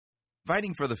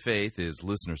Fighting for the Faith is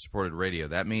listener-supported radio.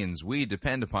 That means we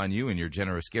depend upon you and your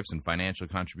generous gifts and financial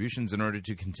contributions in order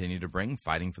to continue to bring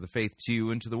Fighting for the Faith to you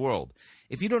and to the world.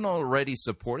 If you don't already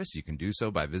support us, you can do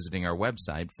so by visiting our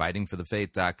website,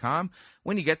 fightingforthefaith.com.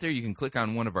 When you get there, you can click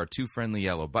on one of our two friendly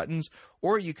yellow buttons,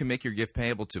 or you can make your gift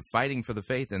payable to Fighting for the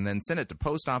Faith and then send it to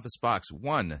Post Office Box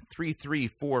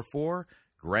 13344,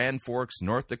 Grand Forks,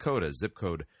 North Dakota, zip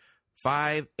code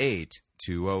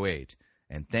 58208.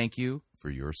 And thank you for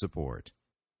your support.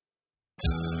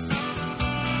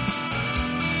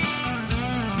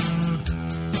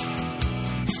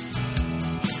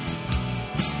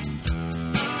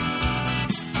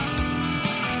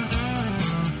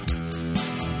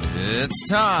 It's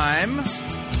time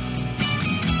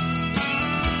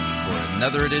for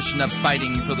another edition of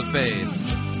Fighting for the Faith.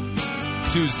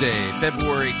 Tuesday,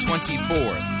 February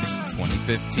 24th,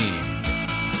 2015.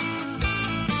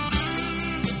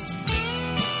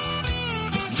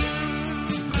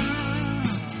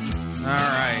 All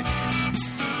right.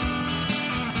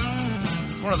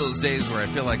 It's one of those days where I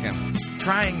feel like I'm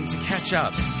trying to catch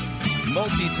up,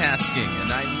 multitasking,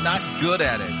 and I'm not good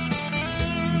at it.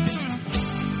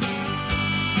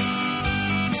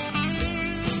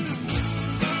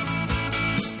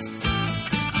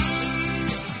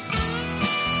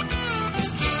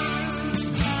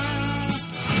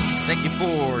 Thank you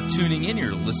for tuning in.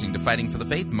 You're listening to Fighting for the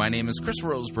Faith. My name is Chris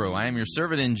Roseborough. I am your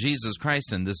servant in Jesus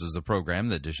Christ, and this is the program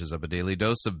that dishes up a daily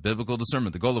dose of biblical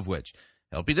discernment, the goal of which,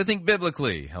 help you to think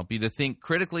biblically, help you to think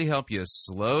critically, help you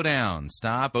slow down,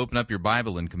 stop, open up your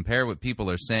Bible, and compare what people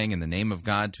are saying in the name of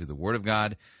God to the Word of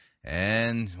God.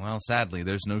 And, well, sadly,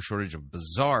 there's no shortage of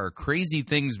bizarre, crazy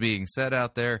things being said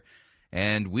out there,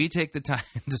 and we take the time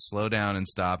to slow down and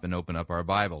stop and open up our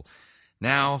Bible.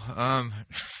 Now,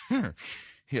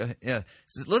 Yeah.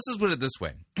 So let's just put it this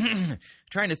way.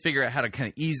 Trying to figure out how to kind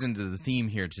of ease into the theme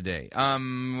here today.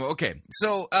 Okay.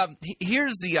 So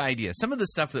here's the idea. Some of the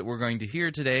stuff that we're going to hear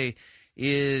today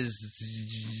is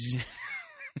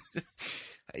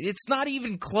it's not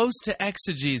even close to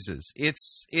exegesis.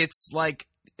 It's like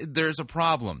there's a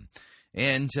problem.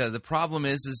 And the problem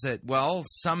is that, well,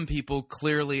 some people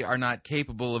clearly are not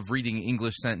capable of reading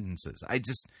English sentences.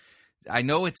 I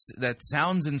know that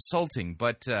sounds insulting,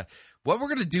 but what we're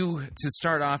going to do to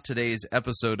start off today's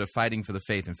episode of Fighting for the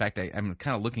Faith, in fact, I'm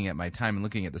kind of looking at my time and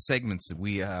looking at the segments that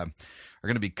we are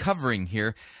going to be covering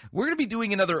here. We're going to be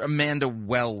doing another Amanda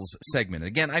Wells segment.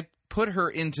 Again, I put her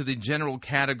into the general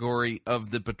category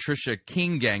of the Patricia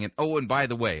King gang. And by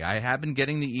the way, I have been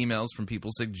getting the emails from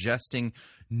people suggesting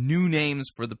new names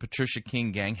for the Patricia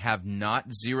King gang. Have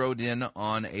not zeroed in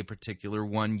on a particular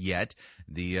one yet.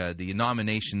 The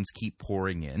nominations keep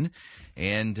pouring in,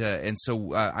 and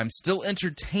so I'm still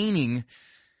entertaining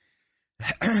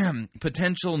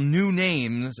potential new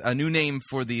names, a new name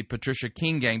for the Patricia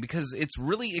King gang, because it's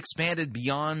really expanded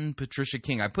beyond Patricia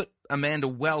King. I put Amanda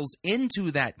Wells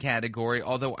into that category,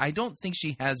 although I don't think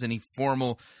she has any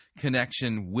formal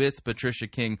connection with Patricia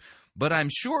King. But I'm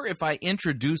sure if I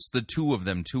introduced the two of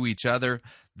them to each other,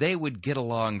 they would get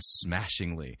along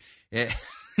smashingly.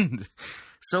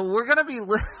 So we're going to be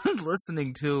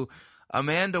listening to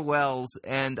Amanda Wells,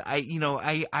 and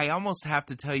I almost have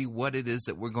to tell you what it is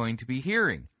that we're going to be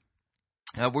hearing.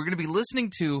 We're going to be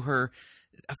listening to her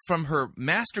from her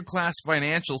Masterclass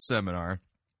Financial Seminar,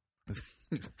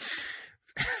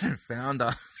 found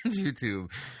on YouTube.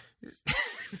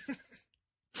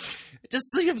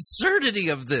 Just the absurdity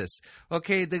of this.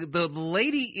 Okay, the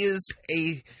lady is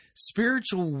a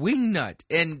spiritual wingnut.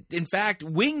 And in fact,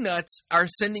 wingnuts are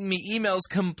sending me emails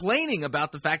complaining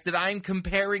about the fact that I'm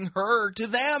comparing her to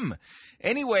them.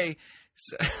 Anyway,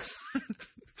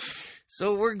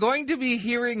 so we're going to be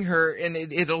hearing her, and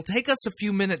it'll take us a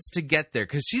few minutes to get there,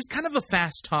 because she's kind of a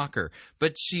fast talker,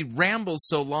 but she rambles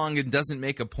so long and doesn't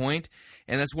make a point.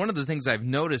 And that's one of the things I've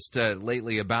noticed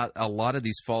lately about a lot of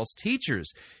these false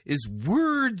teachers, is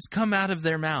words come out of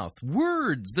their mouth.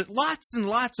 Words, lots and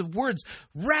lots of words,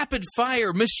 rapid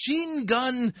fire, machine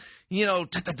gun,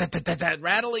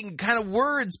 rattling kind of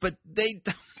words, but they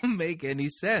don't make any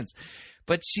sense.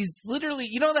 But she's literally,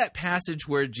 that passage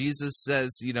where Jesus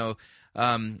says, you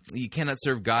cannot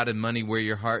serve God and money where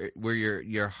your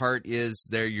heart is,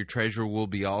 there your treasure will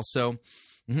be also.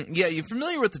 Yeah, you're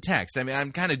familiar with the text. I mean,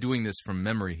 I'm kind of doing this from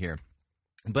memory here.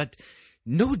 But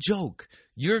no joke,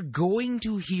 you're going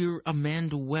to hear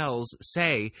Amanda Wells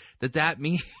say that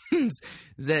means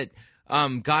that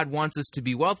God wants us to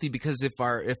be wealthy because if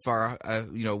our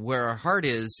where our heart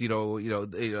is,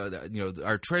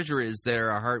 our treasure is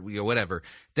there, our heart, whatever.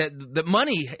 That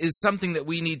money is something that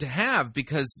we need to have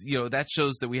because that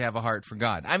shows that we have a heart for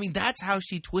God. I mean, that's how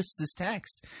she twists this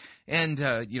text, and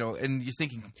and you're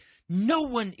thinking, no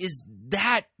one is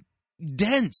that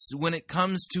dense when it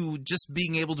comes to just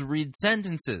being able to read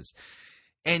sentences.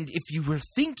 And if you were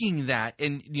thinking that,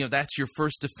 and that's your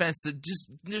first defense, that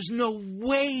just there's no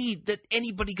way that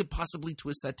anybody could possibly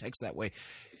twist that text that way.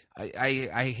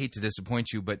 I hate to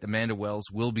disappoint you, but Amanda Wells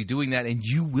will be doing that, and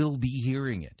you will be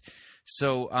hearing it.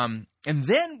 So, and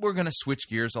then we're going to switch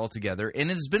gears altogether. And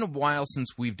it has been a while since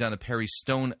we've done a Perry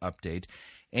Stone update.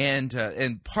 And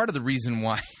part of the reason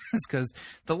why is because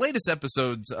the latest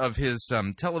episodes of his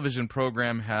television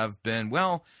program have been,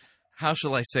 well, how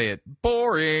shall I say it?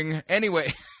 Boring.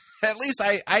 Anyway, at least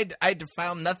I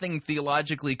found nothing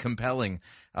theologically compelling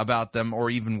about them or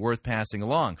even worth passing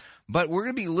along. But we're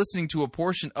going to be listening to a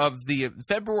portion of the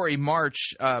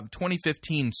February-March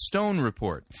 2015 Stone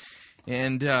Report.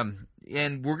 And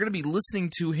we're going to be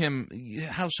listening to him,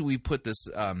 how should we put this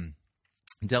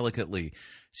delicately?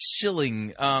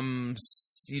 Shilling,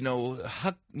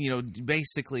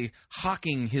 basically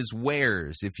hawking his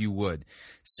wares, if you would,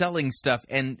 selling stuff.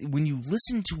 And when you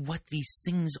listen to what these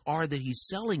things are that he's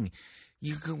selling,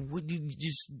 you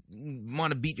just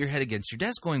want to beat your head against your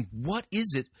desk going, what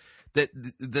is it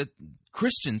that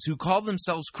Christians who call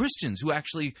themselves Christians, who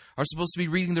actually are supposed to be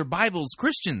reading their Bibles,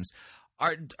 Christians,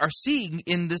 are seeing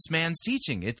in this man's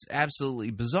teaching? It's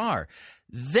absolutely bizarre.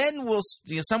 Then we'll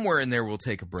somewhere in there we'll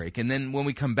take a break, and then when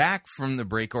we come back from the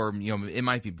break, or it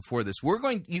might be before this, we're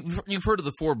going. You've heard of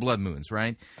the 4 blood moons,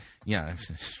 right? Yeah,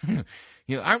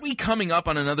 aren't we coming up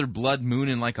on another blood moon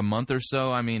in like a month or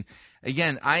so? I mean,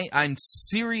 again, I'm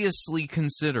seriously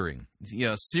considering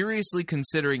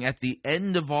at the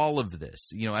end of all of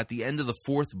this, at the end of the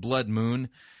 4th blood moon,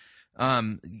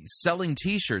 selling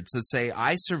T-shirts that say,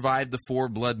 I survived the 4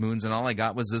 blood moons and all I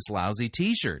got was this lousy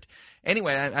T-shirt.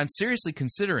 Anyway, I'm seriously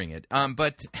considering it.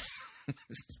 But,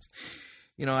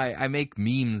 I make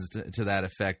memes to that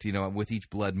effect, with each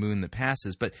blood moon that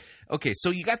passes. But, okay, so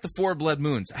you got the 4 blood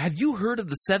moons. Have you heard of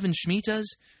the 7 Shemitahs?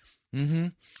 Mm-hmm.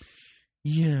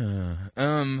 Yeah.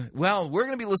 Well, we're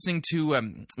going to be listening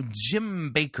to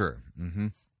Jim Bakker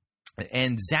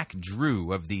and Zach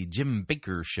Drew of the Jim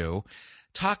Bakker Show,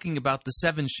 talking about the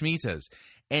 7 Shemitahs.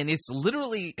 And it's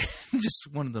literally just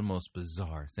one of the most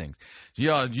bizarre things.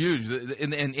 Yeah,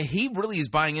 and he really is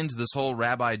buying into this whole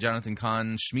Rabbi Jonathan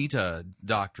Cahn Shemitah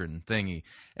doctrine thingy,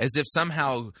 as if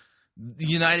somehow the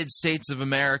United States of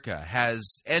America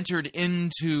has entered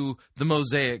into the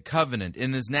Mosaic covenant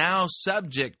and is now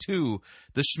subject to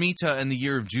the Shemitah and the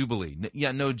year of Jubilee.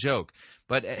 Yeah, no joke.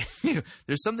 But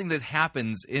there's something that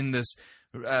happens in this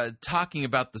talking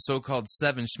about the so-called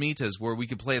 7 Shemitahs, where we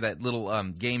could play that little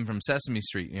game from Sesame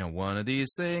Street. One of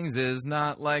these things is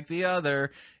not like the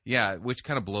other. Yeah, which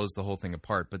kind of blows the whole thing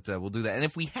apart. But we'll do that. And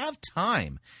if we have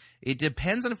time, it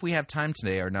depends on if we have time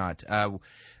today or not. Benny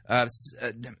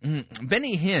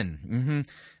Hinn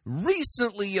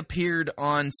recently appeared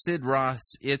on Sid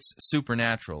Roth's It's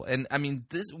Supernatural. And I mean,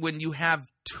 this when you have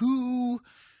two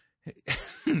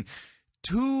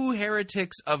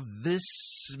heretics of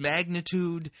this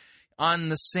magnitude on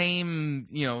the same,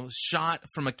 shot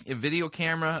from a video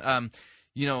camera,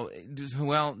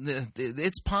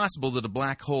 it's possible that a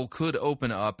black hole could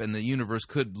open up and the universe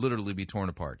could literally be torn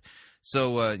apart.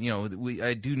 So, I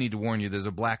do need to warn you, there's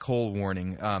a black hole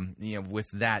warning, with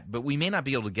that, but we may not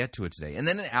be able to get to it today. And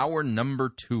then in hour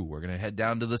number 2, we're going to head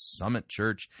down to the Summit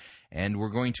Church, and we're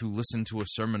going to listen to a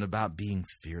sermon about being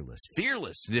fearless.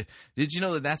 Fearless! Did you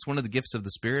know that that's one of the gifts of the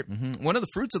Spirit? One of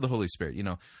the fruits of the Holy Spirit,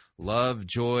 love,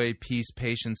 joy, peace,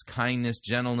 patience, kindness,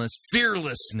 gentleness,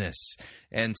 fearlessness,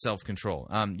 and self-control.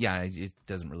 It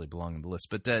doesn't really belong in the list,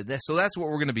 but so that's what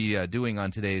we're going to be doing on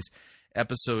today's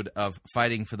episode of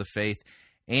Fighting for the Faith.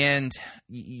 And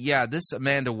this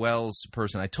Amanda Wells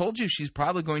person, I told you she's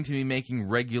probably going to be making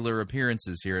regular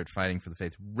appearances here at Fighting for the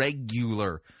Faith.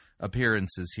 Regular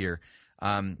appearances here.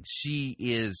 She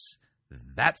is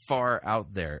that far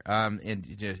out there. And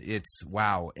it's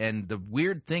wow. And the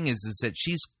weird thing is that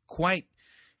she's quite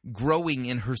growing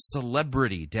in her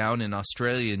celebrity down in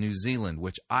Australia, New Zealand,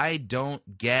 which I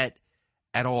don't get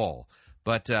at all.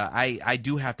 But I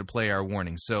do have to play our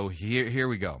warning. So here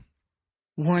we go.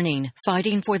 Warning,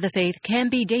 fighting for the faith can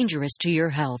be dangerous to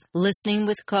your health. Listening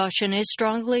with caution is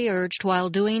strongly urged while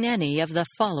doing any of the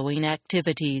following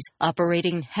activities: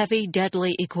 operating heavy,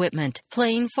 deadly equipment,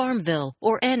 playing Farmville,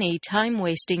 or any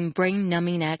time-wasting,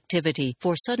 brain-numbing activity.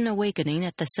 For sudden awakening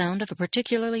at the sound of a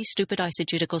particularly stupid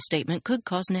eisegetical statement could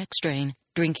cause neck strain.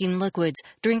 Drinking liquids,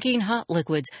 drinking hot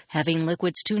liquids, having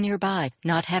liquids too nearby,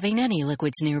 not having any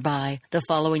liquids nearby. The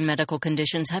following medical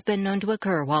conditions have been known to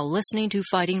occur while listening to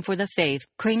Fighting for the Faith: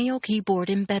 cranial keyboard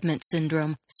embedment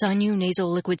syndrome, sinunasal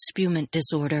liquid spumant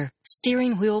disorder,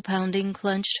 steering wheel pounding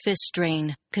clenched fist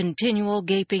strain, continual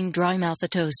gaping dry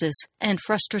mouthatosis, and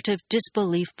frustrative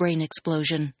disbelief brain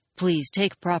explosion. Please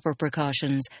take proper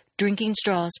precautions. Drinking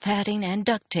straws, padding, and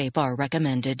duct tape are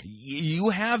recommended. You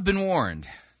have been warned.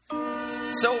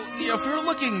 So, if you're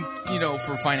looking,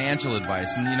 for financial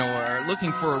advice and, are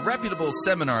looking for a reputable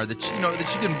seminar that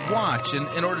you can watch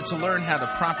in order to learn how to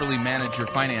properly manage your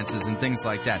finances and things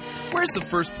like that, where's the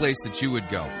first place that you would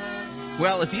go?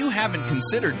 Well, if you haven't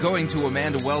considered going to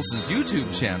Amanda Wells'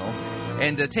 YouTube channel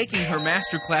and taking her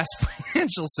masterclass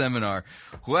financial seminar,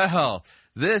 well,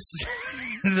 this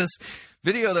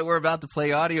video that we're about to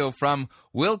play audio from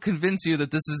will convince you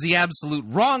that this is the absolute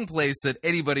wrong place that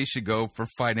anybody should go for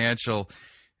financial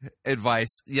advice,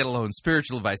 yet alone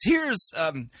spiritual advice. Here's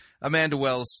Amanda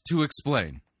Wells to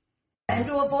explain. And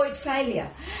to avoid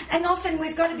failure. And often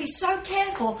we've got to be so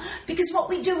careful, because what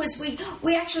we do is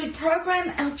we actually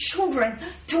program our children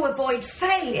to avoid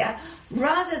failure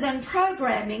rather than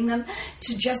programming them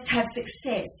to just have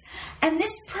success. And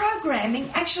this programming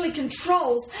actually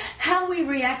controls how we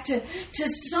react to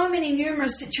so many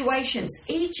numerous situations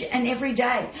each and every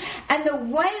day. And the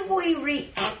way we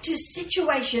react to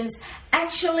situations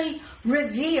actually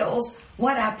reveals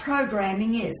what our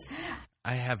programming is.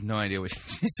 I have no idea what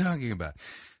she's talking about.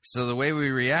 So the way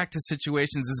we react to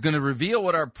situations is going to reveal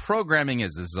what our programming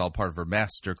is. This is all part of her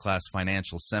masterclass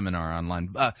financial seminar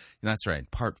online. That's right,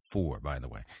 part 4, by the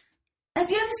way. Have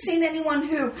you ever seen anyone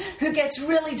who gets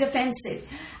really defensive?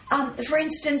 For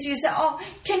instance, you say,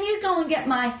 can you go and get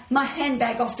my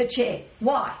handbag off the chair?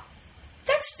 Why?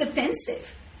 That's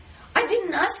defensive. I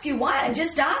didn't ask you why. I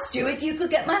just asked you if you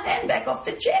could get my handbag off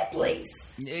the chair,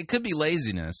 please. It could be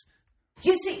laziness.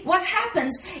 You see, what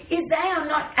happens is they are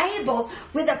not able,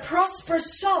 with a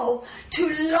prosperous soul,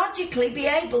 to logically be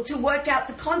able to work out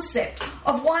the concept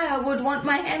of why I would want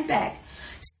my handbag.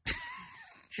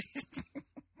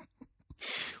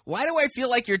 Why do I feel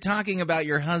like you're talking about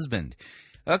your husband?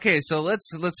 Okay, so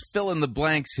let's fill in the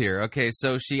blanks here. Okay,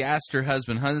 so she asked her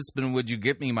husband, would you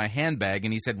get me my handbag?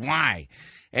 And he said, why?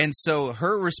 And so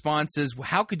her response is,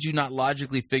 how could you not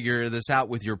logically figure this out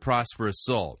with your prosperous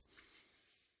soul?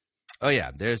 Oh,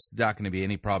 yeah, there's not going to be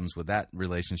any problems with that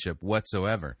relationship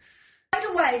whatsoever. Right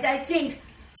away, they think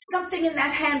something in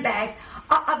that handbag,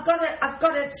 I've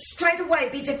got to straight away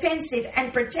be defensive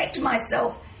and protect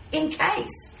myself in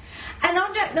case. And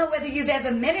I don't know whether you've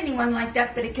ever met anyone like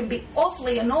that, but it can be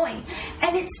awfully annoying.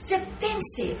 And it's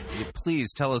defensive.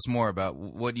 Please tell us more about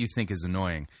what you think is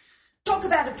annoying. Talk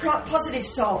about a positive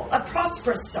soul, a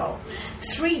prosperous soul.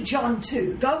 3 John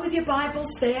 2. Go with your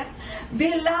Bibles there.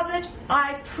 Beloved,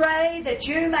 I pray that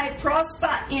you may prosper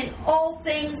in all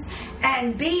things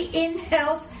and be in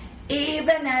health,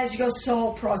 even as your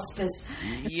soul prospers.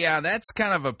 Yeah, that's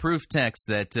kind of a proof text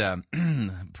that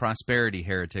prosperity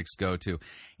heretics go to.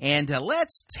 And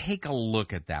let's take a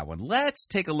look at that one. Let's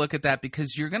take a look at that,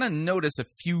 because you're going to notice a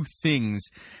few things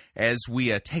as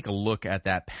we take a look at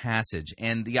that passage.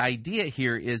 And the idea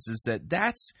here is that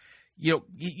that's, you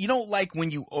don't like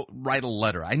when you write a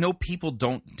letter. I know people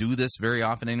don't do this very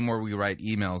often anymore. We write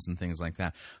emails and things like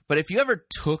that. But if you ever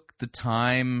took the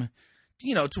time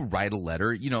to write a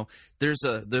letter, there's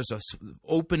a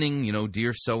opening,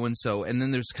 dear so-and-so, and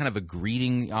then there's kind of a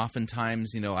greeting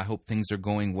oftentimes, I hope things are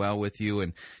going well with you,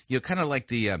 and, kind of like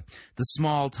the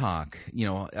small talk,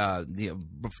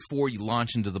 before you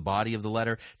launch into the body of the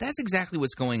letter. That's exactly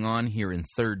what's going on here in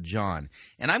 3 John.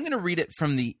 And I'm going to read it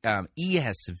from the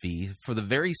ESV for the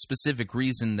very specific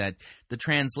reason that the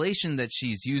translation that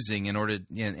she's using in order,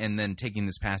 and then taking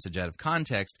this passage out of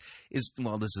context is,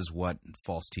 this is what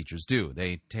false teachers do.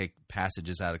 They take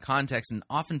passages out of context, and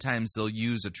oftentimes they'll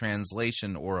use a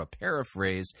translation or a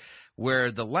paraphrase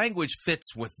where the language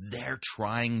fits what they're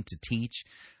trying to teach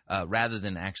rather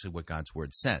than actually what God's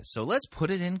Word says. So let's put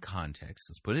it in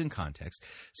context.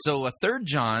 So 3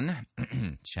 John,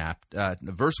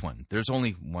 verse 1. There's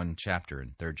only one chapter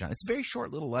in 3 John. It's a very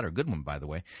short little letter. Good one, by the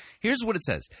way. Here's what it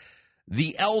says.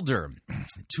 The elder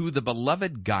to the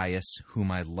beloved Gaius,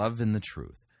 whom I love in the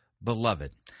truth.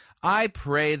 Beloved, I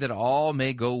pray that all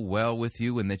may go well with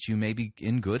you, and that you may be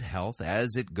in good health,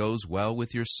 as it goes well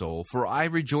with your soul. For I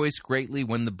rejoice greatly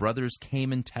when the brothers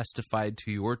came and testified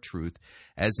to your truth,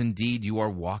 as indeed you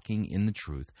are walking in the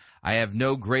truth. I have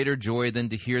no greater joy than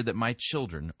to hear that my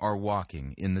children are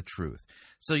walking in the truth.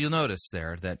 So you'll notice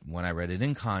there that when I read it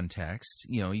in context,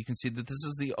 you can see that this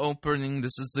is the opening,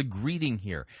 this is the greeting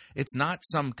here. It's not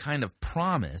some kind of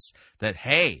promise that,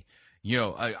 hey,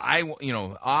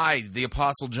 I, the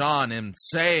Apostle John, am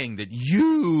saying that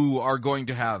you are going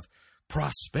to have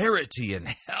prosperity and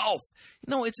health.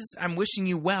 It's just, I'm wishing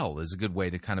you well is a good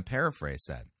way to kind of paraphrase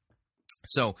that.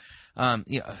 So,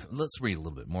 let's read a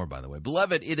little bit more, by the way.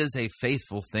 Beloved, it is a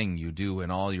faithful thing you do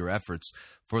in all your efforts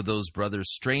for those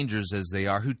brothers, strangers as they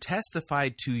are, who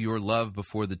testified to your love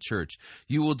before the church.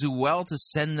 You will do well to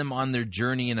send them on their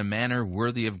journey in a manner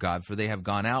worthy of God, for they have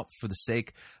gone out for the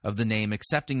sake of the name,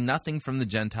 accepting nothing from the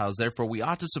Gentiles. Therefore, we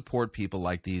ought to support people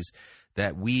like these,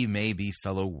 that we may be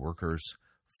fellow workers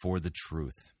for the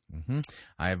truth.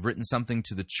 I have written something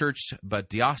to the church, but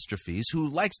Diotrephes, who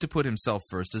likes to put himself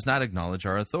first, does not acknowledge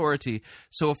our authority.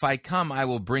 So if I come, I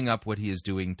will bring up what he is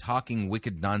doing, talking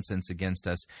wicked nonsense against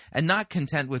us. And not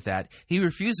content with that, he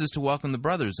refuses to welcome the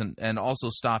brothers and also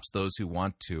stops those who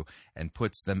want to and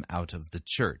puts them out of the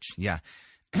church. Yeah.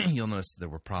 You'll notice that there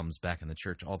were problems back in the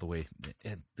church all the way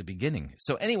at the beginning.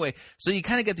 So anyway, so you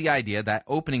kind of get the idea that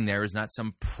opening there is not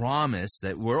some promise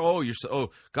that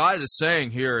God is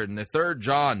saying here in the 3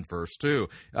 John verse 2,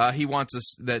 he wants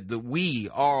us that we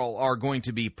all are going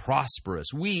to be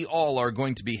prosperous. We all are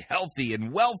going to be healthy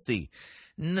and wealthy.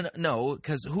 No,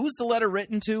 because who's the letter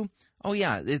written to? Oh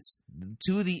yeah, it's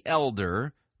to the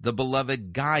elder, the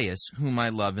beloved Gaius, whom I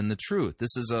love in the truth.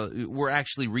 We're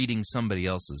actually reading somebody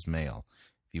else's mail,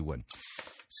 if you would.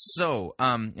 So,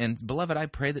 and beloved, I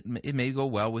pray that it may go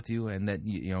well with you, and that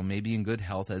you may be in good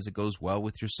health as it goes well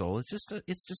with your soul.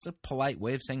 It's just a polite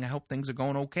way of saying I hope things are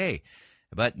going okay.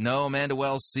 But no, Amanda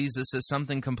Wells sees this as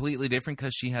something completely different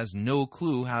because she has no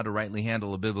clue how to rightly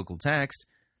handle a biblical text.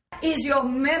 Is your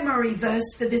memory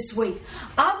verse for this week.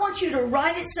 I want you to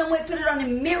write it somewhere, put it on a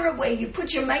mirror where you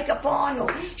put your makeup on or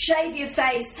shave your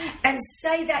face, and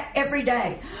say that every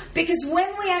day. Because when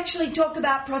we actually talk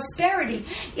about prosperity,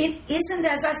 it isn't,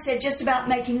 as I said, just about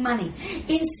making money.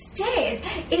 Instead,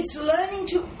 it's learning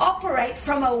to operate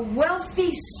from a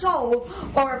wealthy soul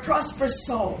or a prosperous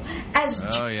soul.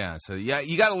 So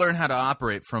you got to learn how to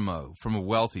operate from a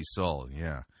wealthy soul.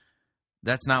 Yeah,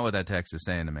 that's not what that text is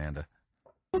saying, Amanda.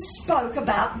 Spoke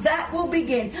about, that will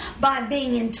begin by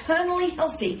being internally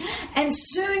healthy, and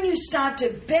soon you start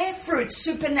to bear fruit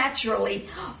supernaturally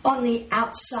on the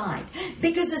outside.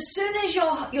 Because as soon as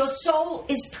your soul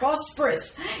is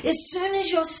prosperous, as soon as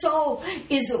your soul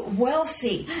is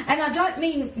wealthy, and I don't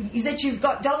mean that you've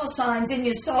got dollar signs in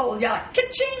your soul, you're like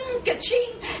ka-ching, ka-ching,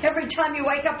 every time you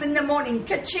wake up in the morning,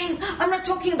 ka-ching. I'm not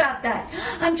talking about that.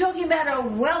 I'm talking about a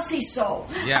wealthy soul.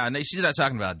 Yeah, no, she's not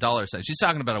talking about dollar signs. She's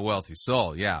talking about a wealthy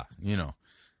soul. Yeah,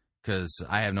 because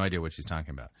I have no idea what she's talking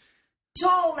about.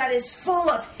 Soul that is full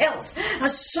of health, a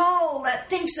soul that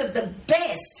thinks of the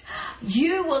best,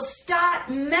 you will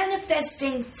start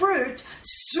manifesting fruit,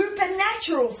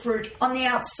 supernatural fruit on the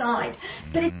outside.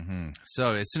 But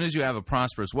So as soon as you have a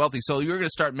prosperous, wealthy soul, you're going to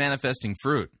start manifesting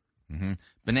fruit.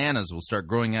 Bananas will start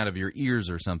growing out of your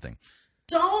ears or something.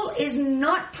 Soul is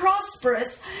not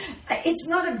prosperous, it's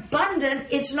not abundant,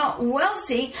 it's not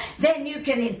wealthy, then you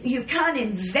can't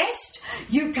invest,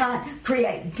 you can't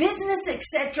create business,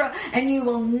 etc., and you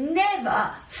will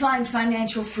never find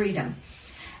financial freedom.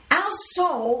 Our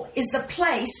soul is the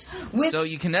place So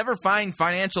you can never find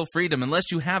financial freedom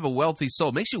unless you have a wealthy soul.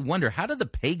 It makes you wonder, how did the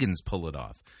pagans pull it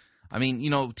off? I mean,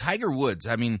 Tiger Woods,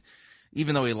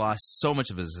 even though he lost so much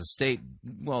of his estate,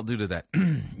 well, due to that,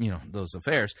 those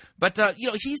affairs. But,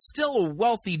 he's still a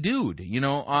wealthy dude,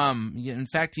 In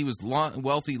fact, he was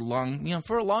wealthy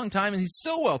for a long time, and he's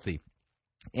still wealthy.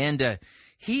 And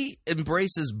he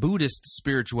embraces Buddhist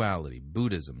spirituality,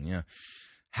 Buddhism, yeah.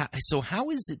 So how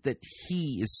is it that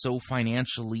he is so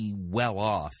financially well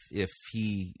off if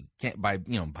he can't, by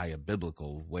a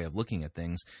biblical way of looking at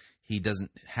things, he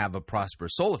doesn't have a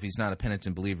prosperous soul if he's not a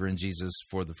penitent believer in Jesus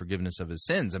for the forgiveness of his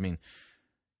sins? I mean,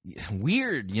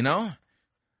 weird,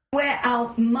 Where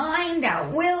our mind, our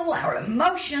will, our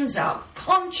emotions, our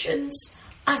conscience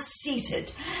are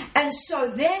seated. And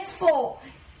so therefore,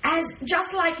 as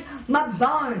just like my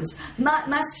bones,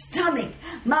 my stomach,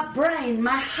 my brain,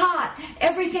 my heart,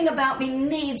 everything about me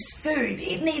needs food.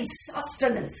 It needs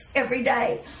sustenance every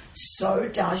day. So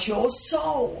does your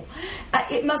soul.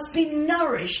 It must be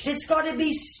nourished. It's got to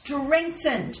be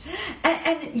strengthened.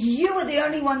 And you are the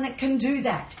only one that can do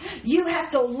that. You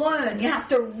have to learn. You have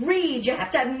to read. You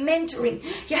have to have mentoring.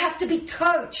 You have to be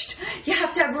coached. You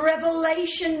have to have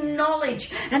revelation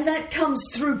knowledge. And that comes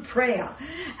through prayer.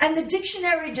 And the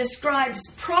dictionary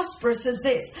describes prosperous as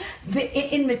this,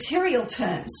 in material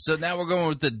terms. So now we're going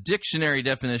with the dictionary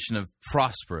definition of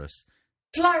prosperous.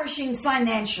 Flourishing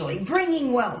financially,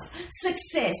 bringing wealth,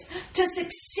 success, to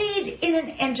succeed in an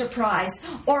enterprise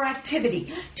or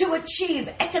activity, to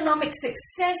achieve economic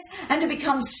success and to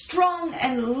become strong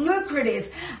and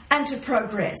lucrative and to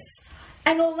progress.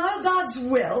 And although God's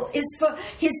will is for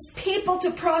his people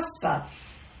to prosper,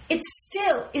 it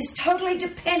still is totally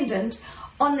dependent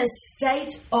on the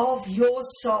state of your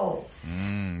soul.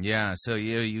 Yeah, so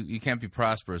you can't be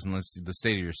prosperous unless the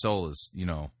state of your soul is,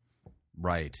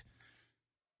 right.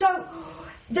 So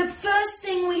the first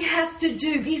thing we have to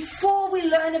do before we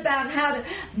learn about how to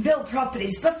build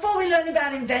properties, before we learn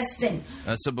about investing.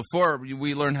 So before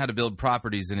we learn how to build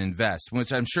properties and invest,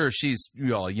 which I'm sure she's,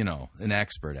 an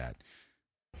expert at.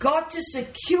 Got to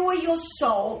secure your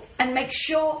soul and make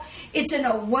sure it's in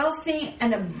a wealthy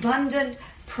and abundant,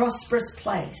 prosperous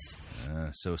place.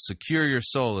 So secure your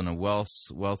soul in a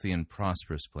wealthy and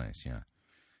prosperous place, yeah.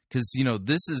 Because,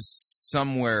 this is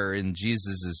somewhere in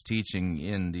Jesus' teaching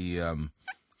in the,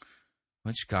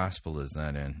 which gospel is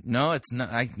that in? No, it's not.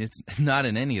 It's not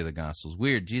in any of the gospels.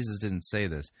 Weird, Jesus didn't say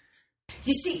this.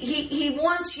 You see, he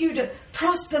wants you to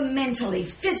prosper mentally,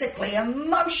 physically,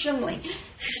 emotionally,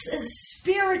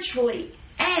 spiritually,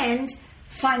 and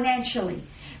financially.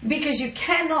 Because you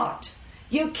cannot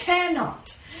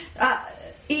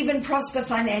even prosper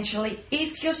financially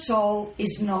if your soul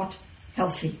is not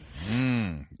healthy.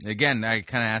 Again, I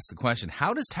kind of asked the question,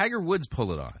 how does Tiger Woods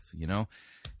pull it off?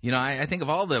 I think of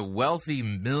all the wealthy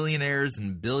millionaires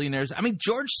and billionaires. I mean,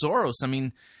 George Soros,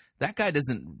 that guy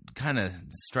doesn't kind of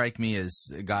strike me as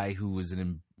a guy who was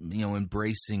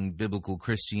embracing biblical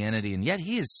Christianity, and yet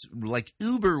he is like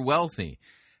uber wealthy.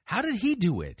 How did he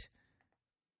do it?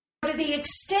 To the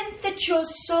extent that your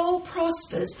soul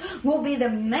prospers will be the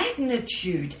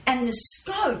magnitude and the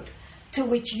scope to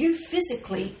which you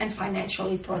physically and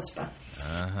financially prosper.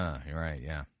 You're right,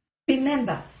 yeah.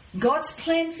 Remember, God's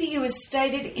plan for you is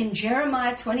stated in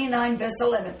Jeremiah 29, verse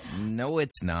 11. No,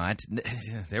 it's not.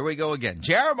 There we go again.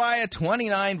 Jeremiah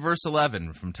 29, verse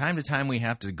 11. From time to time, we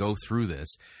have to go through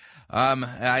this.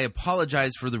 I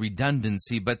apologize for the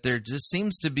redundancy, but there just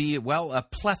seems to be, a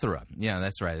plethora. Yeah,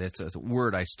 that's right. It's a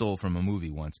word I stole from a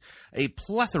movie once. A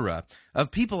plethora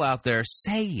of people out there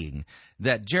saying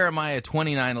that Jeremiah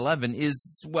 29:11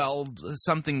 is,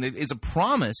 something that is a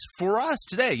promise for us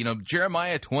today.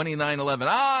 Jeremiah 29:11,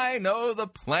 I know the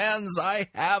plans I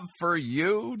have for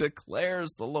you, declares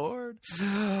the Lord.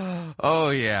 Oh,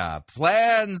 yeah.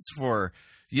 Plans for...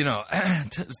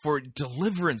 for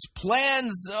deliverance,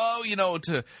 plans,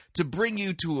 to bring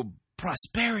you to a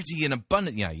prosperity and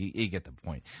abundance. Yeah, you get the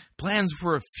point. Plans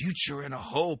for a future and a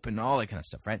hope and all that kind of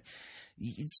stuff, right?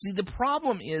 See, the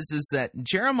problem is that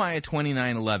Jeremiah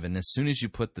 29:11, as soon as you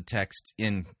put the text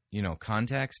in,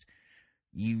 context,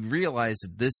 you realize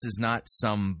that this is not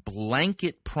some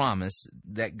blanket promise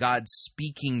that God's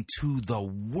speaking to the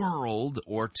world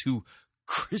or to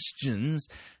Christians.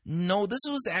 No, this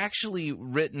was actually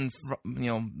written,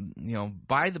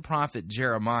 by the prophet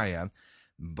Jeremiah.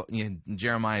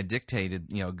 Jeremiah dictated,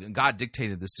 God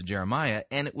dictated this to Jeremiah,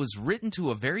 and it was written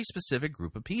to a very specific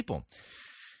group of people.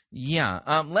 Yeah,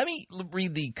 let me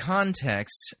read the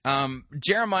context.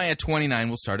 Jeremiah 29,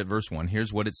 we'll start at verse 1.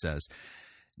 Here's what it says.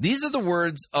 These are the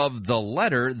words of the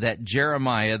letter that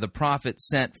Jeremiah the prophet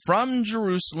sent from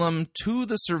Jerusalem to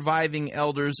the surviving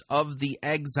elders of the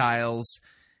exiles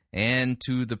and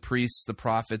to the priests, the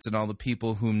prophets, and all the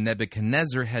people whom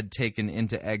Nebuchadnezzar had taken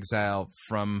into exile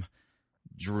from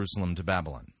Jerusalem to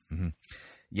Babylon.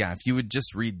 Yeah, if you would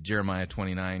just read Jeremiah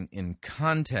 29 in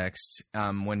context,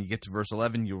 when you get to verse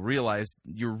 11, you'll realize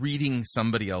you're reading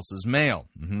somebody else's mail.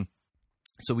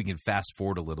 So we can fast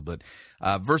forward a little bit.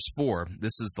 Verse 4,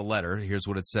 this is the letter. Here's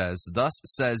what it says. Thus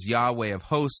says Yahweh of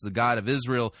hosts, the God of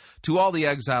Israel, to all the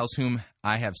exiles whom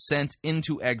I have sent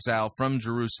into exile from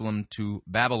Jerusalem to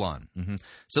Babylon.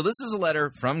 So this is a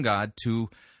letter from God to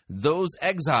those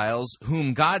exiles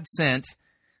whom God sent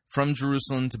from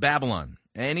Jerusalem to Babylon.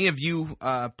 Any of you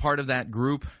part of that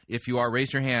group? If you are,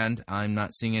 raise your hand. I'm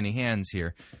not seeing any hands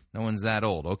here. No one's that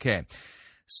old. Okay.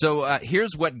 So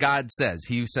here's what God says.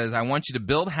 He says, I want you to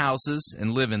build houses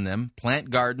and live in them, plant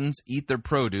gardens, eat their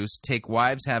produce, take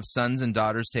wives, have sons and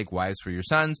daughters, take wives for your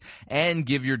sons, and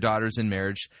give your daughters in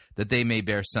marriage that they may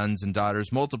bear sons and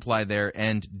daughters, multiply there,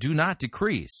 and do not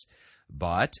decrease.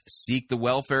 But seek the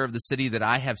welfare of the city that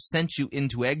I have sent you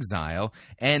into exile,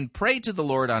 and pray to the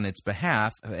Lord on its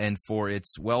behalf, and for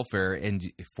its welfare,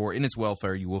 and for in its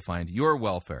welfare you will find your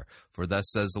welfare. For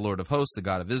thus says the Lord of hosts, the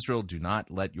God of Israel, do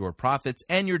not let your prophets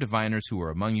and your diviners who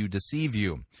are among you deceive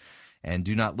you, and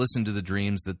do not listen to the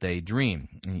dreams that they dream.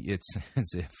 It's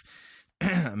as if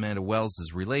Amanda Wells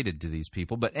is related to these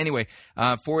people. But anyway,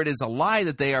 for it is a lie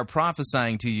that they are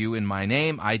prophesying to you in my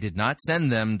name. I did not send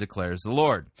them, declares the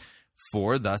Lord.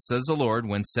 For thus says the Lord,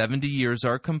 when 70 years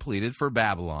are completed for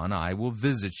Babylon, I will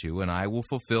visit you, and I will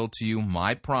fulfill to you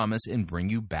my promise and bring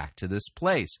you back to this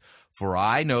place. For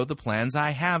I know the plans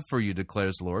I have for you,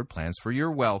 declares the Lord, plans for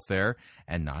your welfare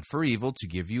and not for evil, to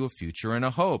give you a future and a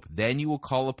hope. Then you will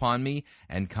call upon me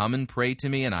and come and pray to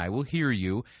me, and I will hear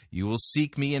you. You will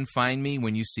seek me and find me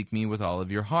when you seek me with all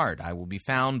of your heart. I will be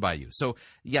found by you. So,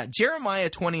 yeah, Jeremiah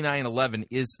 29:11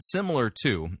 is similar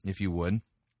to, if you would,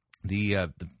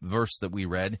 the verse that we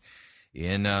read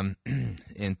in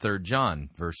 3 John,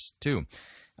 verse 2.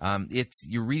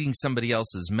 You're reading somebody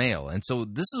else's mail. And so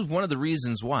this is one of the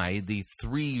reasons why the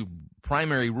three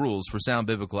primary rules for sound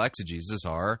biblical exegesis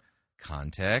are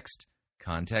context,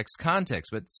 context, context.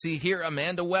 But see here,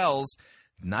 Amanda Wells,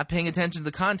 not paying attention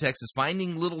to the context, is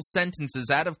finding little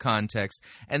sentences out of context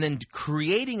and then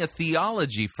creating a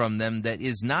theology from them that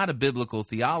is not a biblical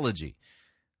theology.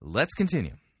 Let's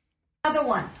continue. Another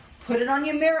one. Put it on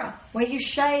your mirror where you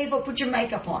shave or put your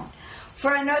makeup on.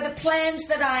 For I know the plans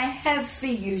that I have for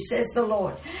you, says the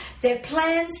Lord. They're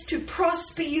plans to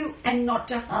prosper you and not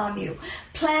to harm you.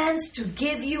 Plans to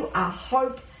give you a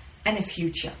hope and a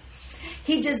future.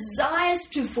 He desires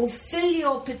to fulfill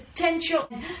your potential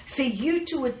for you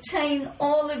to attain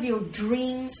all of your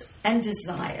dreams and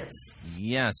desires.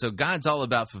 Yeah, so God's all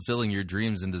about fulfilling your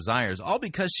dreams and desires, all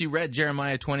because she read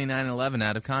Jeremiah 29:11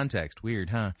 out of context. Weird,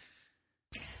 huh?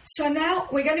 So now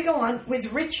we're going to go on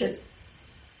with riches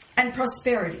and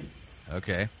prosperity.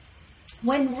 Okay.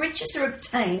 When riches are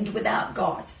obtained without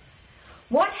God,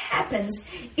 what happens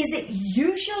is it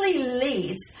usually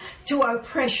leads to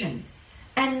oppression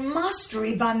and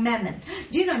mastery by mammon.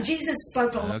 Do you know Jesus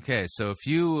spoke a lot? Okay, so if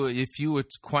you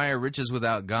acquire riches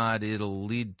without God, it'll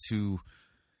lead to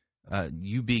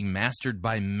you being mastered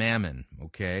by mammon.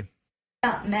 Okay.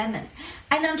 About mammon.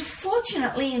 And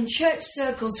unfortunately in church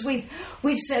circles we've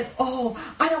said, oh,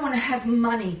 I don't want to have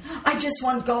money, I just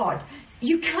want God.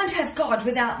 You can't have God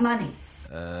without money.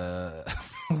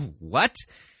 What?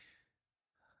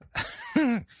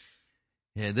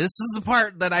 Yeah, this is the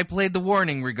part that I played the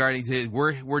warning regarding to.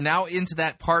 We're now into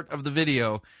that part of the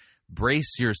video.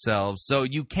 Brace yourselves. So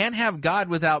you can't have God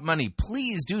without money.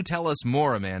 Please do tell us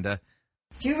more, Amanda.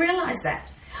 Do you realize that?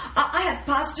 I have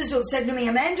pastors who have said to me,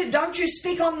 Amanda, don't you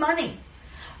speak on money.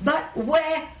 But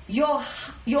where your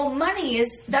money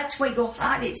is, that's where your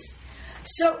heart is.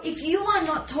 So if you are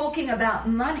not talking about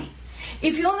money,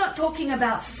 if you're not talking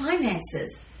about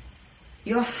finances,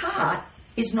 your heart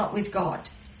is not with God.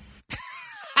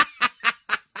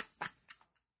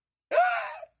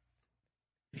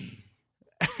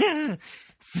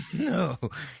 No.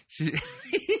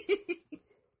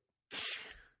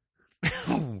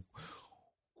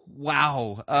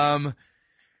 Wow.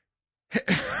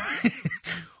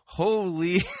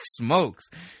 Holy smokes.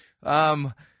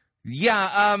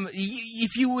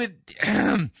 If you would,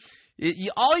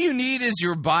 all you need is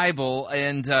your Bible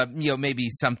and, maybe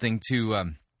something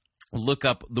to, look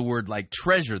up the word like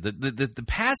treasure. The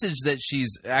passage that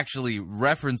she's actually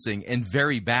referencing, and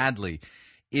very badly,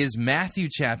 is Matthew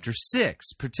chapter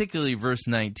 6, particularly verse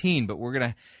 19. But we're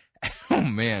going to,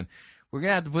 we're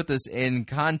going to have to put this in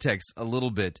context a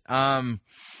little bit. I'll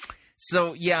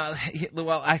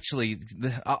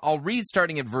read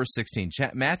starting at verse 16.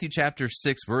 Matthew chapter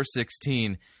 6, verse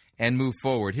 16, and move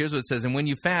forward. Here's what it says. And when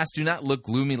you fast, do not look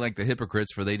gloomy like the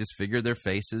hypocrites, for they disfigure their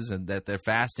faces, and that their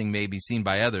fasting may be seen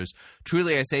by others.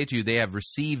 Truly I say to you, they have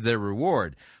received their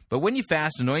reward. But when you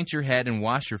fast, anoint your head and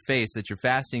wash your face, that your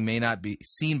fasting may not be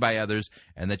seen by others,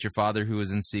 and that your Father who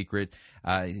is in secret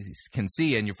can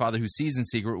see, and your Father who sees in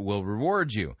secret will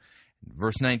reward you.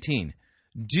 Verse 19.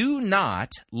 Do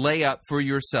not lay up for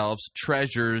yourselves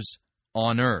treasures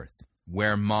on earth,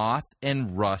 where moth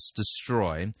and rust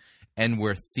destroy, and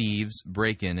where thieves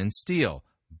break in and steal.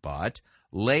 But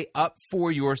lay up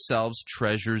for yourselves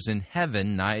treasures in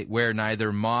heaven, where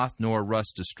neither moth nor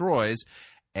rust destroys,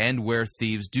 and where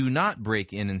thieves do not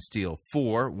break in and steal.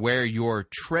 For where your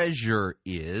treasure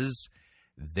is,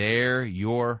 there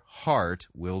your heart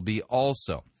will be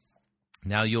also.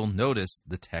 Now you'll notice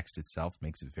the text itself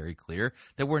makes it very clear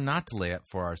that we're not to lay up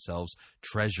for ourselves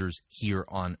treasures here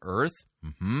on earth.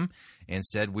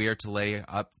 Instead, we are to lay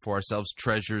up for ourselves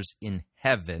treasures in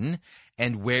heaven,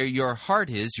 and where your heart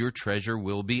is, your treasure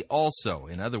will be also.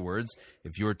 In other words,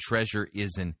 if your treasure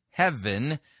is in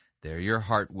heaven, there your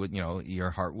heart would,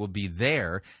 your heart will be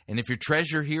there. And if your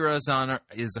treasure here is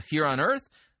here on earth,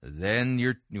 then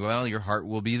your heart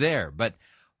will be there. But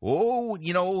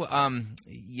Amanda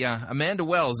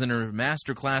Wells in her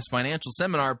Masterclass Financial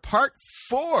Seminar, Part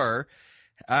 4,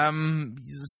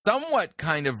 somewhat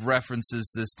kind of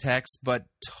references this text, but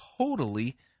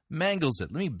totally mangles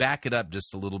it. Let me back it up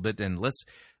just a little bit, and let's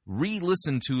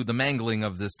re-listen to the mangling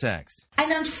of this text.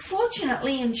 And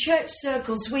unfortunately, in church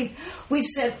circles, we've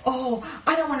said, "Oh,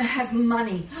 I don't want to have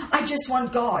money. I just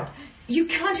want God." You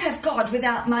can't have God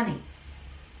without money.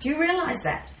 Do you realize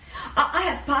that? I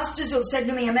have pastors who have said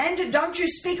to me, "Amanda, don't you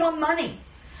speak on money."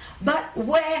 But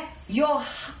where your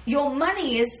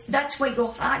money is, that's where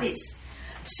your heart is.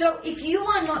 So if you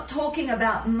are not talking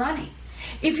about money,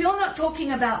 if you're not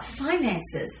talking about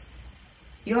finances,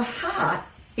 your heart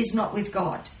is not with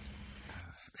God.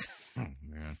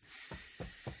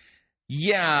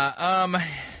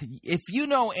 If you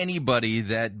know anybody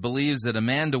that believes that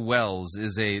Amanda Wells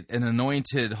is an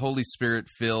anointed, Holy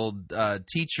Spirit-filled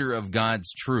teacher of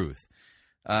God's truth,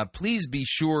 please be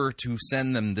sure to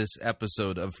send them this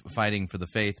episode of Fighting for the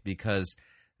Faith, because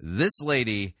this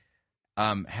lady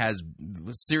has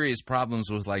serious problems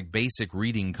with basic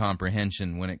reading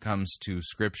comprehension when it comes to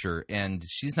Scripture, and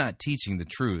she's not teaching the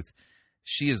truth.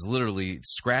 She is literally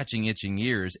scratching itching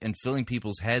ears and filling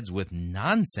people's heads with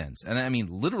nonsense. And I mean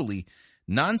literally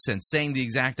nonsense, saying the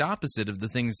exact opposite of the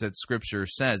things that Scripture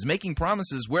says, making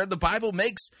promises where the Bible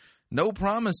makes no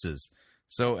promises.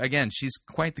 So again, she's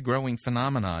quite the growing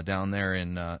phenomena down there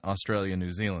in Australia,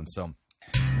 New Zealand. So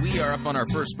we are up on our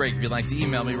first break. If you'd like to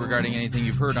email me regarding anything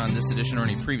you've heard on this edition or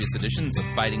any previous editions of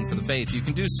Fighting for the Faith, you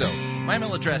can do so. My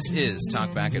email address is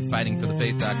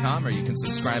talkback@fightingforthefaith.com, or you can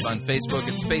subscribe on Facebook.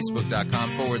 It's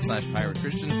facebook.com/Pirate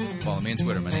Christian. Follow me on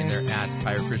Twitter. My name there,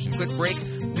 @Pirate Christian. Quick break.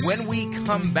 When we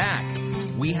come back,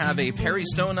 we have a Perry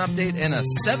Stone update and a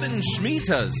 7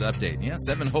 Shemitahs update. Yeah,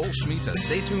 7 whole Shemitahs.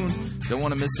 Stay tuned. Don't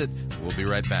want to miss it. We'll be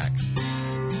right back.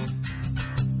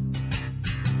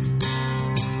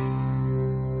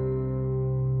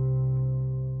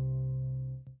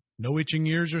 No itching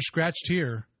ears are scratched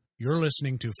here. You're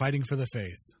listening to Fighting for the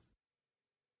Faith.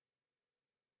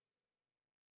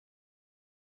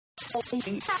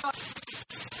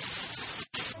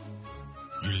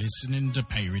 You're listening to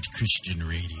Pirate Christian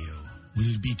Radio.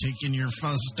 We'll be taking your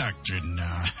false doctrine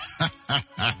now.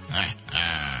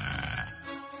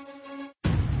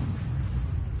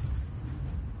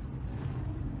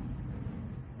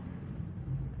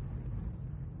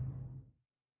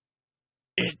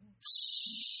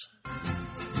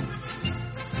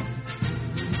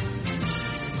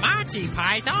 Monty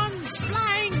Python's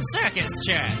Flying Circus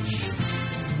Church.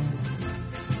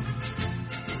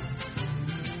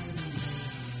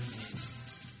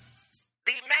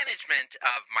 The management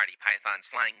of Marty Python's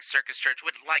Flying Circus Church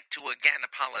would like to again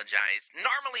apologize.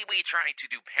 Normally we try to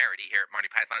do parody here at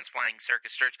Marty Python's Flying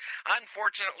Circus Church.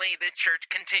 Unfortunately, the church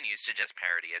continues to just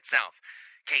parody itself.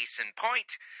 Case in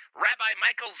point, Rabbi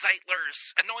Michael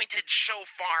Zeitler's Anointed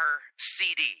Shofar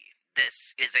CD.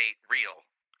 This is a real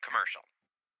commercial.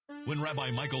 When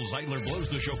Rabbi Michael Zeitler blows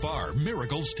the shofar,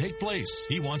 miracles take place.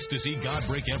 He wants to see God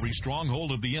break every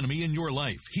stronghold of the enemy in your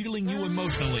life, healing you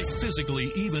emotionally,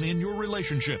 physically, even in your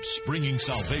relationships, bringing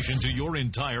salvation to your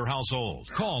entire household.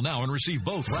 Call now and receive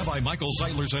both Rabbi Michael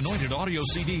Zeitler's anointed audio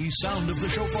CD, Sound of the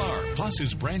Shofar, plus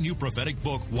his brand new prophetic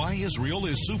book, Why Israel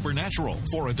is Supernatural,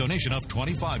 for a donation of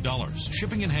 $25.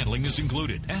 Shipping and handling is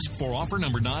included. Ask for offer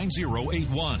number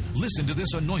 9081. Listen to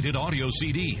this anointed audio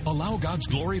CD. Allow God's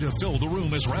glory to fill the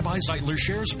room as Rabbi Zeitler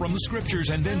shares from the Scriptures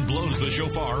and then blows the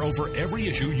shofar over every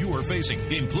issue you are facing,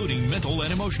 including mental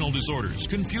and emotional disorders,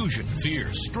 confusion,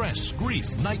 fears, stress,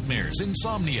 grief, nightmares,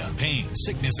 insomnia, pain,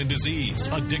 sickness and disease,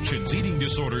 addictions, eating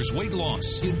disorders, weight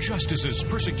loss, injustices,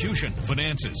 persecution,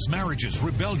 finances, marriages,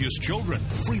 rebellious children,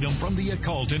 freedom from the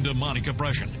occult and demonic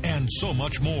oppression, and so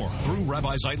much more. Through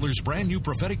Rabbi Zeitler's brand new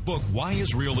prophetic book, Why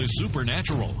Israel is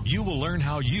Supernatural, you will learn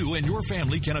how you and your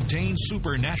family can obtain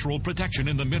supernatural protection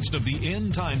in the midst of the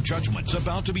end-time judgments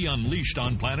about to be unleashed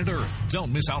on planet Earth.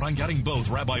 Don't miss out on getting both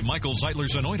Rabbi Michael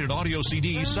Zeitler's anointed audio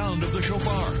CD, Sound of the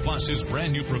Shofar, plus his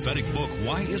brand new prophetic book,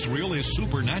 Why Israel is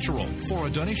Supernatural, for a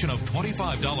donation of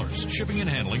 $25. Shipping and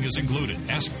handling is included.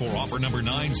 Ask for offer number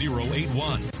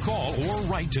 9081. Call or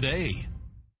write today.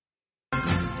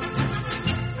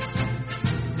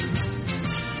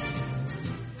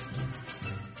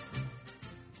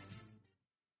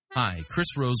 Hi, Chris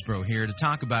Roseborough here to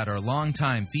talk about our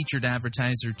longtime featured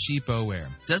advertiser, Cheapo Air.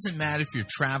 Doesn't matter if you're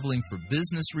traveling for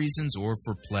business reasons or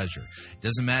for pleasure.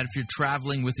 Doesn't matter if you're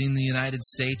traveling within the United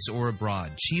States or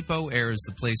abroad. Cheapo Air is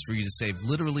the place for you to save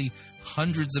literally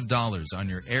hundreds of dollars on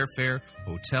your airfare,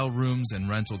 hotel rooms, and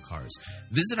rental cars.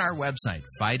 Visit our website,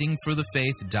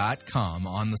 fightingforthefaith.com.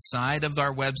 On the side of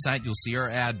our website, you'll see our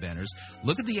ad banners.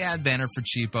 Look at the ad banner for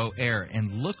Cheapo Air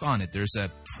and look on it. There's a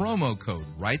promo code.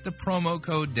 Write the promo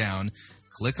code down.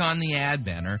 Click on the ad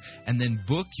banner and then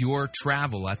book your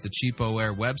travel at the Cheapo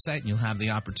Air website, and you'll have the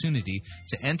opportunity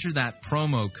to enter that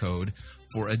promo code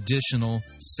for additional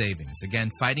savings. Again,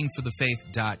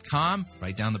 fightingforthefaith.com.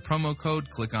 Write down the promo code,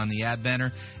 click on the ad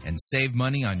banner, and save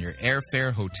money on your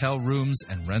airfare, hotel rooms,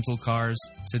 and rental cars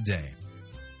today.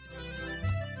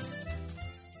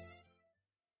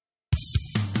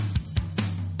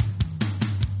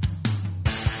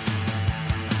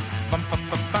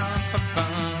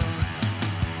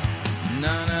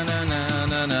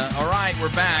 All right, we're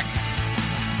back.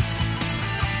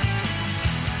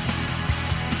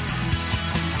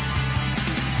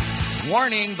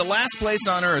 Warning, the last place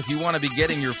on earth you want to be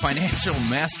getting your financial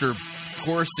master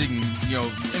coursing,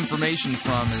 information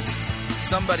from is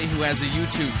somebody who has a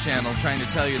YouTube channel trying to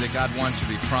tell you that God wants you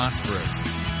to be prosperous.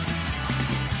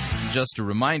 Just a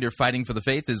reminder, Fighting for the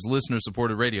Faith is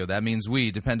listener-supported radio. That means we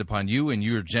depend upon you and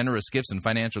your generous gifts and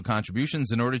financial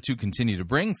contributions in order to continue to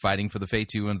bring Fighting for the Faith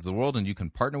to you into the world, and you can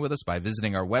partner with us by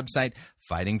visiting our website,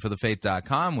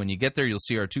 fightingforthefaith.com. When you get there, you'll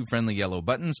see our two friendly yellow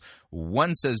buttons.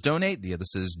 One says donate, the other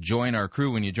says join our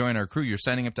crew. When you join our crew, you're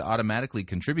signing up to automatically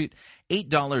contribute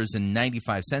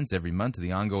 $8.95 every month to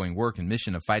the ongoing work and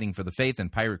mission of Fighting for the Faith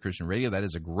and Pirate Christian Radio. That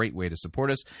is a great way to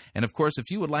support us. And of course, if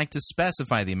you would like to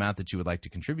specify the amount that you would like to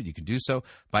contribute, you can do so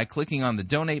by clicking on the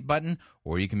donate button,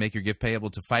 or you can make your gift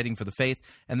payable to Fighting for the Faith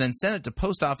and then send it to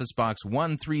Post Office Box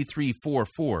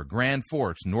 13344, Grand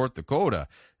Forks, North Dakota,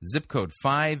 zip code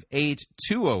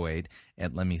 58208.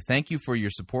 And let me thank you for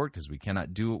your support, because we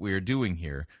cannot do what we are doing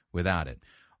here without it.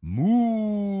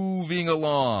 Moving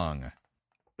along.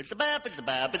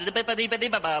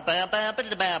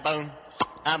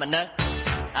 I'm a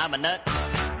nut,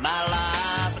 my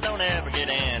life don't ever get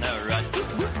in a rut.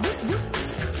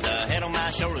 The head on my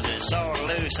shoulders is sort of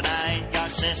loose, and I ain't got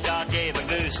sense God gave a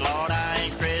goose. Lord, I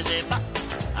ain't crazy, but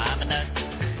I'm a nut.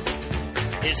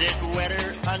 Is it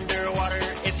wetter underwater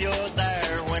if you're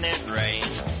there when it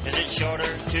rains? Is it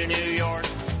shorter to New York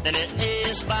than it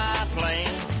is by plane?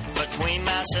 Between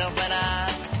myself and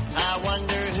I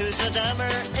wonder who's the dumber.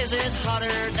 Is it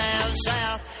hotter down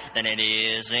south than it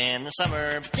is in the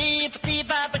summer?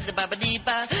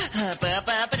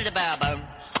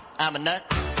 I'm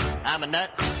a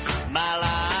nut, my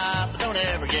life don't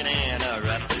ever get in a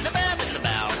rut.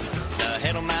 The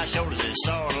head on my shoulders is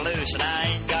sort of loose, and I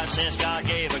ain't got sense God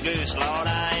gave a goose. Lord,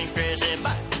 I ain't crazy,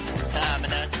 but I'm a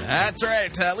nut. That's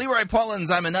right. Leroy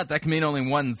Paulins, I'm a nut. That can mean only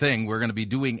one thing. We're going to be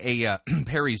doing a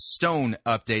Perry Stone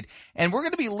update, and we're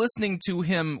going to be listening to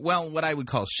him, what I would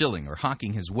call shilling or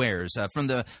hawking his wares from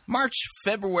the March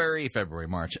Perry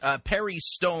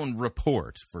Stone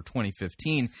report for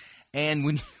 2015. And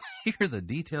when you hear the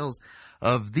details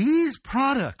of these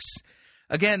products,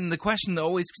 again, the question that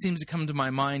always seems to come to my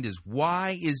mind is,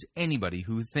 why is anybody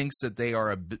who thinks that they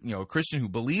are a Christian who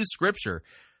believes Scripture,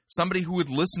 somebody who would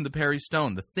listen to Perry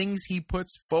Stone? The things he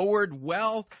puts forward,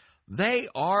 they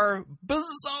are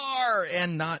bizarre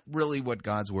and not really what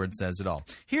God's Word says at all.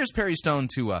 Here's Perry Stone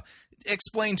to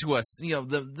explain to us,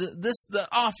 the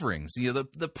offerings,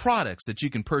 the products that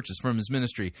you can purchase from his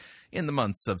ministry in the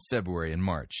months of February and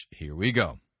March. Here we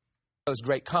go. Those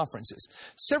great conferences.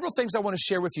 Several things I want to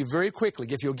share with you very quickly,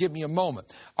 if you'll give me a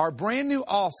moment. Our brand new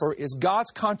offer is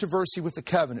God's Controversy with the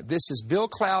Covenant. This is Bill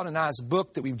Cloud and I's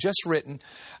book that we've just written.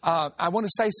 I want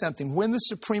to say something. When the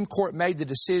Supreme Court made the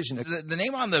decision... The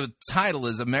name on the title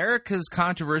is America's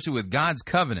Controversy with God's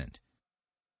Covenant.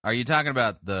 Are you talking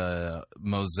about the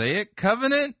Mosaic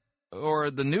Covenant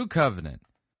or the New Covenant?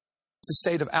 The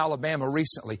state of Alabama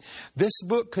recently. This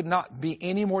book could not be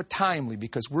any more timely,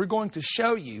 because we're going to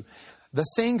show you the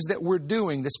things that we're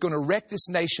doing that's going to wreck this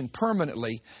nation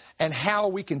permanently and how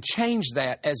we can change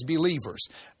that as believers.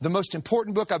 The most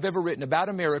important book I've ever written about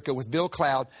America with Bill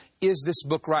Cloud is this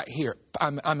book right here.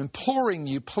 I'm imploring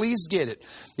you, please get it.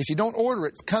 If you don't order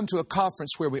it, come to a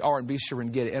conference where we are and be sure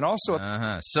and get it. And also,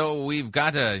 so we've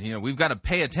got to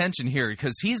pay attention here,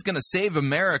 because he's going to save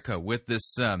America with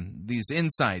this these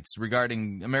insights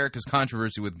regarding America's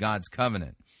controversy with God's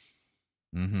covenant.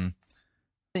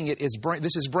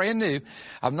 This is brand new.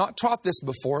 I've not taught this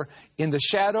before. In the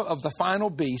shadow of the final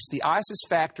beast, the ISIS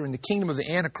factor in the kingdom of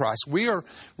the Antichrist, we are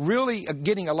really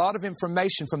getting a lot of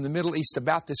information from the Middle East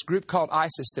about this group called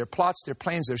ISIS, their plots, their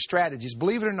plans, their strategies.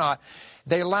 Believe it or not,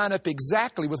 they line up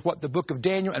exactly with what the book of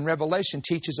Daniel and Revelation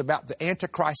teaches about the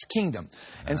Antichrist kingdom.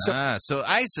 And so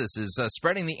ISIS is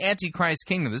spreading the Antichrist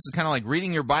kingdom. This is kind of like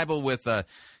reading your Bible with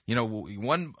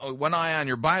one eye on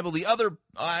your Bible, the other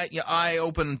eye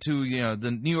open to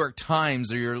the New York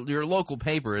Times or your local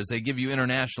paper as they give you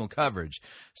international coverage.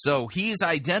 So he's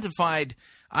identified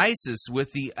ISIS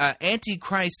with the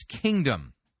Antichrist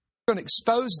kingdom. I'm going to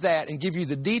expose that and give you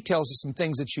the details of some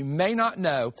things that you may not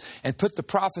know and put the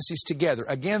prophecies together.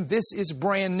 Again, this is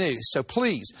brand new. So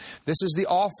please, this is the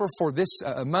offer for this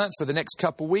month, for the next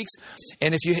couple weeks.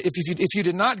 And if you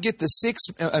did not get the 6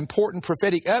 important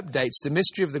prophetic updates, the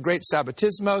mystery of the great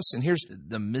Sabbatismos, and here's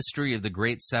the mystery of the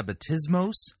great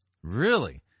Sabbatismos?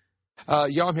 Really?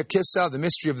 Yom HaKissah, the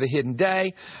mystery of the hidden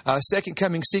day, second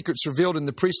coming secrets revealed in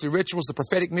the priestly rituals, the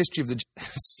prophetic mystery of the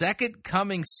second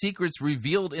coming secrets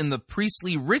revealed in the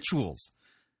priestly rituals.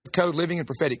 Code, living in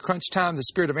prophetic crunch time, the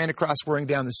spirit of Antichrist wearing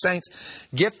down the saints.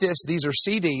 Get this, these are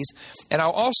CDs. And I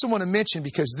also want to mention,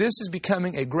 because this is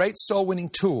becoming a great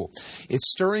soul-winning tool, it's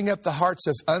stirring up the hearts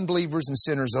of unbelievers and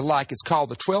sinners alike. It's called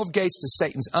the 12 Gates to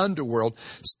Satan's Underworld.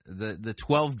 The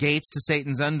 12 Gates to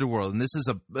Satan's Underworld. And this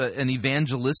is an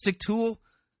evangelistic tool?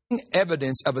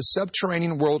 Evidence of a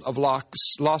subterranean world of lost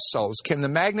souls. Can the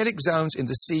magnetic zones in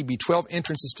the sea be 12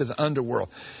 entrances to the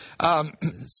underworld?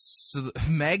 So the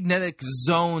magnetic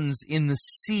zones in the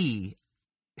sea,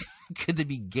 could there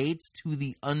be gates to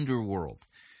the underworld?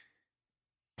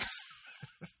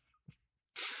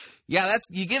 Yeah,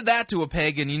 you give that to a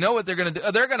pagan, you know what they're going to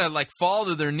do. They're going to fall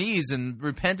to their knees in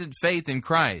repentant faith in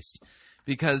Christ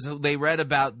because they read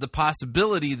about the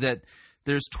possibility that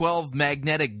there's 12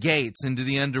 magnetic gates into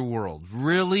the underworld.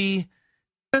 Really?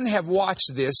 Have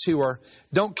watched this who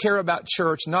don't care about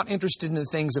church, not interested in the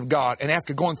things of God, and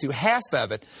after going through half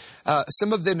of it,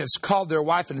 some of them have called their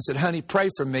wife and said, "Honey, pray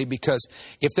for me because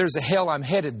if there's a hell, I'm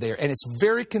headed there." And it's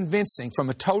very convincing from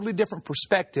a totally different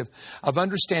perspective of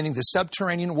understanding the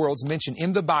subterranean worlds mentioned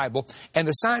in the Bible and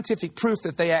the scientific proof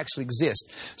that they actually exist.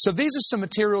 So these are some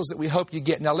materials that we hope you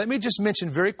get. Now let me just mention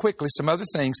very quickly some other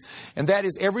things, and that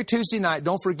is every Tuesday night,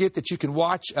 don't forget that you can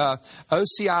watch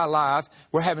OCI Live.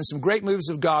 We're having some great moves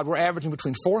of God. We're averaging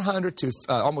between 400 to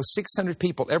almost 600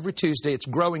 people every Tuesday. It's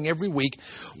growing every week.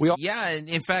 And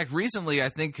in fact, recently I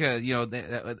think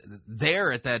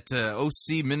there at that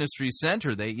OC Ministry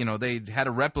Center, they had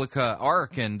a replica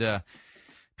ark and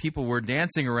people were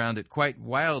dancing around it quite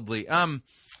wildly.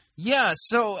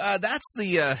 So that's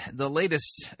the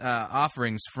latest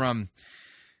offerings from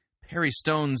Perry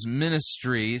Stone's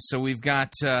ministry. So we've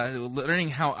got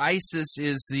learning how ISIS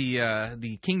is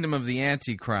the kingdom of the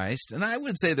Antichrist, and I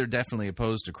would say they're definitely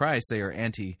opposed to Christ. They are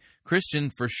anti-Christian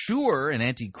for sure, and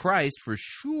anti-Christ for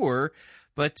sure.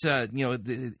 But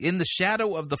in the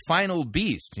shadow of the final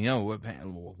beast,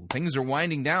 things are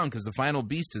winding down because the final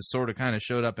beast has sort of kind of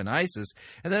showed up in ISIS,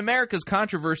 and then America's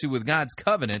controversy with God's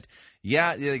covenant.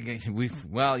 Apparently,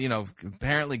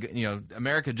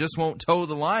 America just won't toe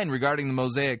the line regarding the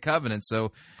Mosaic covenant.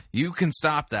 So you can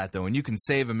stop that though, and you can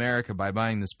save America by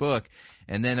buying this book.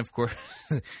 And then, of course,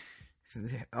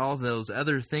 all those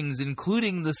other things,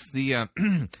 including the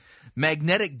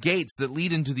magnetic gates that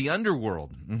lead into the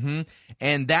underworld,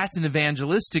 and that's an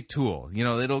evangelistic tool.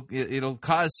 It'll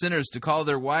cause sinners to call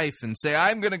their wife and say,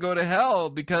 "I'm going to go to hell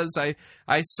because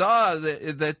I saw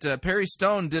that Perry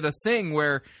Stone did a thing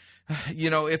where."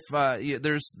 If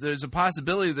there's a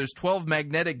possibility there's 12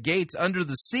 magnetic gates under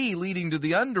the sea leading to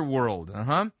the underworld.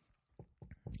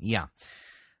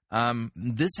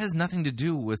 This has nothing to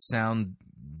do with sound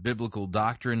biblical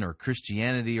doctrine or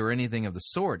Christianity or anything of the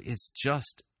sort. It's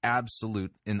just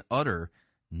absolute and utter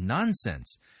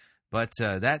nonsense. But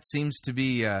that seems to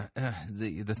be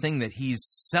the thing that he's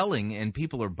selling and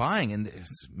people are buying. And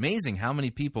it's amazing how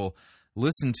many people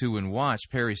listen to and watch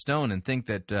Perry Stone and think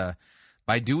that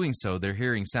by doing so, they're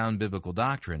hearing sound biblical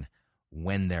doctrine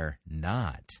when they're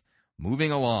not.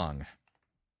 Moving along.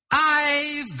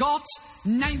 I've got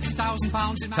 90,000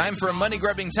 pounds in my Time for a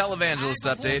money-grubbing televangelist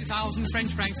update. 40,000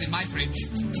 French francs in my fridge.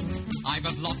 I've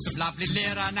got lots of lovely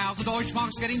lira now. The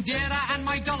Deutschmark's getting dearer, and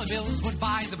my dollar bills would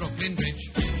buy the Brooklyn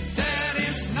Bridge. There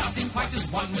is nothing quite as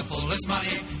wonderful as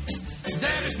money.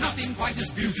 There is nothing quite as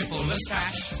beautiful as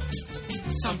cash.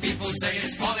 Some people say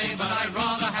it's folly, but I'd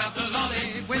rather have the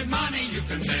lolly. With money you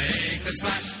can make a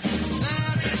splash.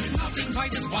 There is nothing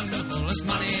quite as wonderful as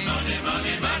money.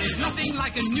 There is nothing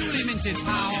like a newly minted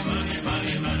pound.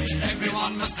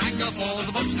 Everyone must hanker for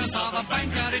the butchness of a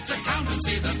banker. It's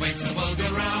accountancy that makes the world go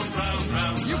round.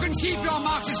 You can keep your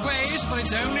Marxist ways, but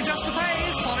it's only just a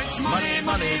phase. For it's money,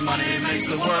 money, money makes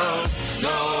the world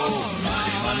go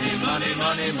round. Money, money,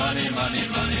 money, money, money,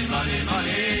 money, money,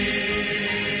 money.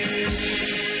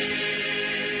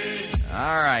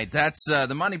 All right, that's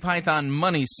the Monty Python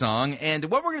Money Song, and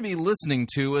what we're going to be listening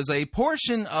to is a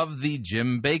portion of the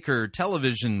Jim Bakker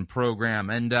television program,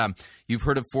 and you've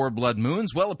heard of 4 Blood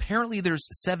Moons. Well, apparently there's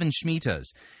 7 Shemitahs,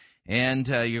 and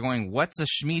you're going, what's a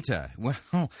Shemitah? Well,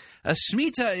 a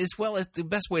Shemitah is, well, the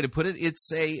best way to put it,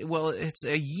 it's a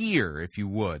year, if you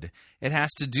would. It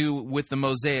has to do with the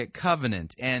Mosaic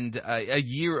Covenant and a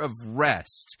year of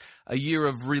rest, a year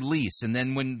of release, and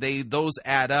then when those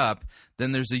add up,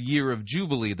 then there's a year of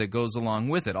Jubilee that goes along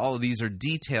with it. All of these are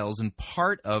details and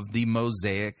part of the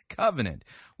Mosaic Covenant.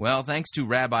 Well, thanks to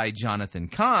Rabbi Jonathan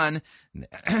Cahn,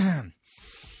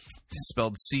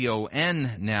 spelled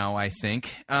C-O-N now, I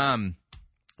think,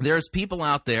 there's people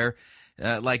out there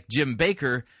like Jim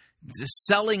Bakker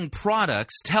selling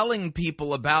products, telling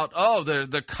people about,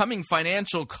 the coming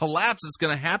financial collapse is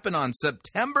going to happen on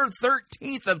September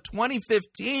 13th of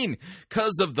 2015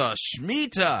 because of the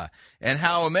Shemitah, and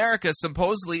how America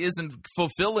supposedly isn't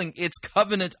fulfilling its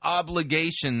covenant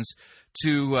obligations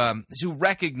to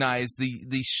recognize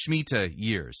the Shemitah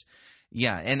years.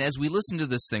 Yeah, and as we listen to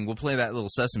this thing, we'll play that little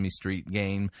Sesame Street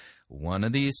game. One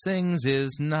of these things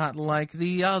is not like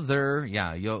the other.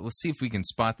 Yeah, let's see if we can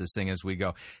spot this thing as we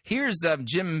go. Here's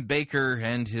Jim Bakker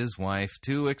and his wife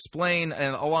to explain,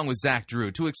 along with Zach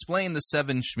Drew, to explain the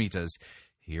 7 Shemitahs.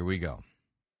 Here we go.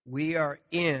 We are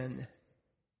in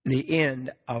the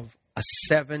end of a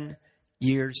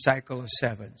 7-year cycle of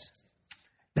sevens.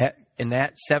 That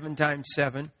 7 times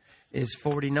 7 is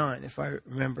 49, if I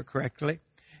remember correctly.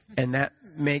 And that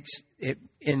makes it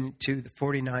into the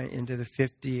 49, into the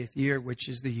 50th year, which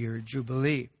is the year of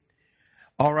Jubilee.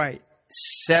 All right,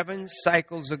 7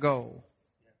 cycles ago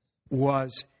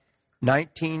was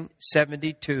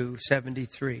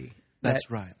 1972-73. That's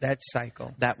right. That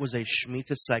cycle. That was a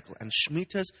Shemitah cycle. And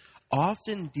Shemitahs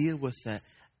often deal with the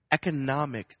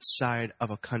economic side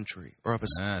of a country or of a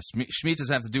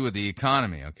Shemitahs have to do with the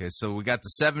economy. Okay, so we got the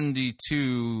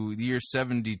year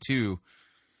 72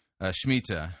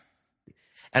 Shemitah.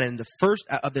 And in the first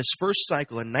of this first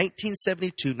cycle in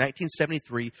 1972,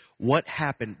 1973, what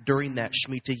happened during that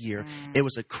Shemitah year? It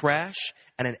was a crash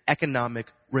and an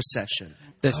economic recession.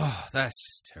 That's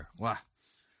just terrible. Wow.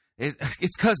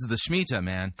 It's because of the Shemitah,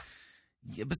 man.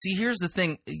 Yeah, but see, here's the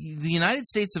thing. The United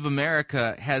States of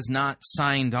America has not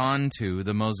signed on to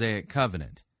the Mosaic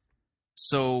Covenant.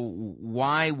 So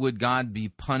why would God be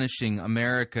punishing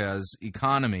America's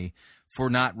economy for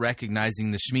not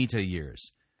recognizing the Shemitah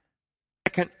years?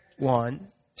 Second one,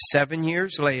 7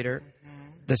 years later,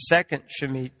 the second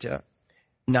Shemitah,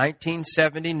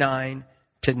 1979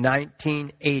 to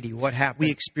 1980. What happened?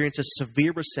 We experienced a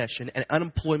severe recession and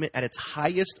unemployment at its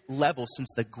highest level since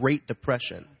the Great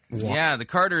Depression. Yeah, the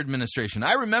Carter administration.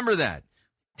 I remember that.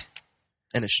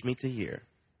 And a Shemitah year.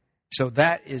 So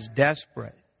that is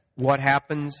desperate. What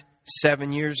happens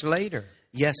 7 years later?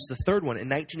 Yes, the third one, in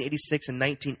 1986 and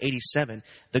 1987,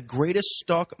 the greatest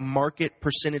stock market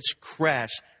percentage crash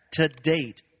to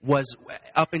date was,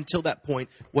 up until that point,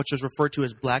 which was referred to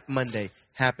as Black Monday,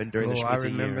 happened during the Shemitah year.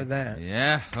 I remember that.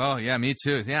 Yeah. Oh, yeah, me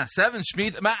too. Yeah, 7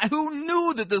 Shemitah. Man, who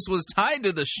knew that this was tied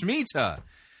to the Shemitah?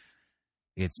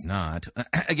 It's not.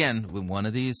 Again, one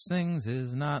of these things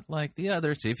is not like the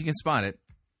other. See if you can spot it.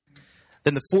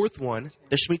 Then the fourth one,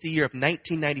 the Shemitah year of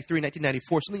 1993,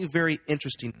 1994, something very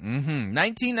interesting.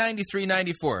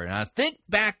 1993-94. Now, think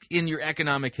back in your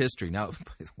economic history. Now, by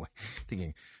the way,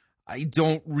 thinking, I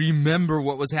don't remember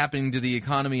what was happening to the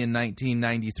economy in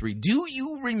 1993. Do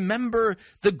you remember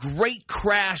the great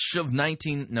crash of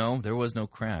No, there was no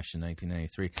crash in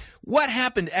 1993. What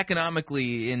happened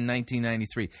economically in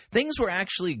 1993? Things were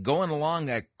actually going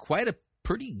along at quite a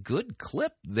pretty good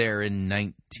clip there in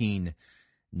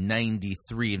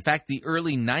 1993. In fact, the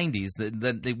early 90s,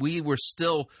 we were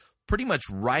still pretty much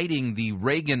riding the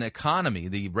Reagan economy,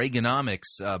 the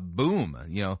Reaganomics boom.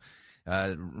 You know,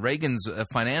 Reagan's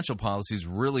financial policies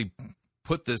really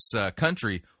put this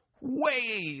country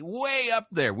way, way up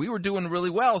there. We were doing really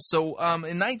well. So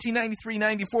in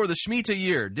 1993-94, the Shemitah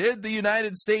year, did the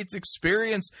United States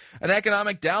experience an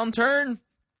economic downturn?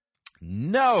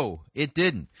 No, it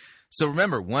didn't. So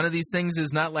remember, one of these things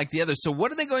is not like the other. So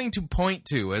what are they going to point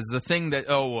to as the thing that,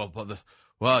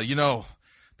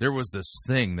 there was this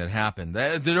thing that happened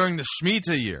during the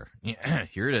Shemitah year.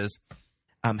 Here it is.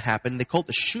 happened. They called it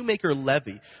the Shoemaker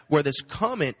Levy, where this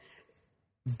comet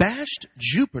bashed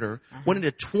Jupiter, went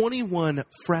into 21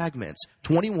 fragments.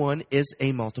 21 is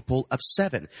a multiple of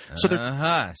 7. So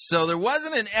there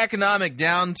wasn't an economic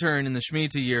downturn in the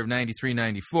Shemitah year of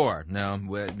 93-94. No,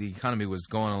 the economy was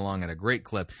going along at a great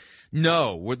clip.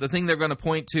 No, the thing they're going to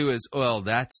point to is, well,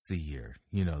 that's the year,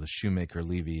 the Shoemaker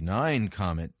Levy 9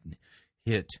 comet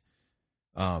hit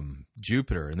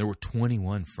Jupiter, and there were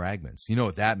 21 fragments. You know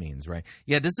what that means, right?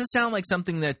 Yeah, does this sound like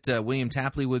something that William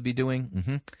Tapley would be doing?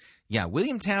 Mm-hmm. Yeah,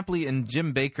 William Tapley and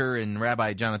Jim Bakker and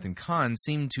Rabbi Jonathan Cahn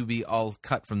seem to be all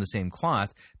cut from the same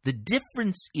cloth. The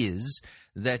difference is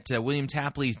that William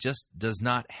Tapley just does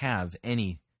not have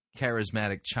any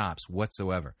charismatic chops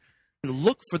whatsoever.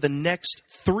 Look for the next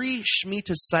 3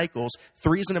 Shemitah cycles.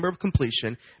 3 is the number of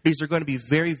completion, because they're going to be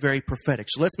very, very prophetic.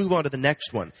 So let's move on to the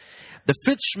next one. The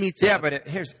 5th Shemitah. Yeah, but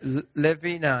here's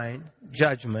Levy 9,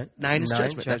 judgment. 9 is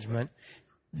judgment.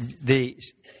 The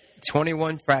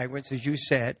 21 fragments, as you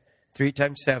said. 3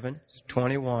 times 7 is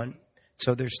 21.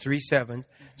 So there's 3 sevens.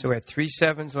 So we have 3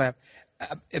 sevens left.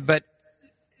 But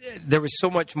there was so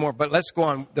much more. But let's go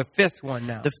on. The 5th one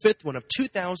now. The 5th one of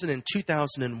 2000 and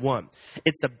 2001.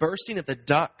 It's the bursting of the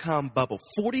dot-com bubble.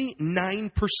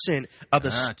 49% of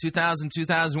the... 2000,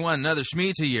 2001, another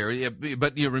Shemitah year.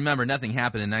 But you remember, nothing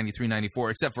happened in 93,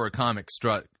 94, except for a comet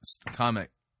struck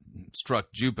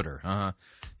Jupiter.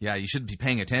 Yeah, you should be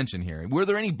paying attention here. Were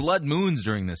there any blood moons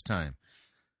during this time?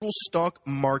 Stock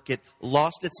market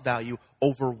lost its value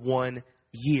over 1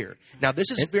 year. Now,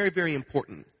 this is very, very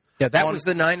important. Yeah, that was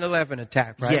the 9/11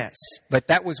 attack, right? Yes. But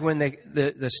that was when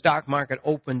the stock market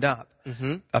opened up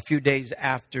a few days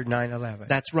after 9/11.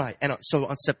 That's right. And so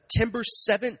on September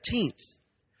 17th,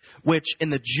 which in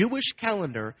the Jewish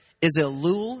calendar is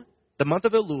Elul, the month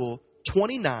of Elul,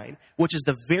 29, which is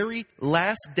the very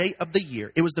last day of the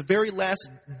year. It was the very last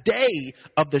day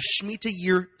of the Shemitah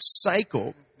year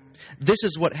cycle. This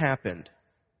is what happened.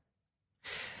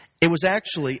 It was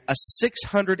actually a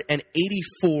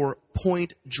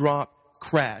 684-point drop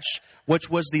crash, which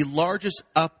was the largest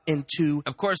up into...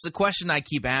 Of course, the question I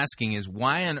keep asking is,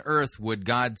 why on earth would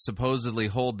God supposedly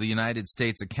hold the United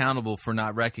States accountable for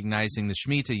not recognizing the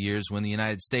Shemitah years when the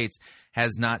United States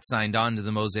has not signed on to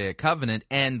the Mosaic Covenant,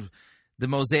 and the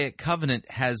Mosaic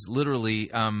Covenant has literally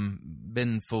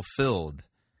been fulfilled,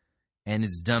 and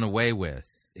it's done away with.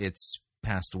 It's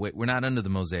passed away. We're not under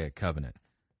the Mosaic Covenant.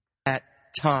 At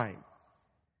time.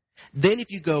 Then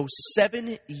if you go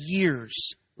 7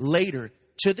 years later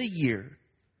to the year,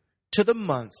 to the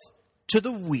month, to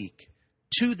the week,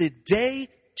 to the day,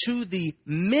 to the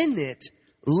minute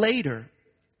later,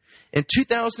 in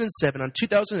 2007, on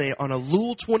 2008, on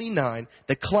Elul 29,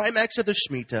 the climax of the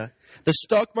Shemitah, the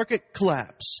stock market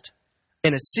collapsed.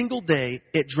 In a single day,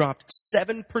 it dropped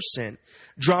 7%,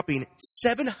 dropping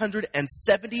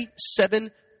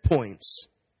 777 points.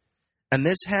 And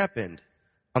this happened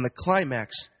on the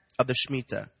climax of the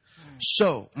Shemitah.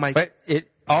 So, But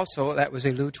it also, that was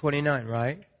Elul 29,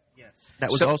 right? Yes. That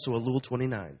was also Elul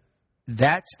 29.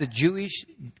 That's the Jewish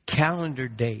calendar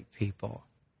date, people.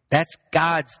 That's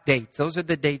God's dates. Those are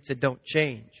the dates that don't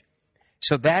change.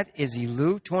 So that is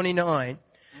Elul 29.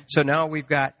 So now we've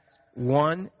got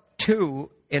 1, 2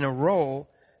 in a row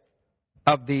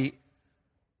of the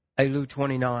Elul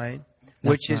 29,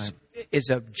 which is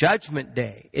a judgment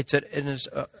day. It's a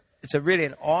really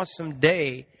an awesome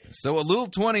day. So Elul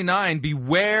 29,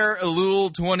 beware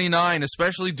Elul 29,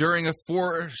 especially during a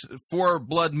four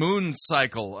blood moon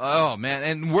cycle. Oh, man.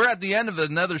 And we're at the end of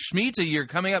another Shemitah year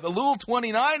coming up. Elul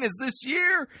 29 is this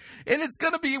year, and it's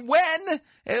going to be when?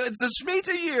 It's a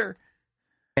Shemitah year.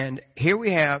 And here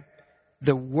we have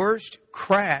the worst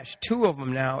crash, 2 of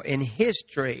them now in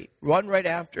history, one right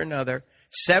after another,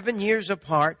 7 years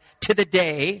apart to the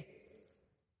day.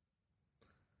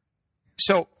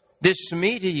 So this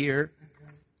Shemitah year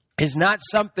is not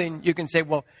something you can say,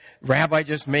 well, Rabbi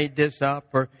just made this up.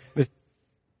 Or,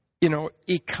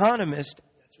 economists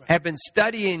have been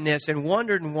studying this and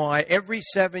wondering why every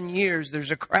 7 years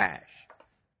there's a crash.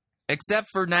 Except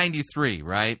for 93,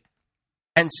 right?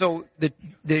 And so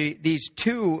these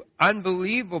 2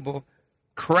 unbelievable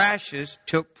crashes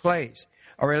took place.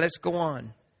 All right, let's go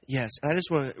on. Yes, and I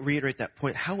just want to reiterate that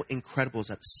point. How incredible is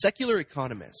that? Secular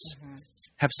economists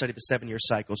have studied the 7-year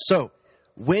cycle. So,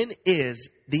 when is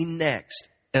the next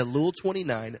Elul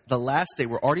 29, the last day?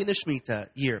 We're already in the Shemitah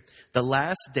year. The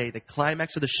last day, the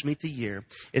climax of the Shemitah year,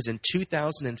 is in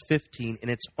 2015,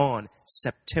 and it's on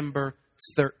September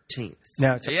 13th.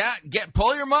 Now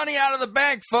pull your money out of the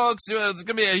bank, folks. It's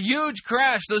going to be a huge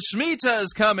crash. The Shemitah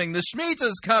is coming. The Shemitah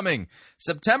is coming.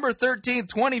 September 13th,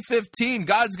 2015.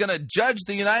 God's going to judge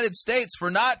the United States for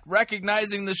not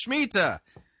recognizing the Shemitah.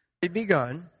 It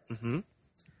begun. Mm-hmm.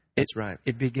 That's right.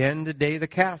 It began the day the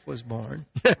calf was born,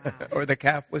 or the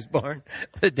calf was born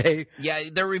the day. Yeah,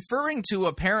 they're referring to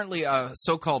apparently a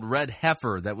so-called red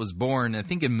heifer that was born, I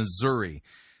think, in Missouri,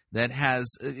 that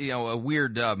has a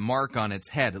weird mark on its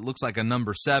head. It looks like a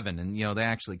number 7, and they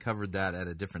actually covered that at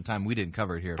a different time. We didn't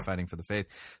cover it here at Fighting for the Faith.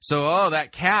 So,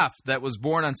 that calf that was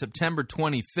born on September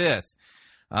 25th.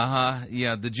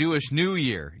 The Jewish New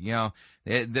Year,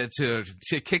 to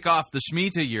kick off the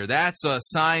Shemitah year. That's a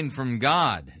sign from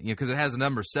God, because it has a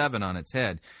number 7 on its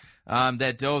head.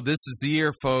 This is the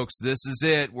year, folks. This is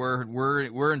it.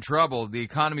 We're in trouble. The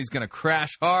economy's going to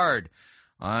crash hard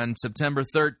on September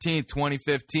 13th,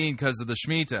 2015, because of the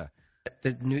Shemitah.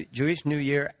 The Jewish New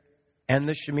Year and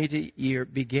the Shemitah year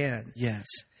began. Yes,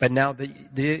 but now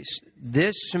this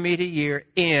Shemitah year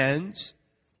ends.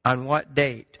 On what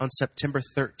date? On September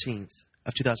 13th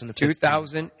of 2015.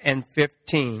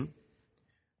 2015,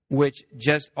 which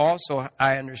just also,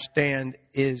 I understand,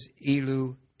 is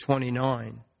Elul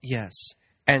 29. Yes.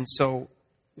 And so...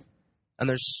 And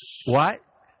there's... What?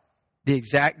 The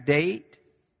exact date?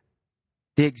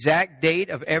 The exact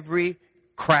date of every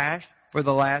crash for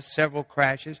the last several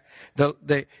crashes.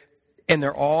 And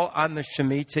they're all on the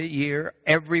Shemitah year,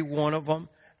 every one of them,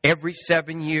 every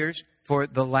 7 years for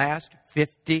the last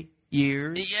 50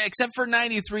 years. Yeah, except for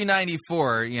 93,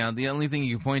 94. The only thing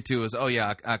you can point to is,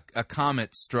 a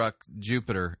comet struck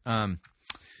Jupiter.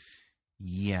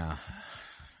 Yeah.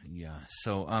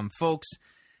 So, folks,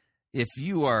 if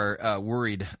you are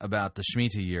worried about the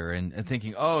Shemitah year and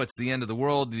thinking, it's the end of the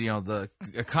world, the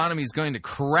economy is going to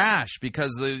crash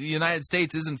because the United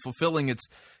States isn't fulfilling its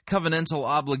covenantal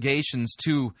obligations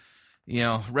to,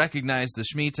 recognize the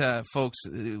Shemitah, folks,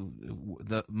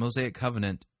 the Mosaic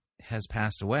covenant has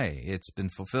passed away. It's been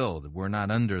fulfilled. We're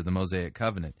not under the Mosaic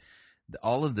covenant.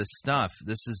 All of this stuff,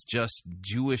 this is just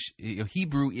Jewish,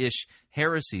 Hebrew-ish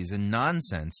heresies and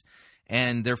nonsense,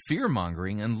 and they're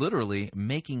fear-mongering and literally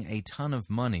making a ton of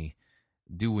money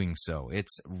doing so.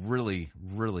 It's really,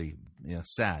 really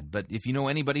sad. But if you know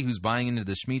anybody who's buying into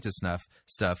the Shemitah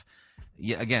stuff,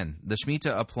 again, the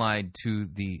Shemitah applied to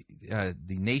the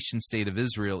nation-state of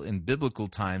Israel in biblical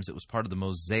times. It was part of the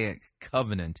Mosaic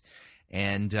covenant.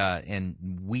 And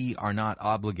we are not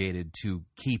obligated to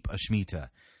keep a Shemitah.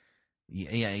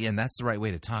 Yeah, and that's the right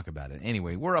way to talk about it.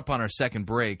 Anyway, we're up on our second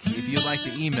break. If you'd like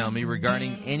to email me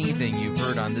regarding anything you've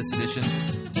heard on this edition,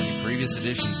 the previous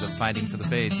editions of Fighting for the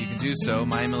Faith, you can do so.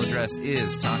 My email address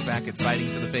is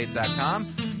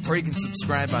talkback@fightingforthefaith.com, or you can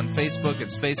subscribe on Facebook.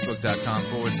 It's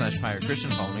facebook.com/Pirate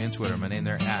Christian. Follow me on Twitter. My name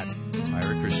there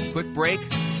 @Pirate Christian. Quick break.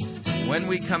 When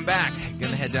we come back,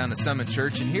 going to head down to Summit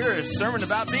Church and hear a sermon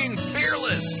about being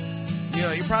fearless.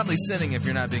 You're probably sinning if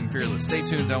you're not being fearless. Stay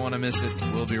tuned. Don't want to miss it.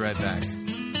 We'll be right back.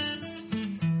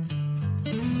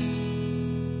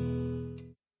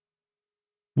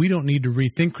 We don't need to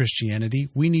rethink Christianity.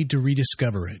 We need to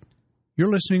rediscover it.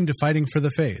 You're listening to Fighting for the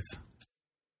Faith.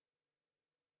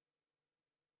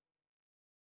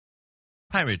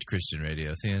 Pirate Christian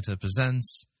Radio Theater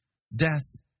presents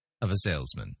Death of a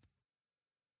Salesman.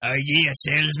 Are ye a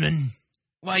salesman?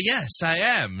 Why, yes, I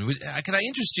am. Can I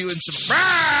interest you in some...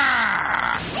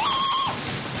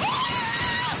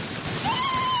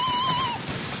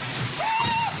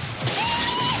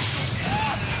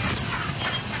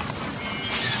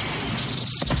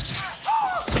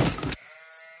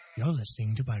 You're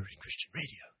listening to Pirate Christian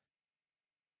Radio.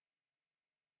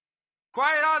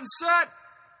 Quiet on set!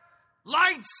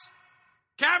 Lights!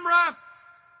 Camera!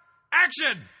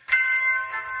 Action!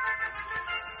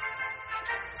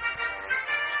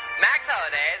 Max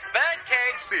Holliday's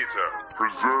Birdcage Caesar.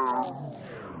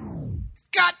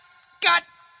 Cut!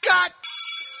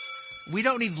 We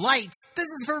don't need lights. This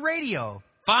is for radio.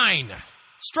 Fine.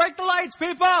 Strike the lights,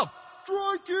 people!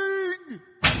 Striking!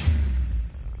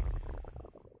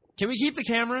 Can we keep the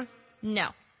camera?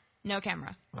 No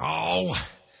camera. Oh,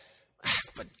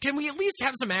 but can we at least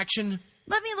have some action?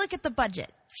 Let me look at the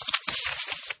budget.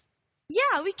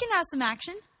 Yeah, we can have some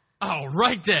action. All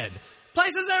right then.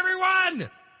 Places,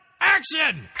 everyone!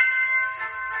 Action!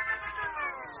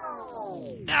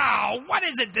 Now, what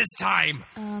is it this time?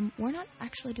 We're not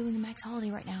actually doing the Max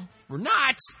Holiday right now. We're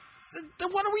not?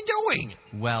 Then what are we doing?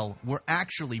 Well, we're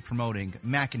actually promoting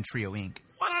Mac and Trio Inc.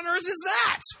 What on earth is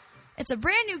that? It's a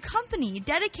brand new company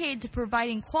dedicated to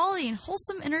providing quality and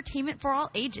wholesome entertainment for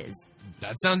all ages.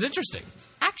 That sounds interesting.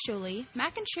 Actually, Actually,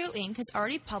 Mac and Trio Inc. has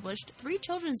already published 3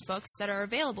 children's books that are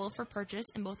available for purchase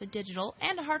in both a digital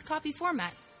and a hard copy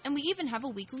format, and we even have a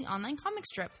weekly online comic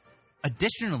strip.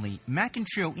 Additionally, Mac and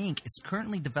Trio Inc. is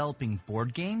currently developing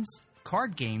board games,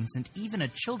 card games, and even a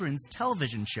children's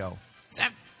television show.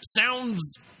 That sounds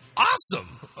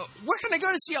awesome. Where can I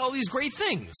go to see all these great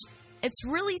things? It's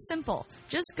really simple.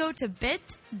 Just go to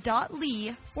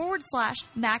bit.ly/Mac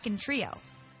and Trio.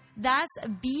 That's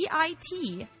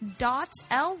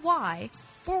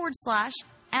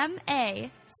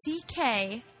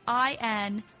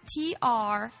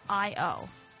bit.ly/MACKINTRIO.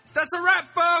 That's a wrap,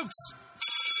 folks!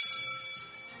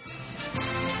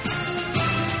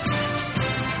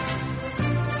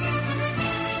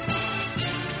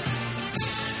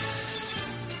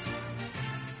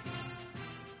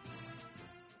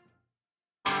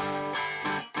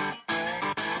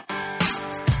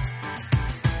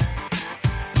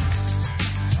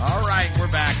 All right,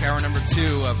 we're back. Hour number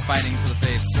 2 of Fighting for the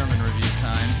Faith sermon review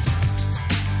time.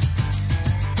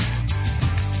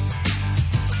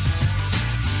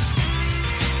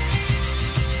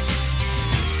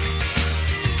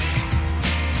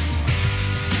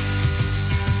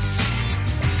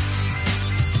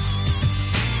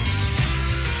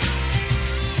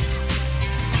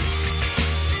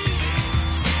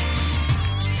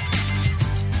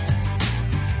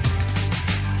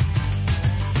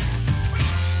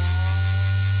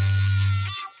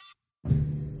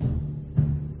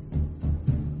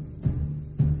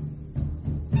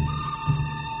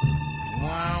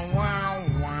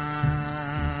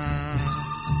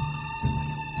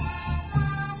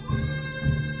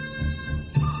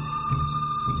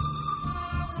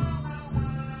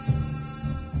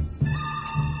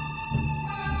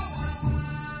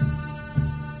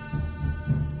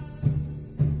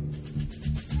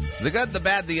 The good, the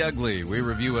bad, the ugly. We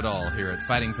review it all here at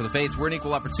Fighting for the Faith. We're an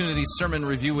equal opportunity sermon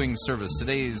reviewing service.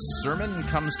 Today's sermon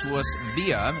comes to us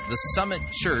via the Summit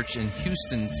Church in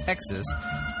Houston, Texas.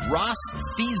 Ross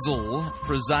Feazell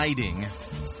presiding.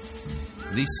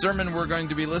 The sermon we're going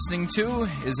to be listening to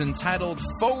is entitled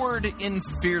Forward in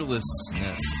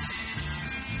Fearlessness.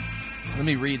 Let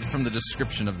me read from the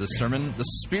description of this sermon. The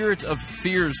spirit of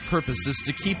fear's purpose is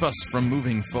to keep us from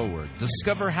moving forward.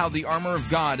 Discover how the armor of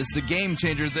God is the game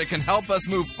changer that can help us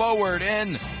move forward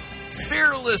in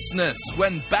fearlessness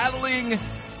when battling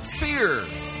fear.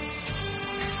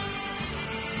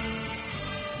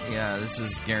 Yeah, this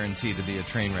is guaranteed to be a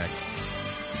train wreck.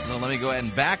 So let me go ahead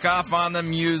and back off on the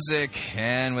music.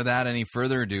 And without any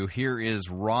further ado, here is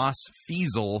Ross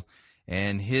Feazell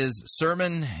and his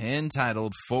sermon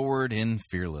entitled Forward in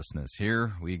Fearlessness.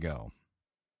 Here we go.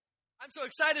 I'm so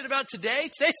excited about today.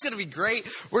 Today's going to be great.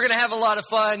 We're going to have a lot of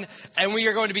fun, and we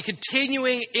are going to be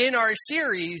continuing in our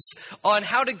series on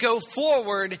how to go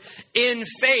forward in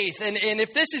faith. And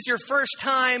if this is your first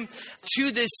time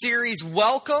to this series,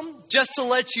 welcome. Just to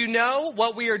let you know,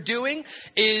 what we are doing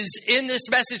is, in this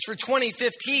message for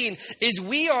 2015, is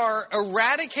we are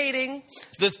eradicating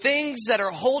the things that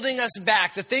are holding us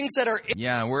back, the things that are...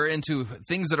 Yeah, we're into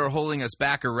things that are holding us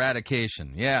back,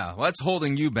 eradication. Yeah, what's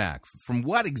holding you back? From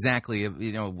what exactly?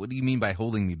 You know, what do you mean by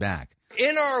holding me back?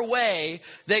 In our way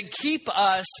that keep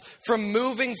us from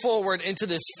moving forward into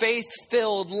this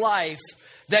faith-filled life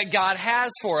that God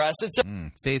has for us. It's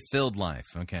faith-filled life,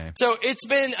 okay. So it's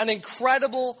been an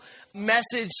incredible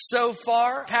message so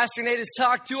far. Pastor Nate has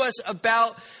talked to us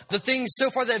about the things so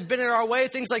far that have been in our way,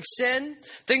 things like sin,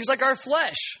 things like our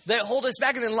flesh that hold us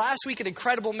back. And then last week, an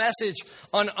incredible message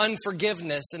on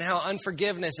unforgiveness and how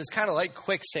unforgiveness is kind of like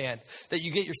quicksand that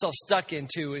you get yourself stuck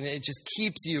into, and it just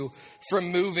keeps you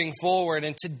from moving forward.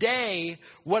 And today,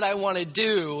 what I want to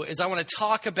do is I want to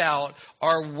talk about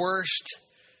our worst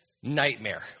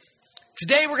nightmare.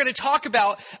 Today we're going to talk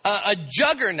about a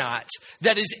juggernaut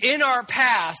that is in our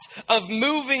path of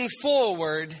moving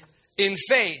forward in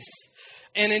faith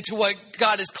and into what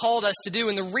God has called us to do.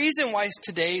 And the reason why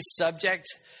today's subject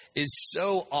is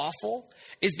so awful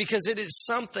is because it is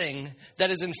something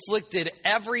that has inflicted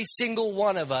every single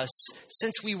one of us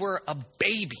since we were a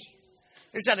baby.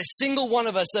 There's not a single one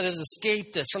of us that has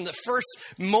escaped this. From the first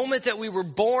moment that we were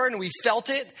born, we felt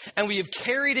it, and we have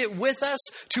carried it with us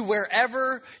to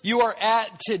wherever you are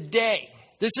at today.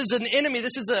 This is an enemy.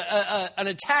 This is an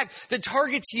attack that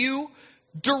targets you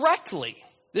directly.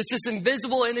 It's this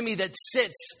invisible enemy that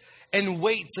sits and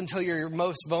waits until you're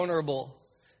most vulnerable,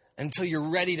 until you're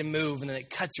ready to move, and then it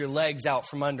cuts your legs out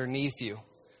from underneath you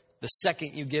the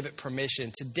second you give it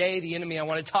permission. Today, the enemy I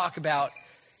want to talk about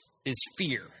is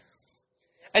fear.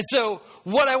 And so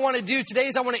what I want to do today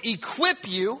is I want to equip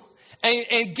you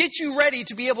and get you ready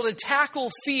to be able to tackle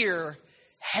fear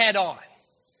head on.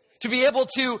 To be able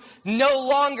to no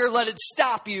longer let it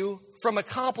stop you from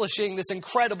accomplishing this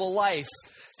incredible life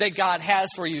that God has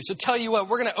for you. So tell you what,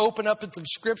 we're going to open up in some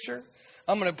scripture.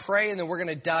 I'm going to pray and then we're going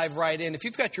to dive right in. If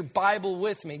you've got your Bible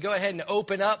with me, go ahead and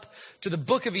open up to the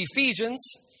book of Ephesians,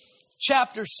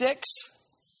 chapter 6.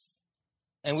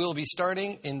 And we will be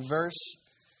starting in verse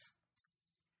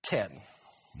 10.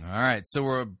 All right, so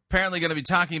we're apparently going to be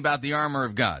talking about the armor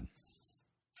of God.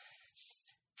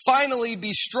 Finally,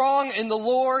 be strong in the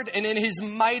Lord and in his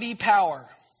mighty power.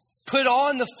 Put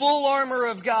on the full armor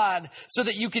of God so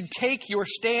that you can take your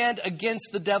stand against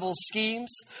the devil's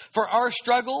schemes. For our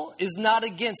struggle is not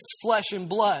against flesh and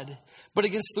blood, but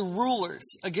against the rulers,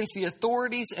 against the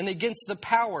authorities, and against the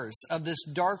powers of this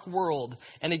dark world,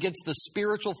 and against the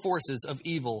spiritual forces of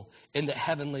evil in the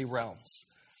heavenly realms.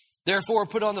 Therefore,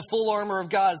 put on the full armor of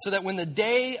God so that when the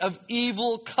day of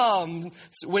evil comes,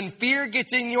 when fear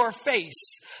gets in your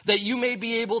face, that you may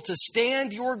be able to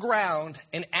stand your ground,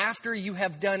 and after you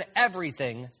have done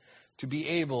everything, to be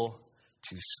able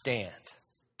to stand.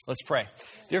 Let's pray.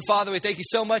 Dear Father, we thank you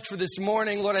so much for this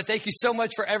morning. Lord, I thank you so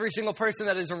much for every single person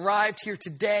that has arrived here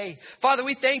today. Father,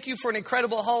 we thank you for an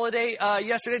incredible holiday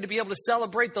yesterday to be able to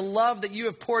celebrate the love that you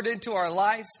have poured into our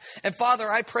life. And Father,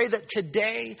 I pray that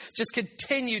today just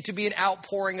continue to be an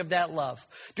outpouring of that love.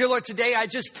 Dear Lord, today I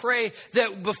just pray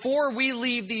that before we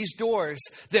leave these doors,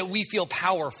 that we feel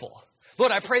powerful.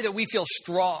 Lord, I pray that we feel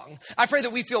strong. I pray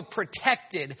that we feel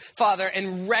protected, Father,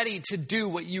 and ready to do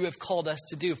what you have called us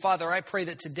to do. Father, I pray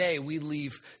that today we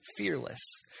leave fearless.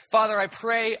 Father, I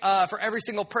pray for every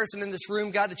single person in this room,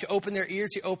 God, that you open their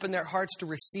ears, you open their hearts to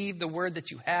receive the word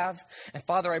that you have. And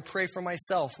Father, I pray for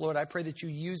myself. Lord, I pray that you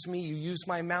use me, you use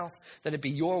my mouth, that it be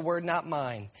your word, not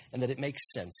mine, and that it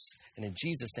makes sense. And in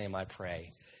Jesus' name I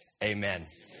pray, amen.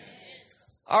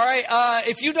 All right,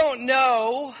 if you don't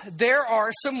know, there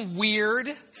are some weird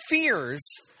fears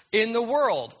in the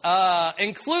world,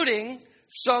 including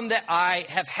some that I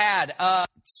have had.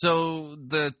 So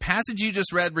the passage you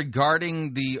just read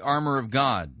regarding the armor of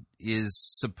God is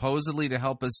supposedly to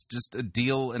help us just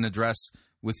deal and address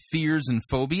with fears and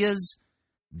phobias.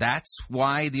 That's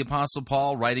why the Apostle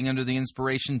Paul, writing under the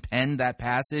inspiration, penned that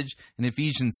passage in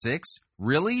Ephesians 6?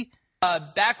 Really?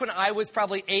 Back when I was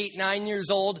probably 8, 9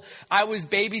 years old, I was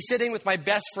babysitting with my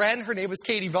best friend. Her name was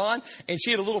Katie Vaughn, and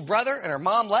she had a little brother, and her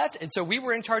mom left, and so we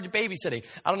were in charge of babysitting.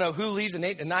 I don't know who leaves an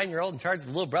 8 and 9-year-old in charge of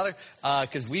the little brother,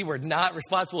 because we were not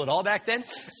responsible at all back then.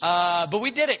 But we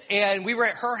did it, and we were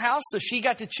at her house, so she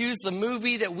got to choose the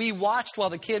movie that we watched while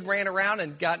the kid ran around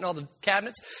and got in all the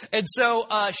cabinets. And so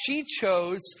she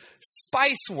chose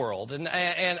Spice World, and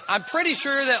I'm pretty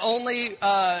sure that only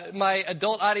my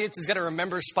adult audience is going to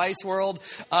remember Spice World.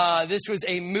 This was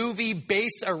a movie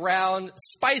based around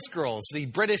Spice Girls, the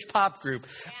British pop group,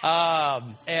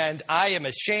 and I am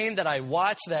ashamed that I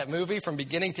watched that movie from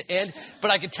beginning to end, but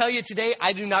I can tell you today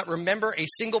I do not remember a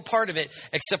single part of it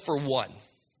except for one.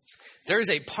 There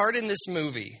is a part in this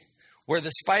movie where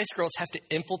the Spice Girls have to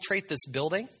infiltrate this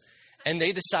building, and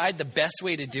they decide the best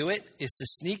way to do it is to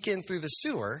sneak in through the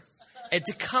sewer and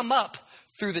to come up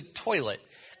through the toilet.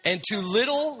 And to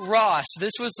little Ross,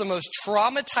 this was the most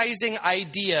traumatizing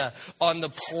idea on the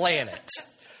planet.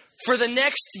 For the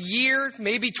next year,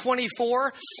 maybe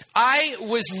 24, I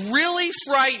was really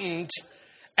frightened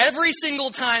every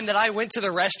single time that I went to the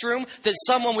restroom that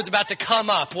someone was about to come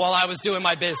up while I was doing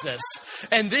my business.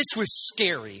 And this was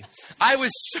scary. I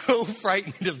was so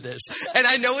frightened of this. And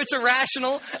I know it's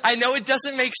irrational. I know it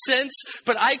doesn't make sense.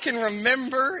 But I can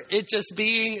remember it just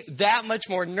being that much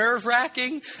more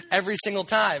nerve-wracking every single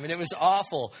time. And it was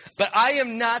awful. But I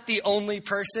am not the only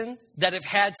person that have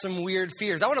had some weird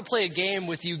fears. I want to play a game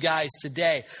with you guys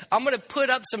today. I'm going to put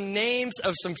up some names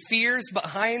of some fears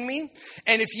behind me.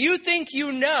 And if you think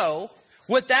you know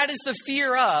what that is the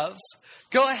fear of,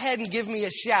 go ahead and give me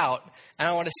a shout. And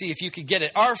I want to see if you can get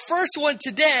it. Our first one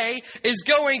today is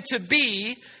going to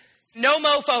be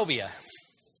nomophobia.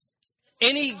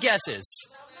 Any guesses?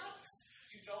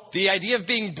 The idea of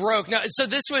being broke. No, so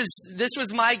this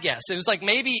was my guess. It was like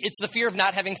maybe it's the fear of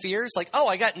not having fears. Like, oh,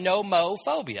 I got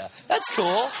nomophobia. That's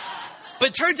cool. But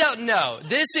it turns out no.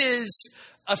 This is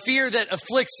a fear that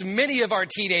afflicts many of our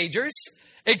teenagers,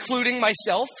 including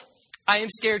myself. I am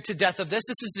scared to death of this.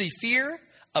 This is the fear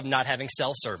of not having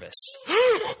cell service.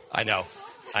 I know.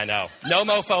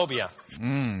 Nomophobia.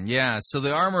 Yeah, so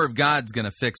the armor of God's going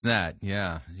to fix that.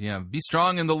 Yeah. Be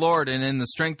strong in the Lord and in the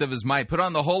strength of his might. Put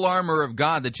on the whole armor of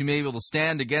God that you may be able to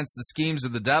stand against the schemes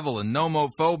of the devil and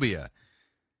nomophobia.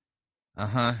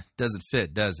 Doesn't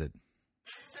fit, does it?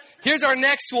 Here's our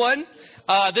next one.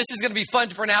 This is going to be fun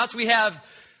to pronounce. We have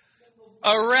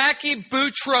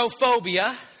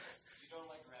arachibutyrophobia.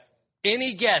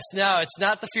 Any guess? No, it's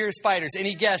not the fear of spiders.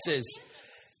 Any guesses?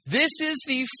 This is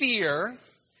the fear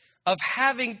of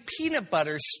having peanut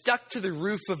butter stuck to the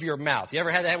roof of your mouth. You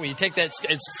ever had that when you take that,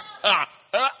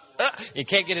 you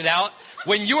can't get it out?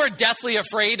 When you are deathly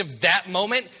afraid of that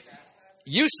moment,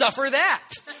 you suffer that.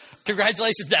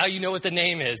 Congratulations, now you know what the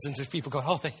name is. And there's people going,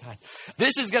 oh, thank God.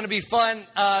 This is going to be fun.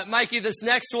 Mikey, this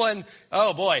next one,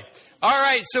 oh boy. All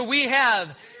right, so we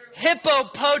have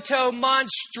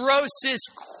hippopotomonstrosis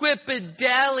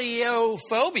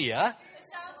quipedaliophobia.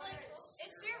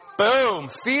 Boom.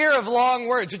 Fear of long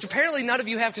words, which apparently none of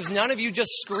you have because none of you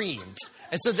just screamed.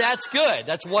 And so that's good.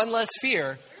 That's one less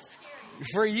fear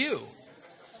for you.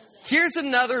 Here's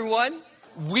another one.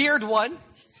 Weird one.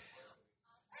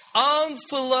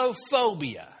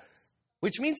 Omphallophobia,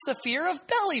 which means the fear of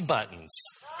belly buttons.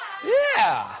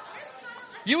 Yeah.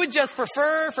 You would just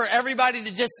prefer for everybody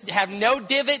to just have no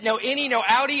divot, no innie, no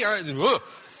outie, or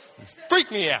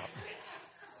freak me out.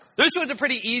 This one's a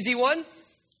pretty easy one.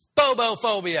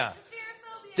 Phobophobia.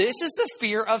 This is the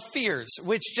fear of fears,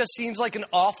 which just seems like an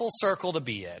awful circle to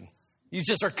be in. You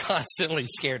just are constantly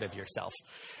scared of yourself.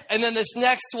 And then this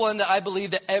next one that I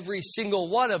believe that every single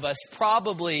one of us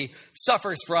probably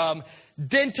suffers from,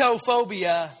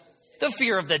 dentophobia, the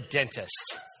fear of the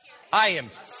dentist. I am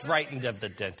frightened of the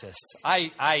dentist.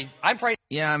 I'm frightened.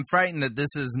 Yeah, I'm frightened that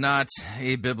this is not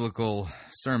a biblical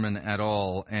sermon at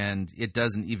all, and it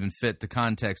doesn't even fit the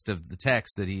context of the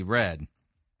text that he read.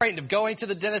 Frightened of going to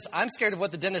the dentist. I'm scared of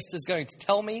what the dentist is going to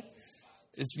tell me.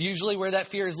 It's usually where that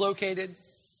fear is located.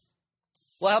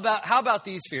 Well, how about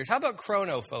these fears? How about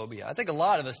chronophobia? I think a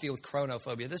lot of us deal with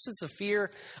chronophobia. This is the fear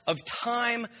of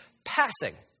time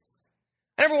passing.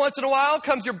 And every once in a while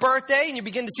comes your birthday and you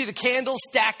begin to see the candles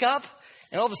stack up,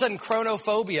 and all of a sudden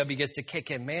chronophobia begins to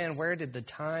kick in. Man, where did the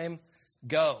time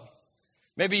go?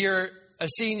 Maybe you're a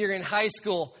senior in high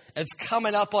school and it's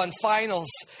coming up on finals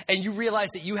and you realize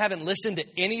that you haven't listened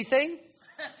to anything.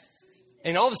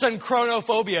 And all of a sudden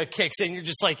chronophobia kicks in. You're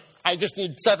just like, I just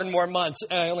need 7 more months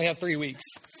and I only have 3 weeks.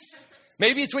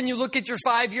 Maybe it's when you look at your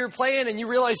 5-year plan and you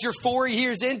realize you're 4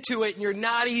 years into it and you're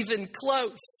not even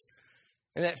close.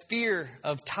 And that fear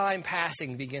of time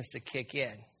passing begins to kick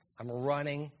in. I'm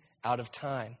running out of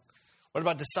time. What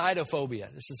about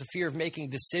decidophobia? This is a fear of making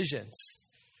decisions.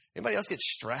 Anybody else get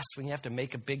stressed when you have to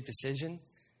make a big decision?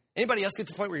 Anybody else get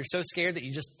to the point where you're so scared that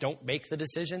you just don't make the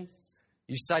decision?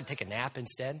 You decide to take a nap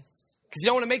instead? Because you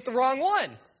don't want to make the wrong one.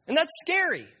 And that's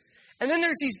scary. And then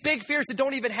there's these big fears that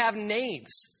don't even have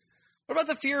names. What about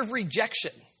the fear of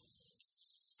rejection?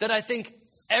 That I think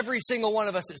every single one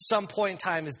of us at some point in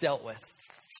time has dealt with.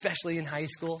 Especially in high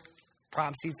school.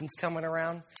 Prom season's coming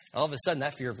around. All of a sudden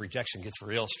that fear of rejection gets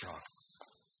real strong.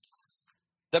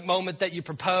 That moment that you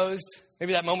proposed,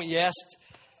 maybe that moment you asked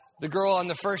the girl on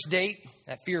the first date,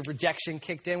 that fear of rejection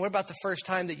kicked in. What about the first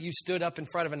time that you stood up in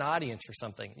front of an audience or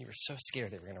something and you were so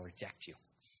scared they were going to reject you?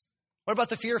 What about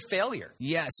the fear of failure?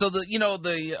 Yeah, so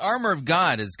the armor of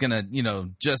God is going to,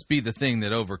 just be the thing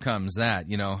that overcomes that,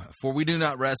 For we do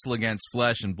not wrestle against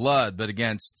flesh and blood, but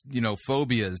against,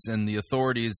 phobias and the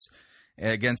authorities,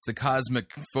 against the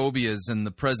cosmic phobias and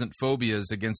the present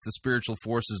phobias, against the spiritual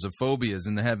forces of phobias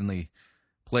in the heavenly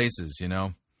places,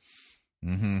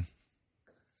 Mm-hmm.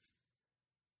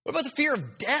 What about the fear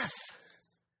of death?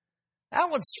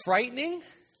 That one's frightening.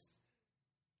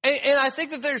 And I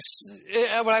think that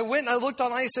when I went and I looked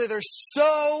online, I said there's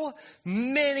so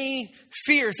many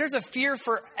fears. There's a fear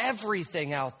for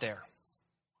everything out there.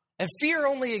 And fear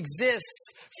only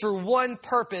exists for one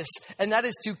purpose, and that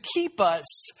is to keep us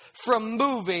from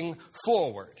moving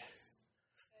forward.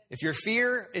 If your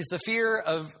fear is the fear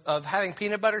of having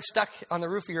peanut butter stuck on the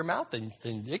roof of your mouth, then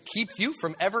it keeps you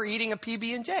from ever eating a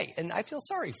PB&J. And I feel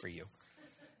sorry for you.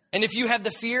 And if you have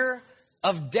the fear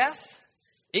of death,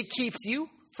 it keeps you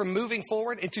from moving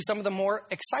forward into some of the more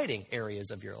exciting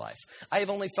areas of your life. I have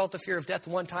only felt the fear of death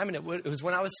one time, and it was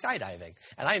when I was skydiving.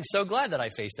 And I am so glad that I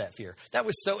faced that fear. That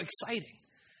was so exciting.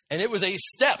 And it was a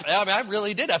step. I mean, I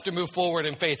really did have to move forward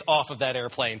in faith off of that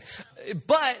airplane.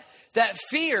 But that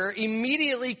fear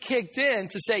immediately kicked in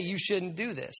to say, you shouldn't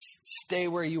do this. Stay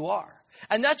where you are.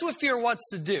 And that's what fear wants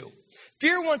to do.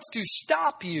 Fear wants to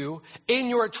stop you in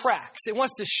your tracks. It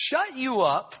wants to shut you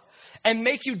up and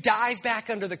make you dive back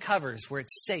under the covers where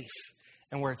it's safe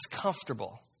and where it's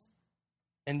comfortable.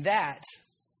 And that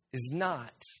is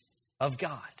not of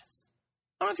God.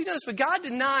 I don't know if you know this, but God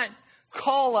did not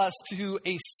call us to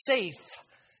a safe,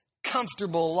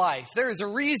 comfortable life. There is a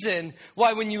reason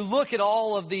why when you look at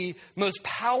all of the most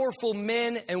powerful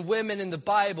men and women in the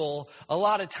Bible, a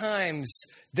lot of times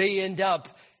they end up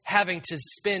having to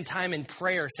spend time in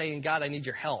prayer saying, God, I need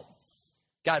your help.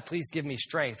 God, please give me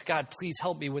strength. God, please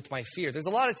help me with my fear. There's a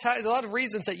lot of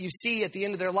reasons that you see at the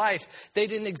end of their life, they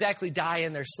didn't exactly die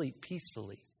in their sleep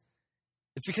peacefully.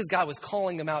 It's because God was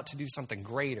calling them out to do something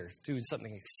greater, do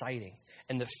something exciting.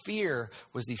 And the fear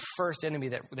was the first enemy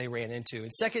that they ran into.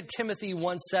 In 2 Timothy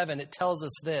 1:7, it tells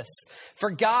us this: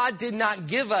 for God did not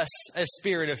give us a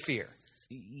spirit of fear.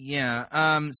 Yeah,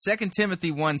 2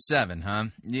 Timothy 1:7, huh?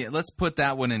 Yeah, let's put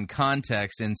that one in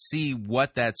context and see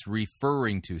what that's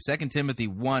referring to. 2 Timothy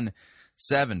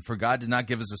 1:7, for God did not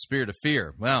give us a spirit of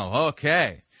fear. Well,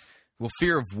 okay. Well,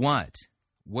 fear of what?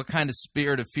 What kind of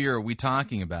spirit of fear are we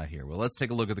talking about here? Well, let's take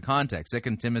a look at the context.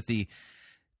 2 Timothy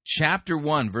chapter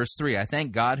 1, verse 3, I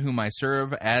thank God whom I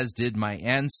serve, as did my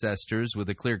ancestors, with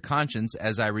a clear conscience,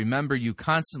 as I remember you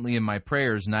constantly in my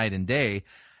prayers night and day.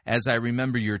 As I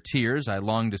remember your tears, I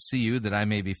long to see you, that I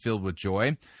may be filled with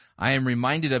joy. I am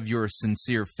reminded of your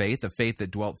sincere faith, a faith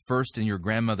that dwelt first in your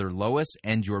grandmother Lois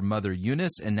and your mother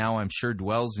Eunice, and now I'm sure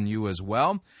dwells in you as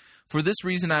well. For this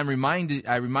reason, I remind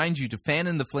you to fan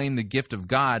in the flame the gift of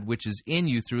God, which is in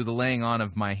you through the laying on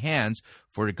of my hands.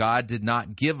 For God did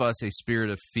not give us a spirit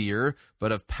of fear,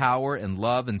 but of power and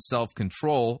love and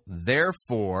self-control.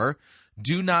 Therefore,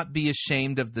 do not be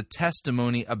ashamed of the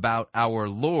testimony about our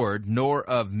Lord, nor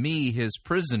of me, his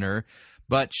prisoner,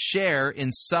 but share in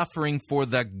suffering for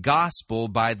the gospel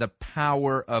by the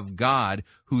power of God,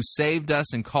 who saved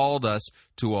us and called us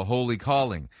to a holy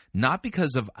calling, not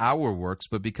because of our works,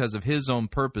 but because of his own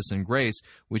purpose and grace,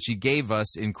 which he gave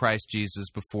us in Christ Jesus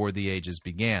before the ages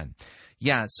began.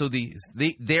 Yeah, so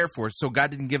therefore, so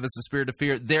God didn't give us a spirit of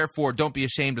fear, therefore don't be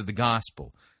ashamed of the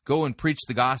gospel. Go and preach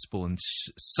the gospel and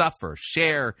suffer,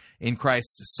 share in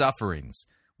Christ's sufferings.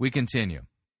 We continue.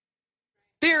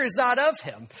 Fear is not of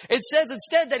him. It says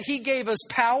instead that he gave us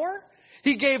power,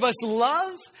 he gave us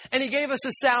love, and he gave us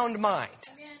a sound mind.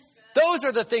 Those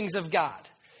are the things of God.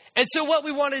 And so what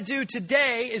we want to do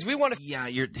today is we want to... Yeah,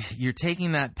 you're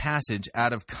taking that passage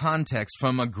out of context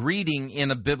from a greeting in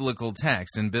a biblical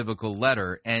text, in biblical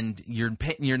letter, and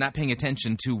you're not paying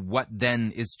attention to what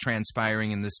then is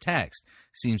transpiring in this text.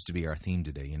 Seems to be our theme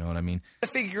today, you know what I mean? To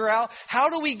figure out how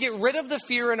do we get rid of the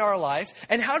fear in our life,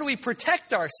 and how do we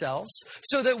protect ourselves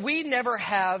so that we never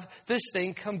have this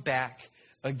thing come back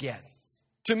again.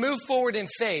 To move forward in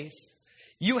faith,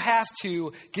 you have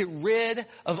to get rid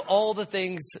of all the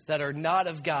things that are not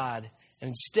of God and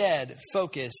instead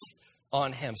focus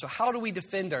on him. So how do we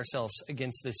defend ourselves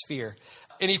against this fear?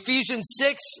 In Ephesians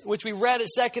 6, which we read a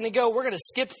second ago, we're going to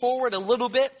skip forward a little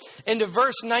bit into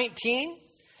verse 19.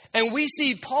 And we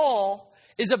see Paul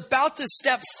is about to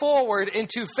step forward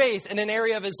into faith in an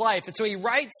area of his life. And so he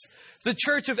writes the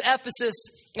church of Ephesus,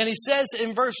 and he says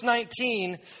in verse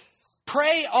 19,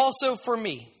 pray also for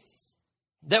me,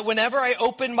 that whenever I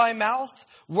open my mouth,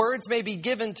 words may be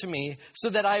given to me,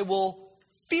 so that I will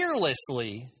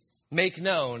fearlessly make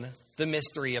known the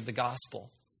mystery of the gospel.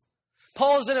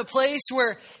 Paul is in a place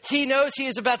where he knows he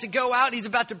is about to go out, he's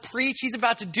about to preach, he's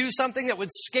about to do something that would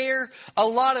scare a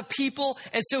lot of people.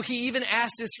 And so he even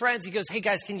asked his friends, he goes, hey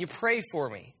guys, can you pray for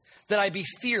me that I be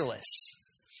fearless?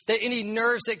 That any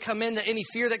nerves that come in, that any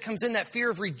fear that comes in, that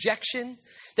fear of rejection,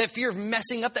 that fear of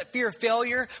messing up, that fear of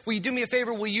failure, will you do me a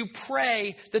favor? Will you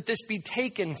pray that this be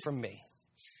taken from me?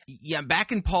 Yeah,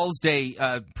 back in Paul's day,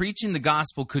 preaching the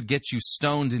gospel could get you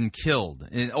stoned and killed.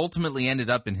 And it ultimately ended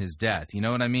up in his death. You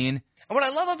know what I mean? And what I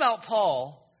love about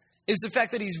Paul is the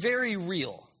fact that he's very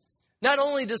real. Not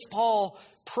only does Paul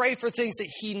pray for things that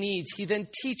he needs, he then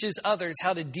teaches others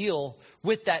how to deal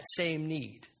with that same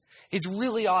need. It's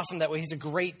really awesome that way. He's a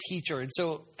great teacher. And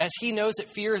so as he knows that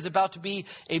fear is about to be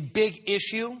a big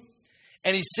issue,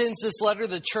 and he sends this letter to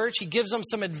the church, he gives them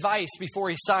some advice before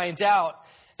he signs out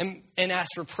and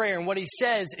asks for prayer. And what he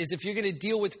says is, if you're going to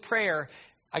deal with prayer,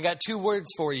 I got 2 words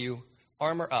for you: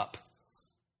 armor up,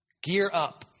 gear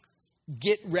up,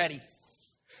 get ready.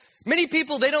 Many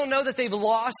people, they don't know that they've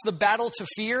lost the battle to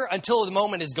fear until the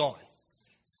moment is gone.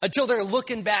 Until they're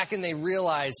looking back and they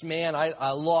realize, man,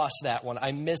 I lost that one.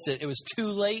 I missed it. It was too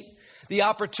late. The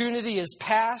opportunity is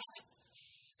past.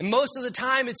 And most of the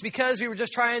time it's because we were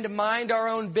just trying to mind our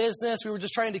own business. We were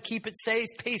just trying to keep it safe,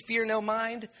 pay fear no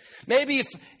mind. Maybe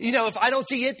if I don't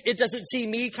see it, it doesn't see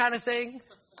me kind of thing.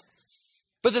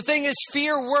 But the thing is,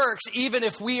 fear works even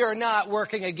if we are not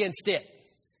working against it.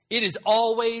 It is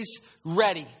always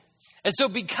ready. And so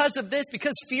because of this,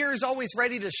 because fear is always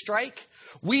ready to strike,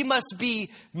 we must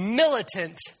be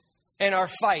militant in our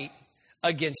fight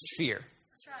against fear.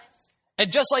 That's right.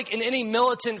 And just like in any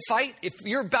militant fight, if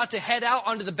you're about to head out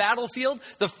onto the battlefield,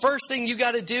 the first thing you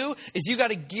got to do is you got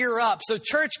to gear up. So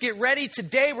church, get ready.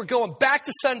 Today we're going back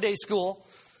to Sunday school,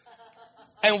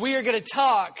 and we are going to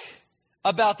talk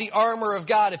about the armor of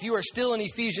God. If you are still in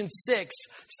Ephesians 6,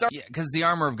 because the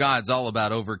armor of God's all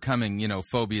about overcoming,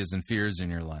 phobias and fears in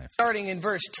your life. Starting in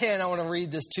verse 10, I want to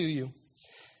read this to you.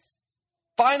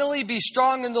 Finally, be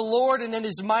strong in the Lord and in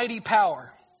his mighty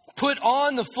power. Put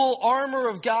on the full armor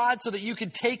of God so that you can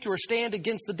take your stand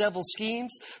against the devil's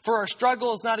schemes. For our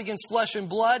struggle is not against flesh and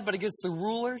blood, but against the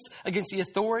rulers, against the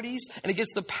authorities, and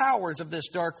against the powers of this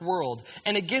dark world,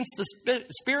 and against the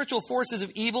spiritual forces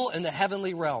of evil in the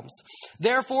heavenly realms.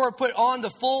 Therefore, put on the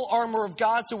full armor of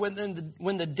God so when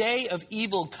the day of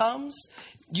evil comes,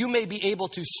 you may be able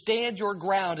to stand your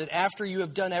ground, and after you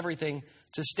have done everything,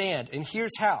 to stand. And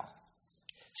here's how.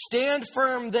 Stand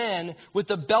firm then with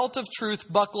the belt of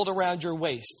truth buckled around your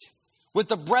waist, with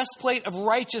the breastplate of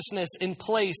righteousness in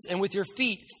place, and with your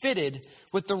feet fitted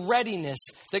with the readiness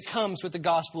that comes with the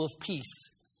gospel of peace.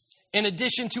 In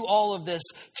addition to all of this,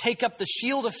 take up the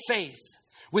shield of faith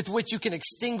with which you can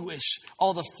extinguish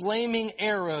all the flaming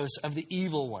arrows of the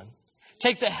evil one.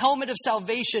 Take the helmet of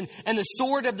salvation and the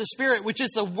sword of the Spirit, which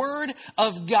is the word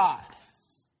of God,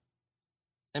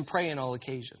 and pray on all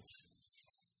occasions.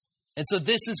 And so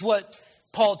this is what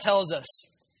Paul tells us.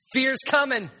 Fear's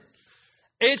coming.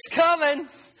 It's coming.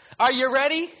 Are you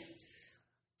ready?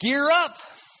 Gear up.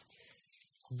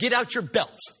 Get out your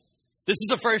belt. This is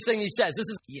the first thing he says.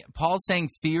 Paul's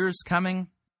saying fear's coming?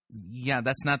 Yeah,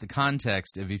 that's not the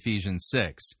context of Ephesians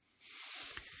 6.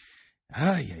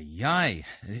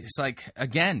 It's like,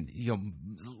 again,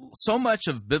 so much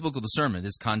of biblical discernment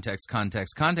is context,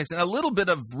 and a little bit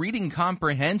of reading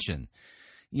comprehension.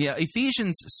 Yeah,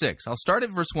 Ephesians 6. I'll start at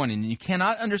verse 1, and you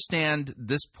cannot understand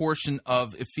this portion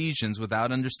of Ephesians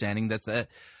without understanding that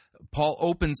Paul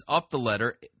opens up the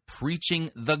letter preaching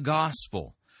the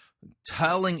gospel,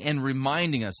 telling and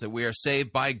reminding us that we are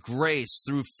saved by grace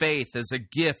through faith as a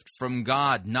gift from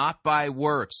God, not by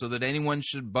works, so that anyone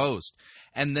should boast.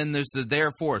 And then there's the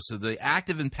therefore. So the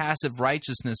active and passive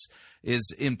righteousness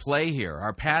is in play here.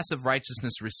 Our passive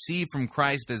righteousness received from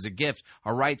Christ as a gift,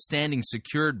 our right standing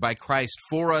secured by Christ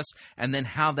for us, and then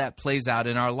how that plays out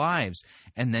in our lives.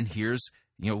 And then here's,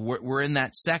 we're in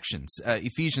that section,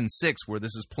 Ephesians 6, where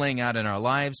this is playing out in our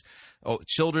lives. Oh,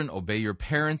 children, obey your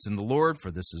parents in the Lord,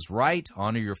 for this is right.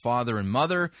 Honor your father and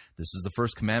mother. This is the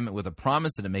first commandment with a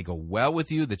promise that it may go well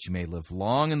with you, that you may live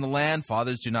long in the land.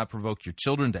 Fathers, do not provoke your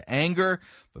children to anger,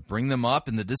 but bring them up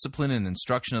in the discipline and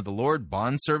instruction of the Lord.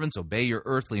 Bondservants, obey your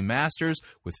earthly masters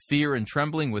with fear and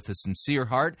trembling, with a sincere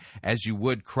heart, as you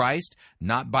would Christ,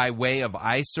 not by way of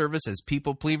eye service as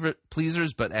people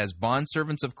pleasers, but as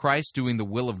bondservants of Christ, doing the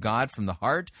will of God from the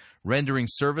heart, rendering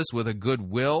service with a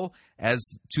good will as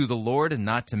to the Lord and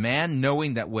not to man,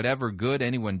 knowing that whatever good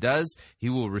anyone does, he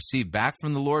will receive back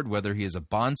from the Lord, whether he is a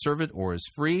bondservant or is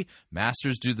free.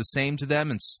 Masters, do the same to them,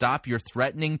 and stop your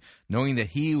threatening, knowing that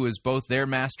he who is both their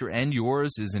master and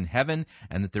yours is in heaven,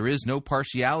 and that there is no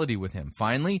partiality with him.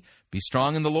 Finally, be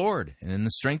strong in the Lord and in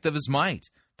the strength of his might.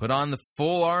 Put on the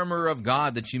full armor of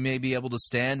God, that you may be able to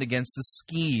stand against the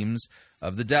schemes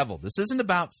of the devil. This isn't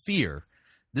about fear.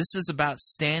 This is about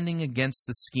standing against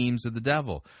the schemes of the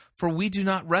devil. For we do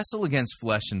not wrestle against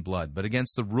flesh and blood, but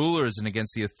against the rulers and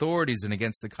against the authorities and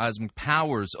against the cosmic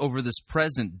powers over this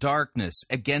present darkness,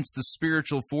 against the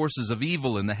spiritual forces of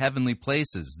evil in the heavenly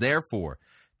places. Therefore,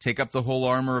 take up the whole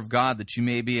armor of God, that you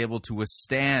may be able to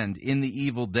withstand in the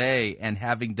evil day, and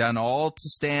having done all to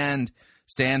stand,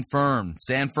 stand firm.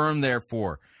 Stand firm,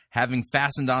 therefore, having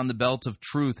fastened on the belt of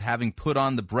truth, having put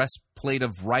on the breastplate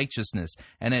of righteousness,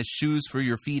 and as shoes for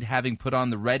your feet, having put on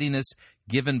the readiness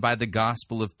given by the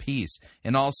gospel of peace.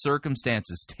 In all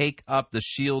circumstances, take up the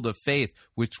shield of faith,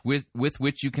 with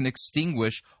which you can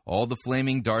extinguish all the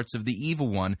flaming darts of the evil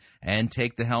one, and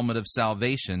take the helmet of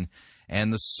salvation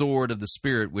and the sword of the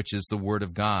Spirit, which is the word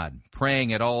of God,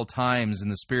 praying at all times in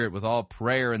the Spirit with all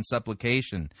prayer and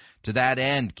supplication. To that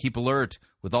end, keep alert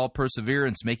with all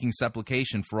perseverance, making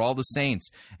supplication for all the saints,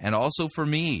 and also for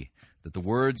me, that the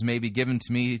words may be given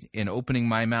to me in opening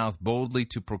my mouth boldly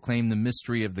to proclaim the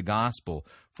mystery of the gospel,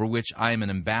 for which I am an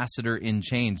ambassador in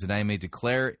chains, that I may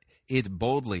declare it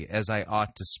boldly as I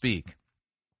ought to speak.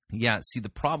 Yeah, see, the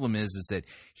problem is that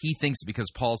he thinks, because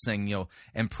Paul's saying,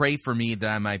 and pray for me that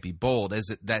I might be bold,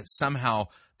 that somehow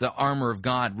the armor of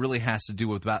God really has to do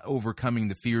with about overcoming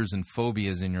the fears and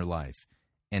phobias in your life.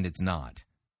 And it's not.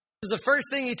 The first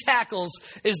thing he tackles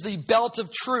is the belt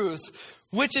of truth,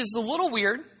 which is a little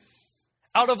weird.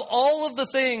 Out of all of the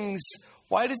things,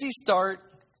 why does he start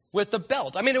with the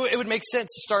belt? I mean, it would make sense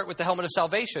to start with the helmet of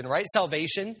salvation, right?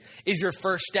 Salvation is your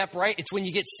first step, right? It's when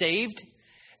you get saved.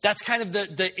 That's kind of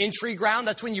the entry ground.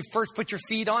 That's when you first put your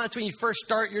feet on. That's when you first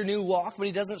start your new walk, but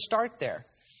he doesn't start there.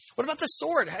 What about the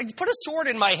sword? Put a sword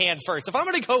in my hand first. If I'm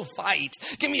going to go fight,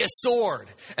 give me a sword.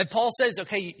 And Paul says,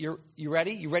 okay, you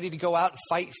ready? You ready to go out and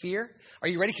fight fear? Are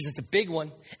you ready? Because it's a big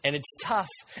one, and it's tough,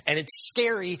 and it's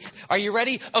scary. Are you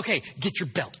ready? Okay, get your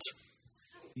belt.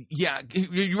 Yeah,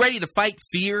 you ready to fight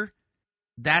fear?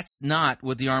 That's not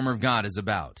what the armor of God is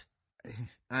about.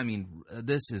 I mean,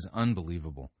 this is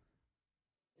unbelievable.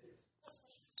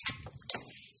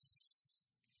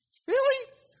 Really?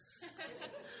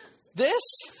 This?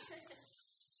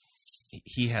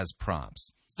 He has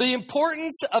props. The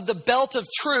importance of the belt of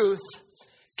truth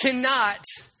cannot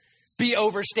be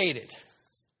overstated.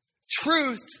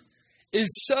 Truth is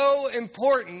so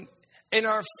important in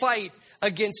our fight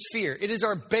against fear. It is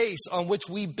our base on which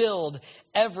we build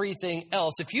everything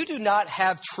else. If you do not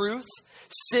have truth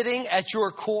sitting at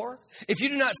your core, if you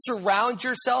do not surround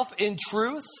yourself in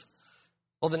truth,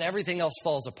 well, then everything else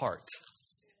falls apart.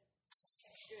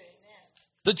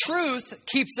 The truth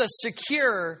keeps us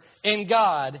secure in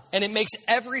God, and it makes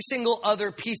every single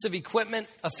other piece of equipment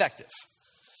effective.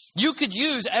 You could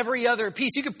use every other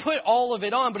piece. You could put all of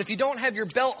it on, but if you don't have your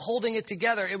belt holding it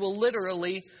together, it will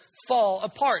literally fall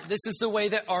apart. This is the way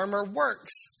that armor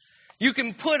works. You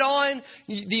can put on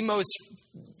the most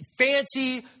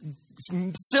fancy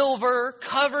silver,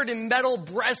 covered in metal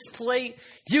breastplate.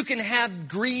 You can have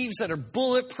greaves that are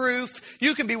bulletproof.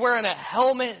 You can be wearing a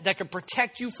helmet that can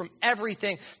protect you from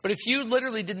everything. But if you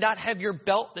literally did not have your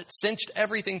belt that cinched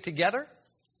everything together,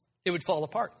 it would fall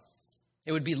apart.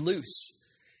 It would be loose.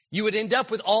 You would end up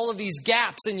with all of these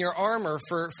gaps in your armor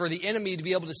for the enemy to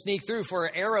be able to sneak through, for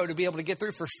an arrow to be able to get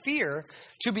through, for fear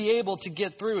to be able to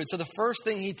get through it. So the first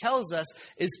thing he tells us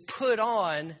is put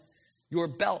on your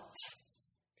belt.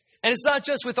 And it's not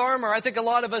just with armor. I think a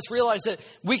lot of us realize that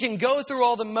we can go through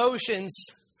all the motions.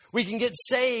 We can get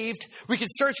saved. We can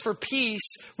search for peace.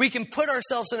 We can put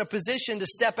ourselves in a position to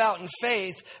step out in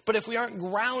faith. But if we aren't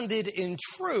grounded in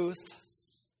truth,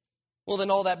 well, then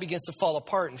all that begins to fall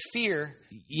apart in fear.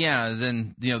 Yeah,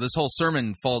 then, this whole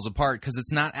sermon falls apart because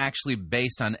it's not actually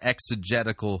based on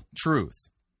exegetical truth.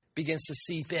 Begins to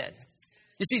seep in.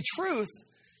 You see, truth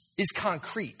is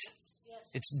concrete.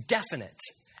 It's definite.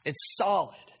 It's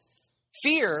solid.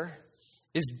 Fear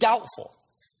is doubtful,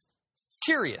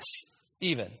 curious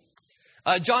even.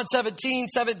 John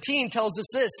 17:17 tells us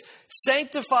this: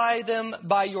 sanctify them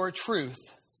by your truth.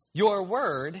 Your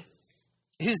word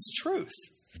is truth.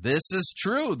 This is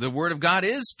true. The word of God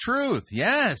is truth.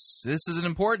 Yes, this is an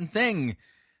important thing.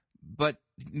 But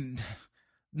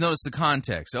notice the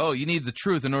context. Oh, you need the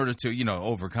truth in order to,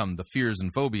 overcome the fears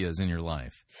and phobias in your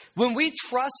life. When we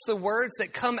trust the words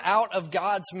that come out of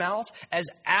God's mouth as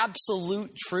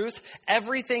absolute truth,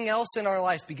 everything else in our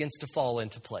life begins to fall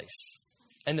into place.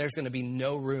 And there's going to be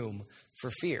no room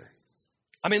for fear.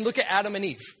 I mean, look at Adam and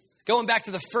Eve. Going back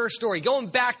to the first story, going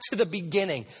back to the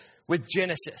beginning with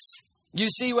Genesis. You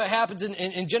see what happens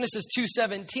in Genesis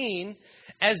 2:17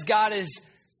 as God has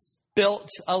built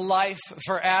a life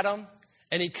for Adam.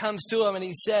 And he comes to him and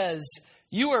he says,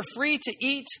 you are free to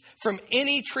eat from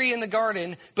any tree in the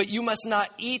garden, but you must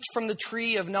not eat from the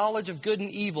tree of knowledge of good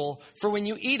and evil, for when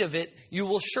you eat of it, you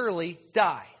will surely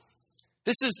die.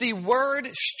 This is the word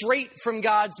straight from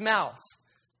God's mouth,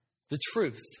 the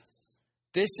truth.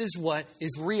 This is what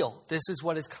is real. This is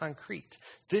what is concrete.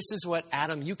 This is what,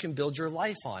 Adam, you can build your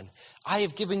life on. I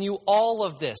have given you all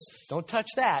of this. Don't touch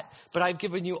that, but I've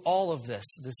given you all of this.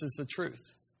 This is the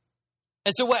truth.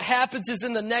 And so what happens is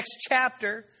in the next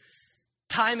chapter,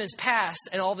 time has passed,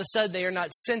 and all of a sudden they are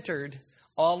not centered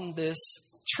on this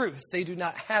truth. They do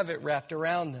not have it wrapped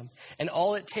around them. And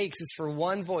all it takes is for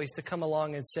one voice to come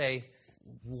along and say,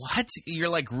 what? You're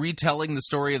like retelling the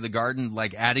story of the garden,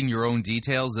 like adding your own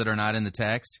details that are not in the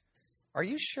text? Are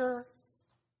you sure?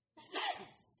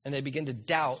 And they begin to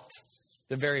doubt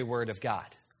the very word of God.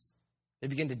 They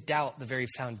begin to doubt the very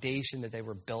foundation that they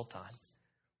were built on.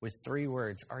 With 3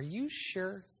 words, are you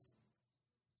sure?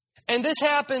 And this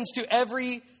happens to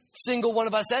every single one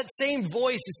of us. That same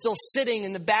voice is still sitting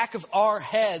in the back of our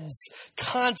heads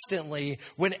constantly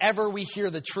whenever we hear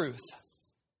the truth.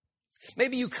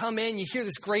 Maybe you come in, you hear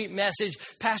this great message.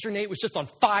 Pastor Nate was just on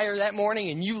fire that morning,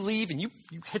 and you leave and you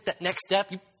hit that next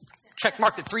step. You check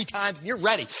marked it 3 times and you're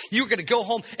ready. You're going to go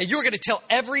home and you're going to tell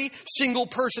every single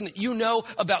person that you know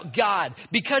about God.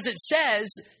 Because it says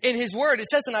in his word, it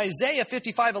says in Isaiah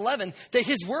 55:11 that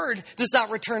his word does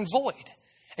not return void.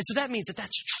 And so that means that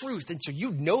that's truth. And so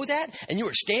you know that and you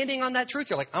are standing on that truth.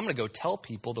 You're like, I'm going to go tell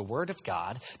people the word of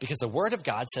God because the word of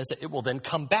God says that it will then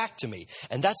come back to me.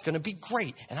 And that's going to be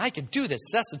great. And I can do this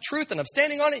because that's the truth and I'm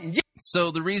standing on it. And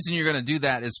So the reason you're going to do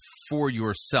that is for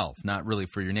yourself, not really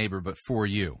for your neighbor, but for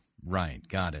you. Right,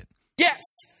 got it. Yes.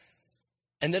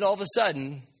 And then all of a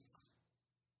sudden,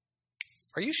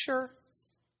 are you sure?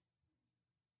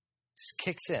 Just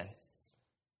kicks in.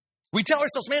 We tell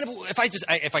ourselves, man,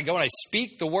 if I go and I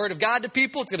speak the word of God to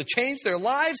people, it's going to change their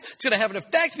lives. It's going to have an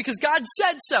effect because God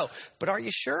said so. But are you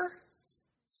sure?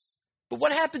 But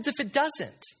what happens if it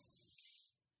doesn't?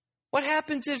 What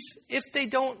happens if they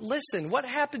don't listen? What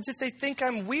happens if they think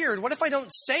I'm weird? What if I don't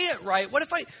say it right?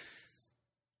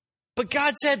 But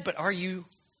God said, but are you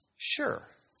sure?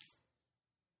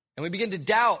 And we begin to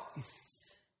doubt.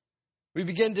 We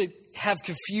begin to have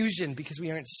confusion because we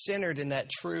aren't centered in that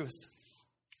truth.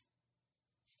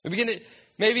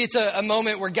 Maybe it's a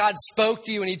moment where God spoke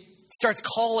to you and he starts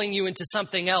calling you into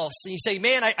something else. And you say,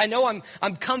 man, I know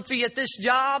I'm comfy at this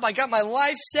job. I got my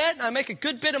life set and I make a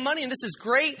good bit of money and this is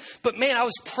great. But man, I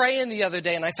was praying the other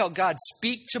day and I felt God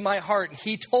speak to my heart. And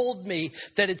he told me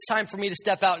that it's time for me to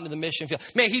step out into the mission field.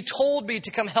 Man, he told me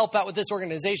to come help out with this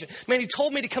organization. Man, he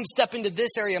told me to come step into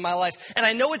this area of my life. And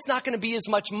I know it's not going to be as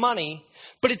much money,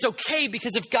 but it's okay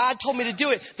because if God told me to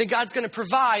do it, then God's going to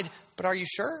provide. But are you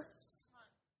sure?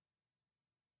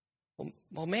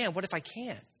 Well, man, what if I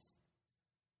can't?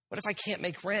 What if I can't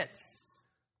make rent?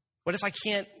 What if I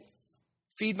can't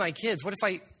feed my kids? What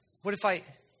if I?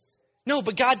 No,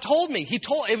 but God told me.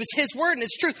 It was his word and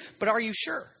it's true. But are you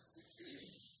sure?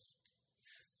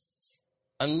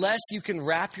 Unless you can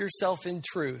wrap yourself in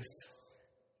truth,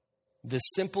 the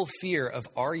simple fear of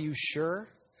are you sure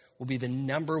will be the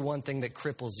number one thing that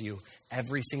cripples you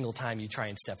every single time you try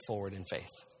and step forward in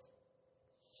faith.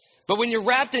 But when you're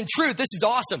wrapped in truth, this is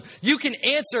awesome. You can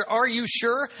answer, are you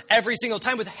sure, every single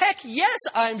time with, heck yes,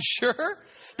 I'm sure.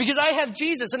 Because I have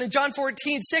Jesus. And in John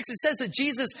 14:6, it says that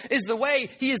Jesus is the way,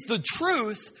 he is the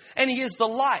truth, and he is the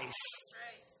life.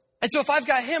 And so if I've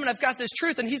got him and I've got this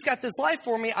truth and he's got this life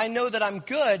for me, I know that I'm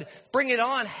good. Bring it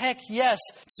on. Heck yes.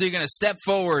 So you're going to step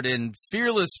forward in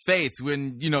fearless faith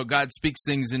when, God speaks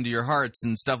things into your hearts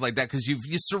and stuff like that because you've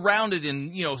surrounded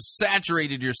and,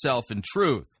 saturated yourself in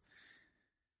truth.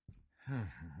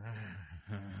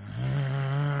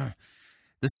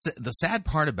 The sad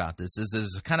part about this is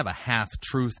there's kind of a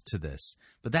half-truth to this.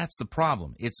 But that's the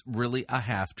problem. It's really a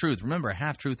half-truth. Remember, a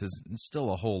half-truth is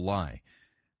still a whole lie.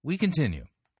 We continue.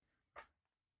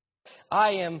 I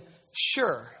am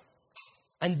sure.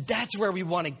 And that's where we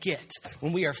want to get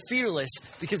when we are fearless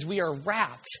because we are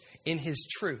wrapped in his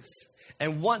truth.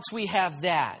 And once we have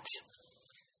that,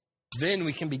 then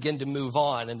we can begin to move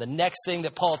on. And the next thing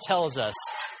that Paul tells us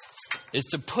is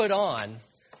to put on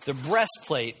the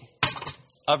breastplate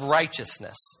of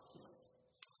righteousness.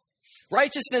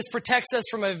 Righteousness protects us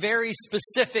from a very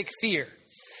specific fear.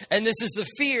 And this is the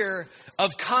fear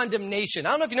of condemnation.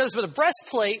 I don't know if you noticed, but a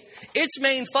breastplate, its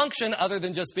main function, other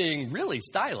than just being really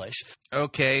stylish.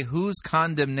 Okay, whose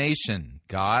condemnation?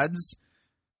 God's?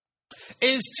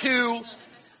 Is to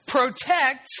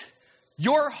protect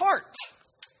your heart.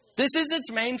 This is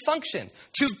its main function.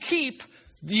 To keep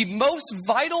the most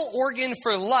vital organ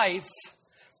for life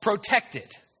protected.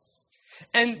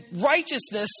 And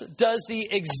righteousness does the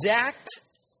exact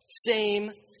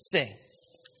same thing.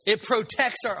 It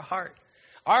protects our heart.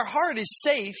 Our heart is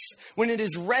safe when it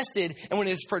is rested and when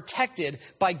it is protected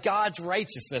by God's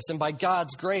righteousness and by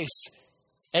God's grace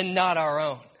and not our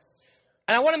own.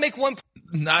 And I want to make one...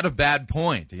 Not a bad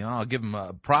point. I'll give him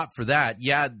a prop for that.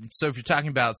 Yeah, so if you're talking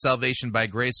about salvation by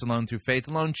grace alone through faith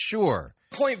alone, sure.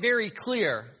 Point very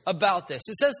clear about this.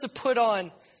 It says to put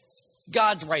on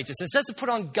God's righteousness. It says to put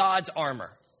on God's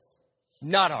armor,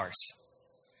 not ours.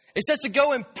 It says to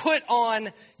go and put on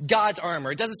God's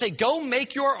armor. It doesn't say go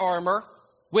make your armor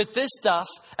with this stuff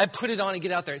and put it on and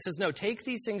get out there. It says no, take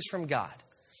these things from God.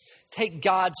 Take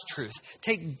God's truth.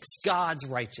 Take God's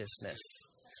righteousness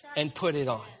and put it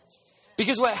on.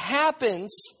 Because what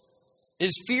happens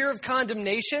is fear of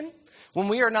condemnation, when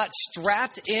we are not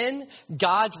strapped in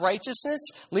God's righteousness,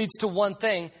 leads to one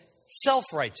thing,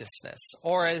 self-righteousness,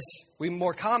 or as we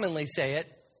more commonly say it,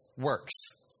 works.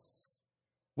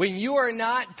 When you are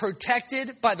not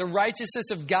protected by the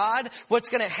righteousness of God, what's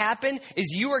going to happen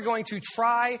is you are going to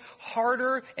try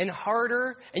harder and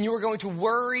harder, and you are going to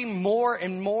worry more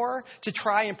and more to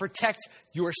try and protect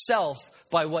yourself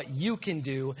by what you can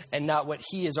do and not what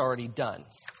he has already done.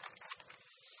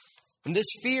 And this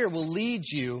fear will lead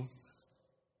you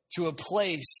to a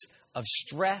place of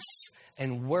stress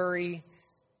and worry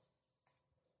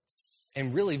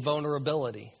and really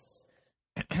vulnerability.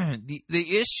 The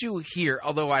issue here,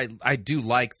 although I do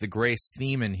like the grace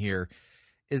theme in here,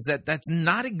 is that that's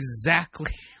not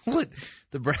exactly what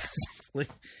the breastplate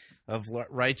of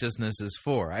righteousness is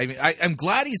for. I mean, I'm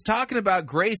glad he's talking about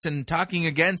grace and talking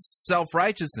against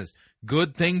self-righteousness.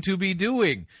 Good thing to be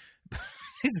doing.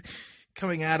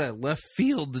 coming out of left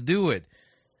field to do it.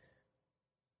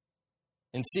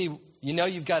 And see, you know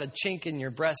you've got a chink in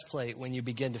your breastplate when you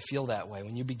begin to feel that way,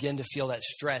 when you begin to feel that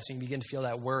stress, when you begin to feel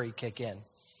that worry kick in.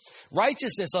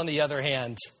 Righteousness, on the other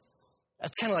hand,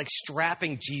 that's kind of like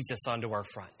strapping Jesus onto our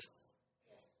front.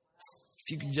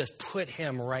 If you can just put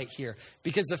him right here.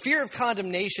 Because the fear of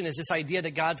condemnation is this idea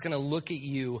that God's going to look at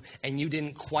you and you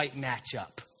didn't quite match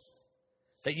up.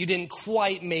 That you didn't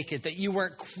quite make it, that you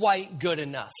weren't quite good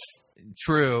enough.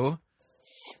 True.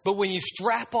 But when you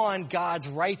strap on God's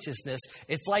righteousness,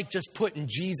 it's like just putting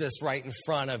Jesus right in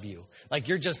front of you. Like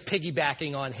you're just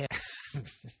piggybacking on him.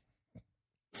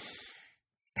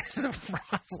 The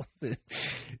problem is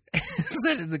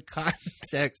that in the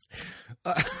context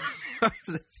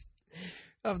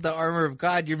of the armor of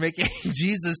God, you're making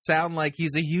Jesus sound like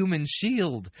he's a human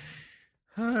shield.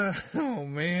 Oh,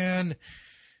 man.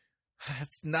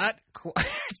 It's not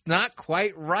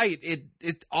quite right.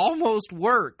 It almost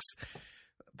works.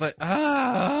 But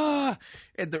oh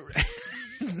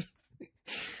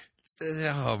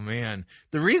man,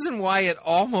 the reason why it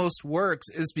almost works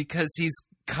is because he's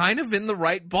kind of in the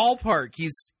right ballpark.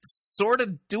 He's sort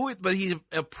of doing, but he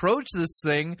approached this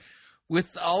thing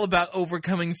with all about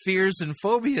overcoming fears and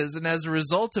phobias, and as a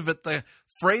result of it, the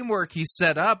framework he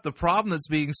set up, the problem that's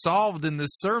being solved in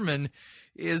this sermon,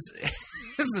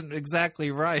 isn't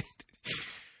exactly right.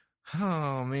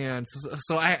 Oh, man.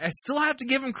 So I still have to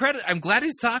give him credit. I'm glad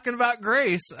he's talking about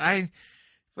grace.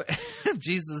 But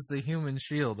Jesus, the human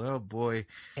shield. Oh, boy.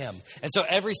 And so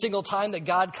every single time that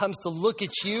God comes to look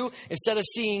at you, instead of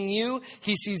seeing you,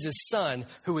 he sees his son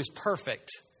who is perfect.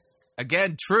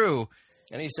 Again, true.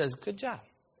 And he says, good job.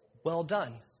 Well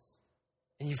done.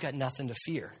 And you've got nothing to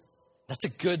fear. That's a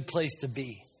good place to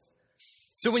be.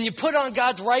 So when you put on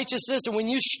God's righteousness and when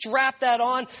you strap that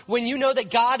on, when you know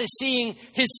that God is seeing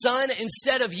his son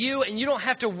instead of you and you don't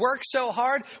have to work so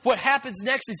hard, what happens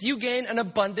next is you gain an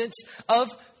abundance of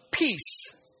peace.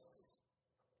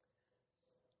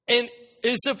 And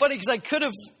it's so funny because I could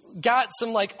have got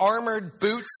some like armored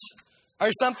boots or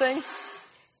something,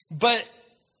 but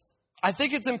I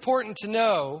think it's important to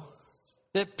know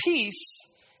that peace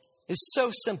is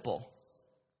so simple.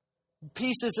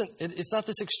 Peace it's not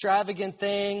this extravagant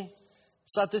thing.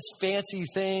 It's not this fancy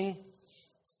thing.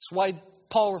 It's why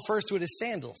Paul refers to it as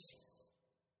sandals.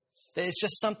 That it's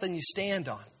just something you stand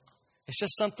on. It's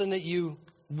just something that you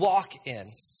walk in.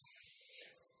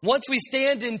 Once we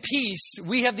stand in peace,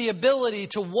 we have the ability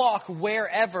to walk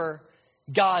wherever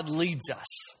God leads us.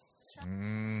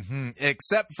 Mm-hmm.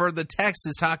 Except for the text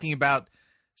is talking about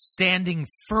standing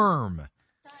firm.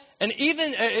 And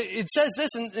even, it says this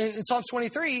in Psalms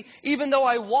 23, even though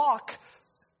I walk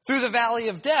through the valley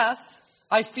of death,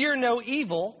 I fear no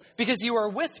evil because you are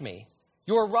with me.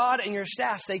 Your rod and your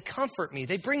staff, they comfort me.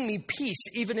 They bring me peace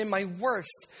even in my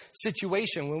worst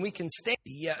situation when we can stand.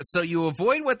 Yeah, so you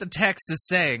avoid what the text is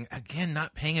saying. Again,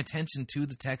 not paying attention to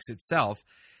the text itself.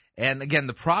 And again,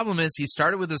 the problem is he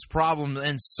started with this problem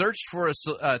and searched for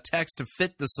a text to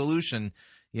fit the solution,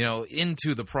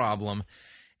 into the problem.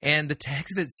 And the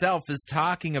text itself is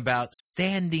talking about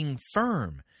standing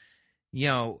firm,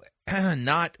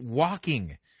 not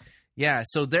walking. Yeah,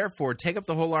 so therefore, take up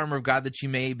the whole armor of God that you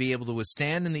may be able to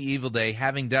withstand in the evil day,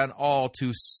 having done all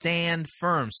to stand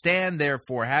firm. Stand,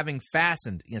 therefore, having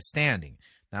fastened, standing,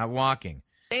 not walking.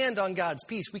 Stand on God's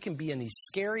peace. We can be in the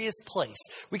scariest place.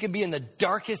 We can be in the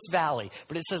darkest valley.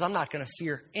 But it says I'm not going to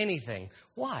fear anything.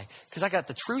 Why? Because I got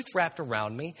the truth wrapped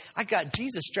around me. I got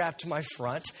Jesus strapped to my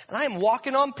front. And I am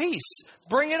walking on peace.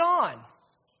 Bring it on.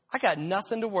 I got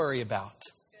nothing to worry about.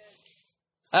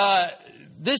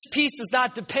 This peace does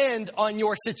not depend on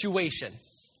your situation.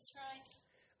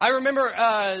 I remember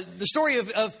the story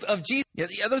of Jesus. Yeah,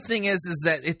 the other thing is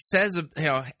that it says,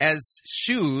 as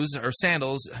shoes or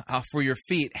sandals for your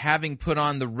feet, having put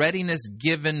on the readiness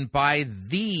given by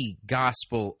the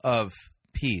gospel of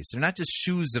peace. They're not just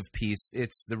shoes of peace;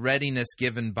 it's the readiness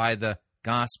given by the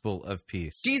gospel of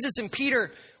peace. Jesus and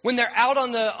Peter, when they're out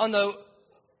on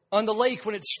the lake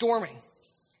when it's storming,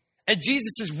 and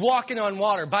Jesus is walking on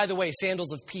water. By the way,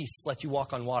 sandals of peace let you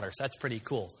walk on water, so that's pretty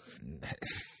cool.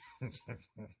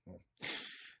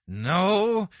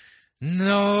 No,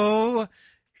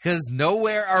 because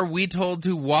nowhere are we told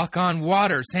to walk on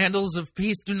water. Sandals of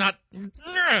peace do not.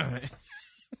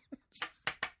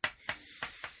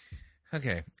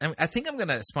 Okay, I think I'm going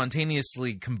to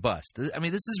spontaneously combust. I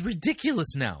mean, this is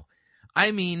ridiculous now. I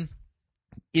mean,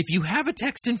 if you have a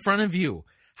text in front of you,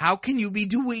 how can you be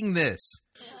doing this?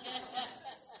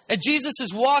 And Jesus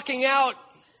is walking out.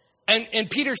 And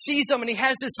Peter sees him, and he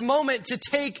has this moment to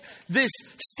take this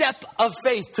step of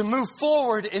faith, to move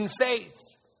forward in faith.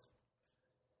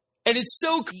 And it's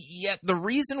so... Yet the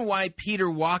reason why Peter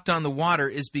walked on the water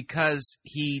is because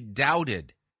he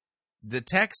doubted. The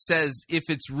text says, if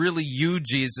it's really you,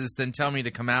 Jesus, then tell me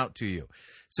to come out to you.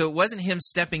 So it wasn't him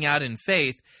stepping out in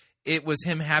faith. It was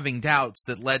him having doubts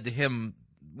that led to him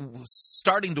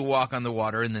starting to walk on the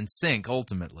water and then sink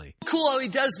ultimately. Cool how he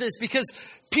does this, because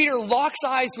Peter locks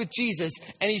eyes with Jesus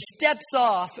and he steps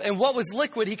off, and what was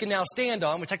liquid he can now stand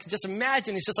on, which I can just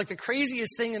imagine is just like the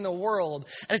craziest thing in the world.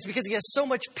 And it's because he has so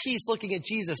much peace looking at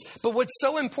Jesus. But what's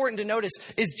so important to notice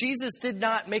is Jesus did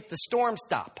not make the storm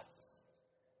stop.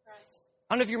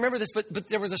 I don't know if you remember this, but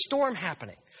there was a storm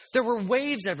happening. There were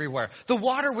waves everywhere. The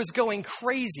water was going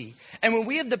crazy. And when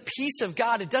we have the peace of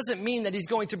God, it doesn't mean that he's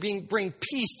going to bring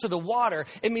peace to the water.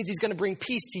 It means he's going to bring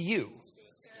peace to you.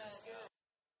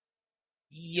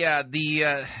 Yeah,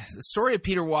 the story of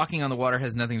Peter walking on the water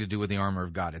has nothing to do with the armor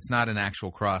of God. It's not an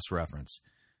actual cross reference.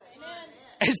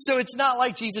 And so it's not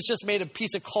like Jesus just made a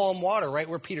piece of calm water right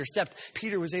where Peter stepped.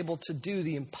 Peter was able to do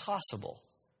the impossible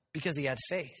because he had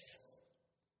faith.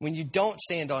 When you don't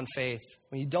stand on faith,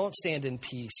 when you don't stand in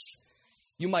peace,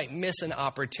 you might miss an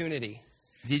opportunity.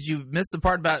 Did you miss the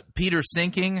part about Peter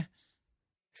sinking?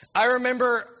 I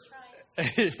remember,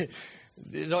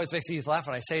 it always makes me laugh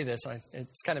when I say this.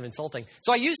 It's kind of insulting.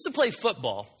 So I used to play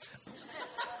football.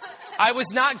 I was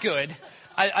not good.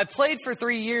 I played for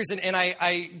 3 years, and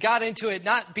I got into it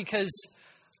not because,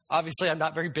 obviously, I'm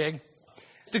not very big.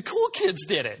 The cool kids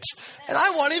did it. And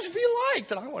I wanted to be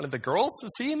liked. And I wanted the girls to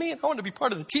see me. And I wanted to be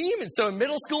part of the team. And so in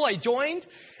middle school, I joined.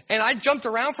 And I jumped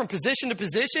around from position to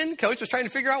position. Coach was trying to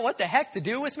figure out what the heck to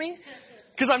do with me.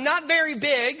 Because I'm not very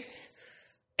big.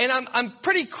 And I'm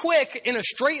pretty quick in a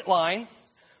straight line.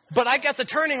 But I got the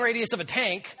turning radius of a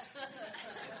tank.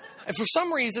 And for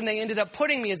some reason, they ended up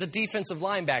putting me as a defensive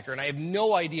linebacker. And I have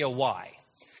no idea why.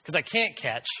 Because I can't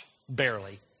catch,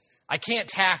 barely. I can't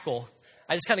tackle.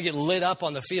 I just kind of get lit up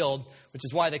on the field, which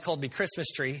is why they called me Christmas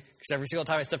Tree, because every single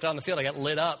time I stepped out on the field, I got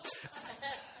lit up.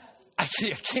 I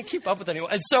can't keep up with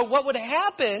anyone. And so what would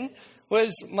happen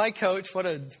was my coach, what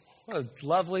a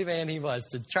lovely man he was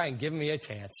to try and give me a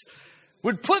chance,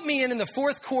 would put me in the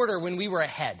fourth quarter when we were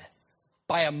ahead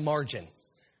by a margin.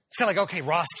 It's kind of like, okay,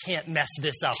 Ross can't mess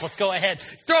this up. Let's go ahead.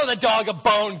 Throw the dog a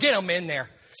bone. Get him in there.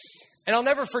 And I'll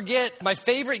never forget my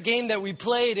favorite game that we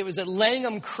played. It was at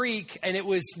Langham Creek, and it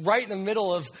was right in the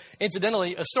middle of,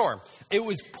 incidentally, a storm. It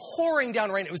was pouring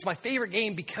down rain. It was my favorite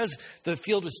game because the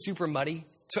field was super muddy.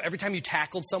 So every time you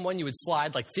tackled someone, you would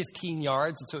slide like 15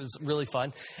 yards. And so it was really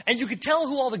fun. And you could tell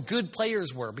who all the good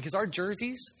players were because our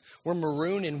jerseys were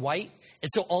maroon and white.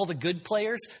 And so all the good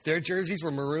players, their jerseys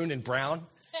were maroon and brown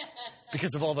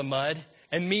because of all the mud.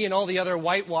 And me and all the other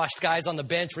whitewashed guys on the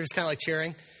bench were just kind of like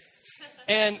cheering.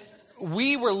 And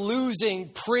we were losing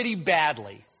pretty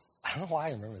badly. I don't know why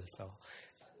I remember this though.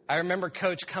 I remember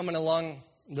Coach coming along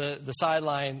the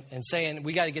sideline and saying,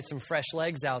 we got to get some fresh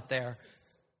legs out there.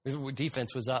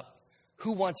 Defense was up.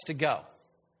 Who wants to go?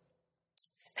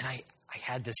 And I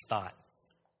had this thought,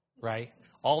 right?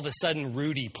 All of a sudden,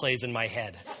 Rudy plays in my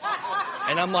head.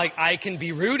 And I'm like, I can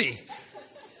be Rudy.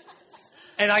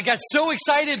 And I got so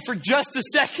excited for just a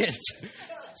second.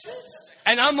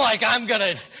 And I'm like, I'm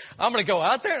gonna go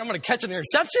out there and I'm gonna catch an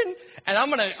interception and I'm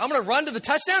gonna run to the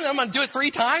touchdown and I'm gonna do it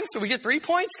 3 times so we get 3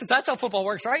 points because that's how football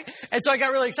works, right? And so I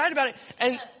got really excited about it.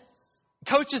 And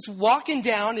Coach is walking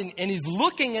down and he's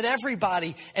looking at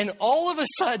everybody, and all of a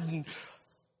sudden,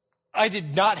 I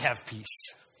did not have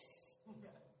peace.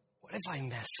 What if I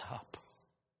mess up?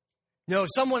 No,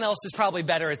 someone else is probably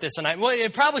better at this than I. Well,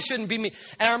 it probably shouldn't be me.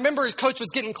 And I remember his coach was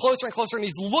getting closer and closer, and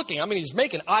he's looking. I mean, he's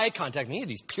making eye contact. And he had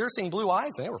these piercing blue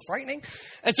eyes, and they were frightening.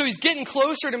 And so he's getting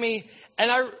closer to me,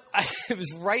 and it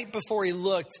was right before he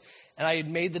looked, and I had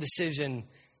made the decision,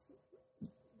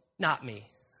 not me.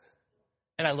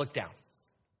 And I looked down.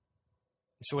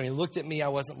 So when he looked at me, I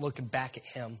wasn't looking back at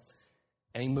him,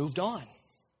 and he moved on.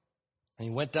 And he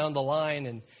went down the line,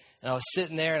 and I was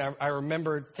sitting there, and I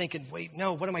remember thinking, wait,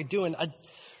 no, what am I doing?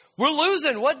 We're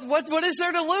losing. What is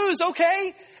there to lose?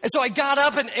 Okay. And so I got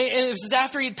up, and it was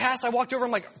after he'd passed, I walked over.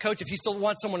 I'm like, Coach, if you still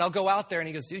want someone, I'll go out there. And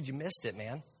he goes, dude, you missed it,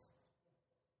 man.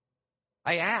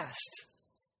 I asked,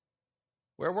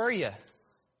 where were you?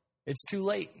 It's too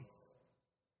late.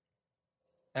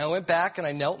 And I went back, and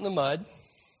I knelt in the mud,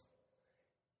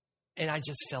 and I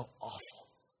just felt awful.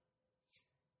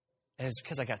 And it's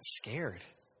because I got scared.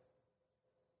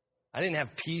 I didn't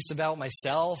have peace about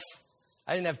myself.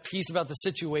 I didn't have peace about the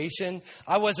situation.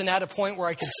 I wasn't at a point where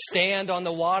I could stand on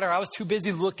the water. I was too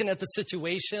busy looking at the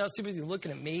situation. I was too busy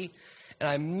looking at me. And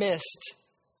I missed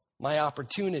my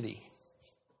opportunity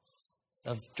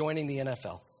of joining the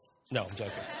NFL. No, I'm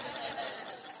joking.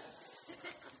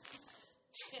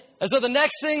 And so the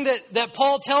next thing that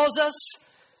Paul tells us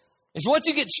is once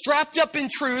you get strapped up in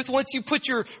truth, once you put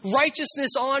your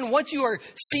righteousness on, once you are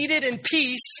seated in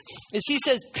peace, is he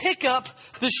says, pick up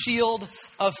the shield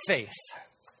of faith.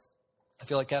 I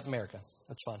feel like Captain America.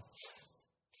 That's fun.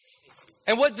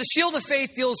 And what the shield of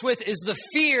faith deals with is the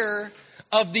fear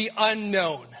of the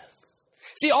unknown.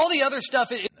 See, all the other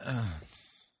stuff...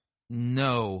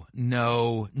 No.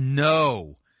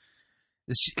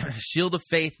 The shield of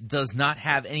faith does not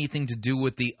have anything to do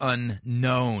with the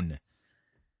unknown.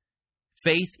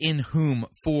 Faith in whom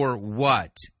for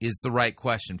what is the right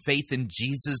question. Faith in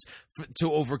Jesus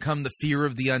to overcome the fear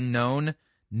of the unknown?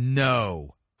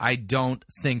 No, I don't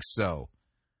think so.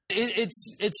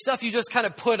 It's stuff you just kind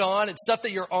of put on. It's stuff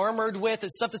that you're armored with.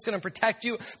 It's stuff that's going to protect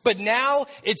you. But now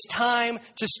it's time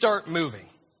to start moving.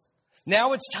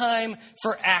 Now it's time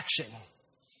for action.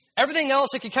 Everything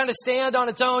else, it can kind of stand on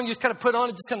its own. You just kind of put on,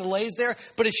 it just kind of lays there.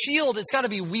 But a shield, it's got to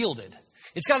be wielded.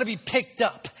 It's got to be picked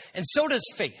up. And so does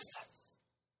faith.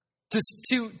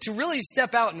 To really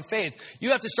step out in faith,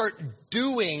 you have to start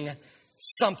doing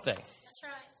something. That's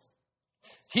right.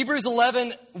 Hebrews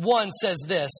 11:1 says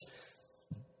this.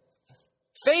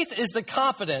 Faith is the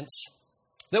confidence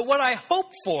that what I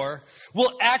hope for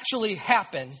will actually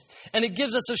happen. And it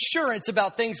gives us assurance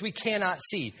about things we cannot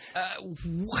see.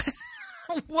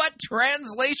 What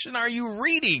translation are you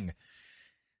reading?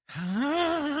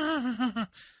 I'm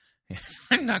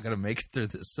not going to make it through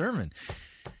this sermon.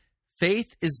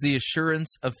 Faith is the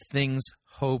assurance of things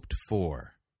hoped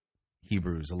for.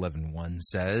 Hebrews 11:1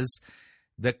 says,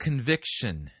 the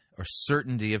conviction or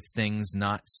certainty of things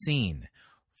not seen.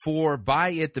 For by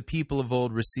it the people of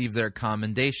old received their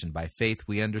commendation. By faith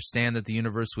we understand that the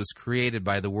universe was created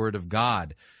by the word of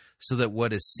God, so that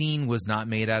what is seen was not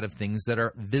made out of things that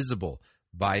are visible.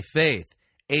 By faith,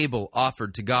 Abel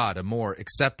offered to God a more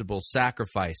acceptable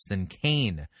sacrifice than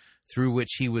Cain, through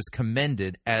which he was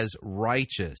commended as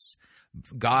righteous.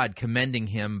 God commending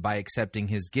him by accepting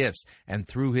his gifts, and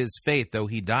through his faith, though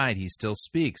he died, he still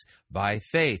speaks. By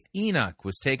faith, Enoch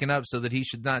was taken up so that he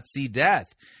should not see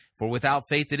death. For without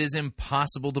faith it is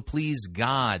impossible to please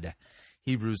God.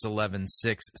 Hebrews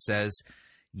 11:6 says,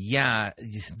 yeah,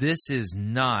 this is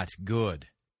not good.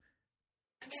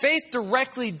 Faith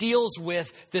directly deals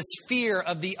with this fear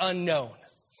of the unknown,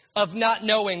 of not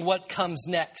knowing what comes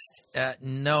next.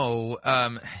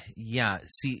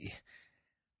 See,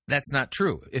 that's not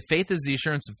true. If faith is the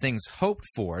assurance of things hoped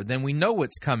for, then we know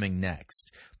what's coming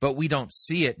next. But we don't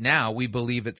see it now. We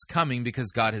believe it's coming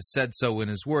because God has said so in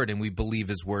his word, and we believe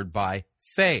his word by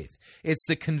faith. It's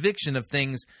the conviction of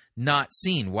things not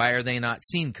seen. Why are they not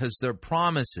seen? Because they're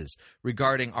promises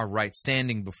regarding our right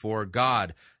standing before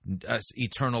God,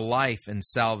 eternal life and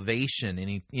salvation,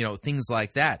 and things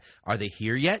like that. Are they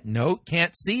here yet? No,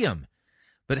 can't see them.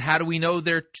 But how do we know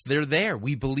they're there?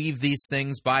 We believe these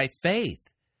things by faith.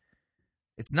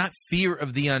 It's not fear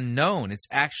of the unknown. It's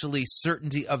actually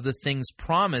certainty of the things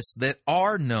promised that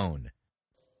are known.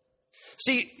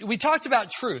 See, we talked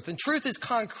about truth, and truth is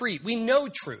concrete. We know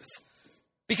truth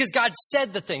because God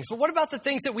said the things. But what about the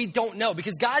things that we don't know?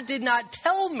 Because God did not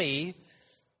tell me,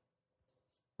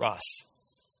 Ross,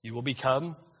 you will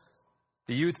become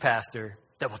the youth pastor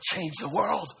that will change the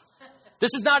world.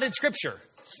 This is not in Scripture.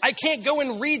 I can't go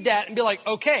and read that and be like,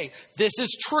 okay, this is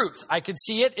truth. I can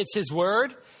see it. It's his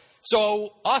word.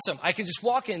 So awesome. I can just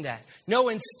walk in that. No,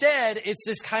 instead, it's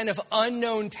this kind of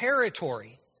unknown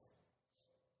territory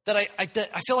that I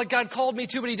feel like God called me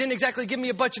to, but he didn't exactly give me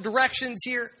a bunch of directions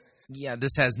here. Yeah,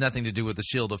 this has nothing to do with the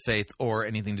shield of faith or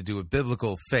anything to do with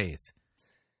biblical faith.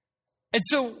 And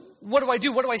so what do I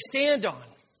do? What do I stand on?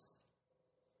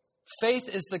 Faith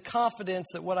is the confidence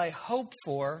that what I hope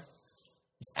for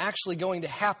is actually going to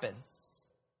happen.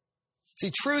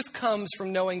 See, truth comes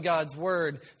from knowing God's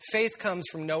word. Faith comes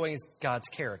from knowing God's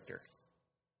character.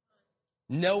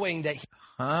 Knowing that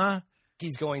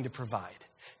he's going to provide.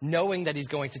 Knowing that he's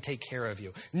going to take care of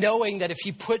you. Knowing that if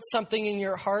he puts something in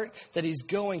your heart, that he's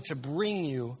going to bring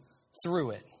you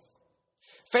through it.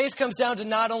 Faith comes down to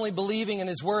not only believing in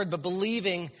his word, but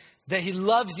believing that he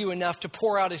loves you enough to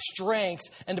pour out his strength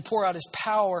and to pour out his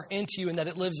power into you, and that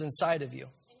it lives inside of you.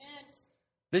 Amen.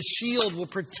 The shield will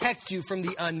protect you from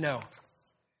the unknown.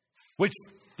 Which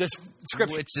this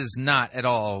scripture... Which is not at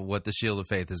all what the shield of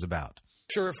faith is about.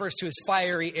 Scripture refers to as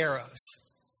fiery arrows.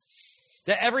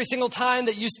 That every single time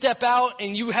that you step out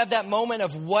and you have that moment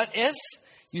of what if,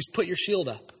 you just put your shield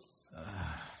up.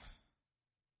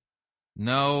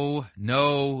 No.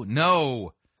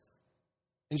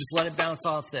 And just let it bounce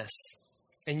off this.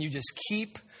 And you just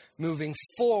keep moving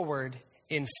forward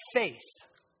in faith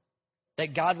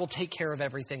that God will take care of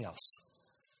everything else.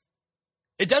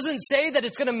 It doesn't say that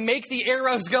it's going to make the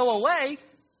arrows go away.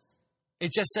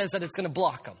 It just says that it's going to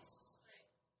block them.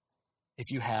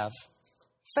 If you have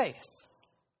faith.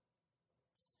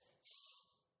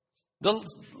 The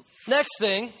next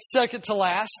thing, second to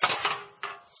last,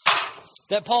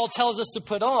 that Paul tells us to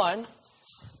put on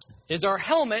is our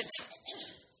helmet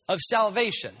of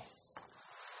salvation.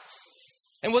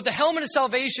 And what the helmet of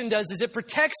salvation does is it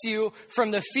protects you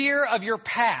from the fear of your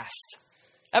past.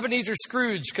 Ebenezer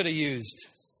Scrooge could have used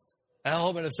a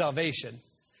helmet of salvation.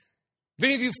 Have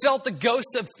any of you felt the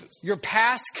ghost of your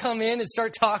past come in and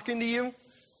start talking to you?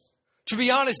 To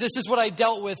be honest, this is what I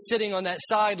dealt with sitting on that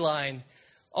sideline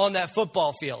on that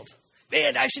football field.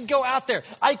 Man, I should go out there.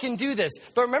 I can do this.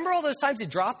 But remember all those times you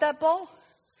dropped that ball?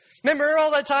 Remember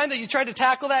all that time that you tried to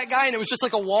tackle that guy and it was just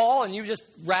like a wall and you just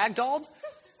ragdolled?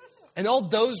 And all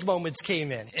those moments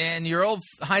came in. And your old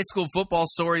high school football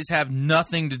stories have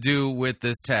nothing to do with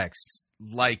this text.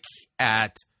 Like,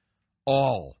 at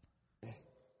all.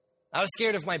 I was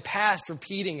scared of my past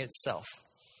repeating itself.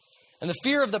 And the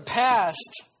fear of the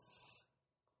past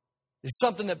is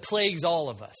something that plagues all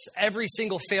of us. Every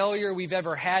single failure we've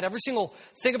ever had, every single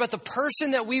thing about the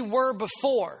person that we were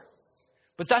before.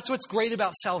 But that's what's great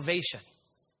about salvation.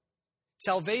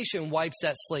 Salvation wipes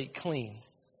that slate clean.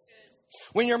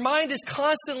 When your mind is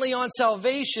constantly on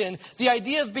salvation, the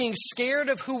idea of being scared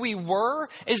of who we were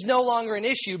is no longer an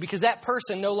issue because that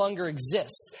person no longer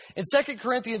exists. In 2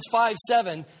 Corinthians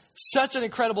 5:7, such an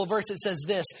incredible verse, it says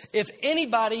this: if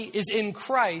anybody is in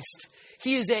Christ,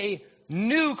 he is a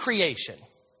new creation.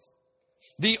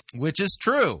 Which is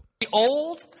true. The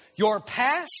old, your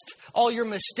past, all your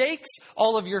mistakes,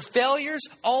 all of your failures,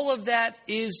 all of that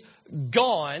is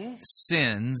gone.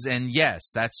 Sins, and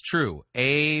yes, that's true.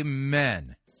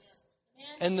 Amen.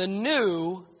 And the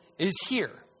new is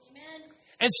here. Amen.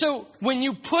 And so when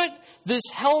you put this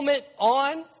helmet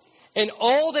on and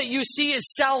all that you see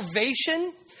is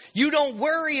salvation, you don't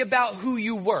worry about who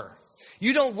you were.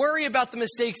 You don't worry about the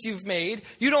mistakes you've made.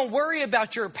 You don't worry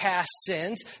about your past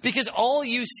sins because all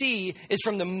you see is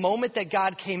from the moment that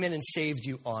God came in and saved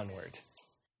you onward.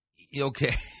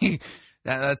 Okay.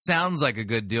 That sounds like a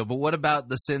good deal, but what about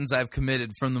the sins I've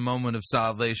committed from the moment of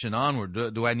salvation onward?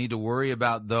 Do I need to worry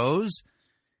about those?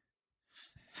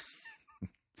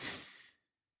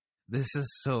 This is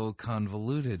so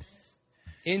convoluted.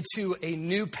 Into a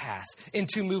new path,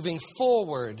 into moving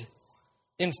forward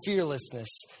in fearlessness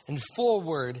and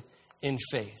forward in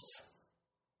faith.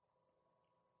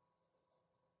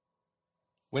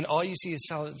 When all you see is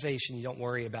salvation, you don't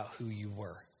worry about who you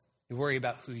were. You worry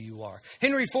about who you are.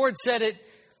 Henry Ford said it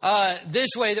this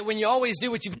way, that when you always do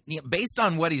what you... Based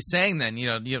on what he's saying then,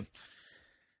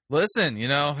 listen,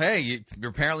 hey,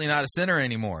 you're apparently not a sinner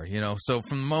anymore, So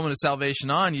from the moment of salvation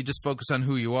on, you just focus on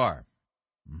who you are.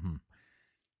 Mm-hmm.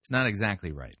 It's not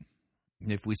exactly right.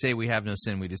 If we say we have no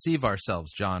sin, we deceive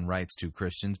ourselves, John writes to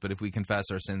Christians. But if we confess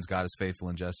our sins, God is faithful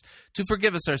and just to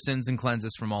forgive us our sins and cleanse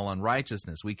us from all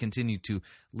unrighteousness. We continue to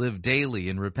live daily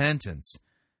in repentance.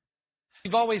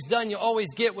 You've always done, you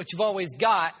always get what you've always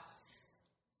got.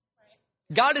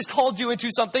 God has called you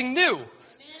into something new.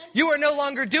 You are no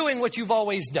longer doing what you've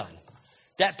always done.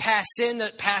 That past sin,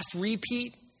 that past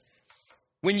repeat,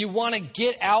 when you want to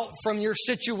get out from your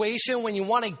situation, when you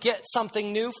want to get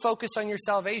something new, focus on your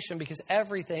salvation because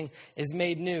everything is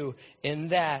made new in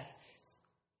that.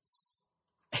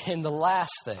 And the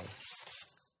last thing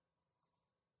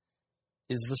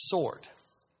is the sword,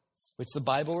 which the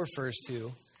Bible refers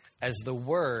to as the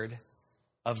Word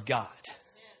of God.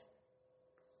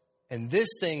 And this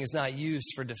thing is not used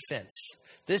for defense.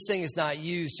 This thing is not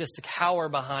used just to cower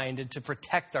behind and to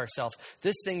protect ourselves.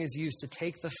 This thing is used to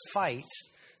take the fight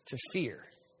to fear.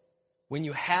 When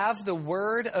you have the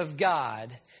Word of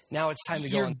God, now it's time to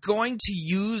go. You're going to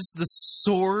use the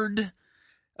sword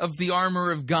of the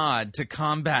armor of God to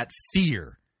combat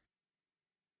fear.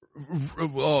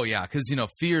 Oh, yeah, because,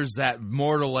 fear is that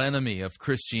mortal enemy of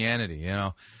Christianity,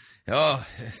 Oh,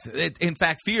 in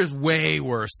fact, fear is way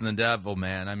worse than the devil,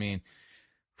 man. I mean,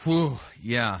 whew,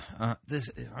 yeah.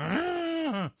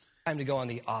 Time to go on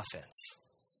the offense.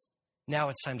 Now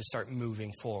it's time to start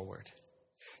moving forward.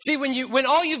 See, when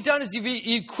all you've done is you've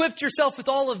equipped yourself with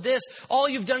all of this, all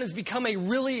you've done is become a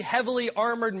really heavily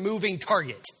armored moving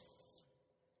target.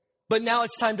 But now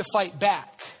it's time to fight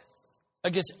back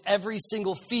against every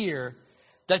single fear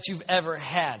that you've ever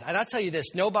had. And I'll tell you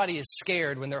this, nobody is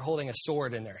scared when they're holding a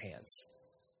sword in their hands.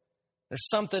 There's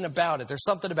something about it. There's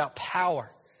something about power.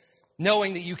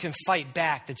 Knowing that you can fight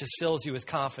back that just fills you with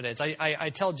confidence. I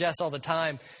tell Jess all the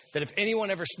time that if anyone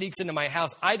ever sneaks into my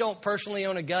house, I don't personally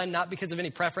own a gun, not because of any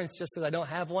preference, just because I don't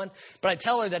have one. But I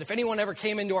tell her that if anyone ever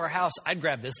came into our house, I'd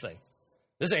grab this thing.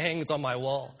 This ain't hangs on my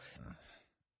wall.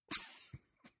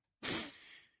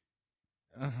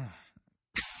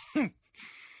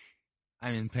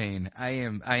 I'm in pain. I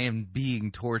am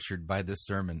being tortured by this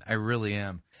sermon. I really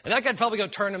am. And that guy'd probably go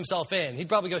turn himself in. He'd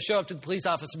probably go show up to the police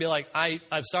office and be like,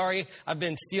 I'm sorry, I've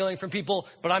been stealing from people,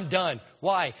 but I'm done.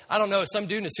 Why? I don't know. Some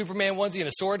dude in a Superman onesie and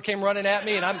a sword came running at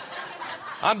me, and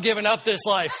I'm giving up this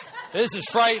life. This is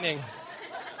frightening.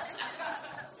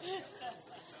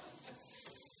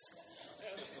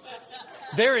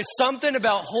 There is something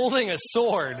about holding a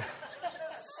sword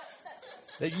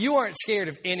that you aren't scared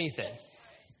of anything.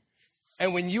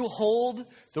 And when you hold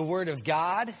the Word of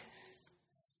God,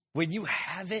 when you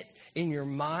have it in your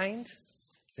mind,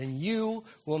 then you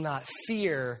will not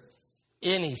fear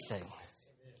anything.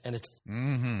 And it's...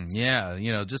 Yeah,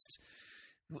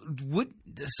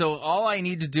 so all I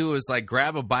need to do is like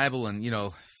grab a Bible and,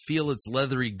 feel its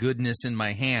leathery goodness in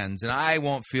my hands, and I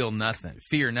won't fear nothing.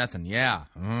 Yeah.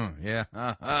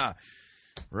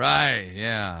 Right,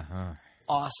 yeah.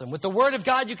 Awesome. With the Word of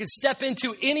God, you can step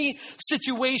into any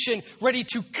situation ready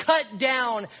to cut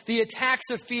down the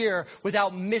attacks of fear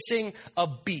without missing a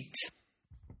beat.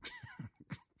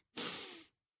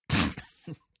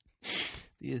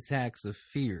 The attacks of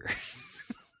fear.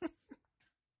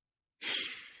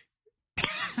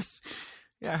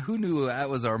 Yeah, who knew that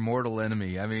was our mortal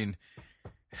enemy? I mean...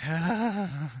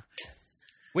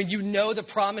 When you know the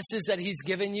promises that He's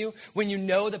given you, when you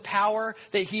know the power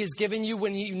that He has given you,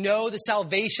 when you know the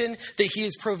salvation that He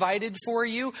has provided for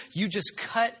you, you just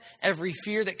cut every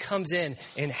fear that comes in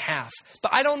half.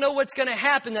 But I don't know what's going to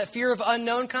happen. That fear of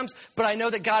unknown comes, but I know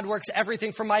that God works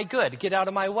everything for my good. Get out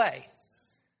of my way.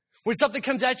 When something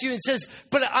comes at you and says,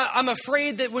 but I'm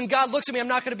afraid that when God looks at me, I'm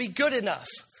not going to be good enough.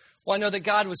 Well, I know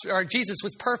that Jesus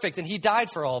was perfect and He died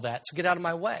for all that. So get out of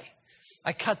my way.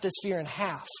 I cut this fear in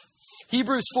half.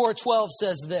 Hebrews 4:12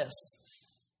 says this.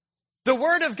 The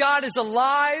Word of God is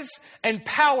alive and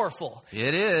powerful.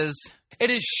 It is. It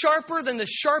is sharper than the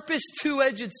sharpest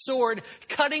two-edged sword,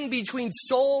 cutting between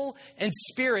soul and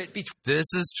spirit.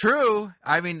 This is true.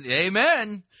 I mean,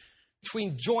 amen.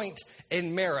 Between joint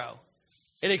and marrow.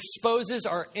 It exposes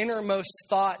our innermost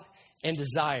thought and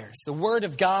desires. The Word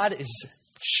of God is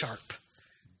sharp.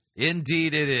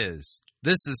 Indeed it is.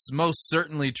 This is most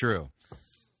certainly true.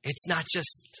 It's not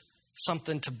just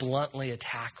something to bluntly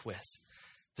attack with.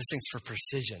 This thing's for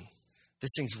precision.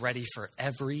 This thing's ready for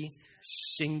every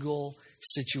single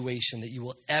situation that you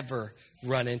will ever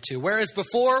run into. Whereas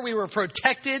before we were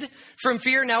protected from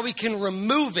fear, now we can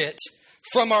remove it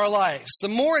from our lives. The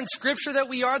more in Scripture that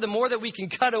we are, the more that we can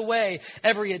cut away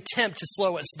every attempt to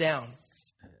slow us down.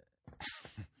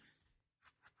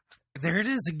 There it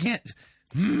is again.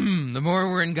 The more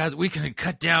we're in God, we can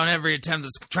cut down every attempt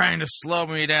that's trying to slow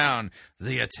me down.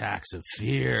 The attacks of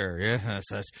fear. Yes,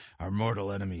 that's our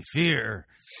mortal enemy, fear.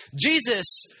 Jesus,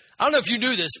 I don't know if you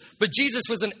knew this, but Jesus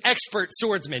was an expert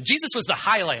swordsman. Jesus was the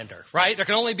Highlander, right? There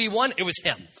can only be one. It was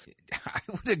him. I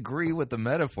would agree with the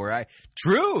metaphor.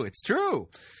 True, it's true.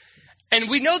 And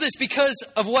we know this because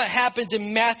of what happens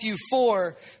in Matthew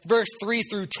 4, verse 3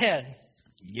 through 10.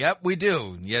 Yep, we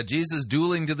do. Yeah, Jesus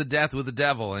dueling to the death with the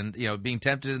devil and, being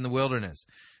tempted in the wilderness.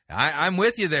 I'm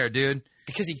with you there, dude.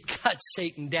 Because he cut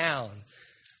Satan down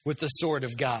with the sword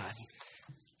of God.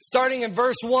 Starting in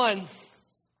verse 1,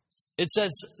 it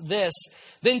says this.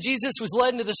 Then Jesus was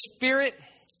led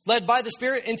by the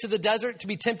Spirit into the desert to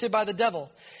be tempted by the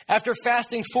devil. After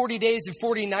fasting 40 days and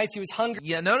 40 nights, he was hungry.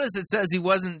 Yeah, notice it says he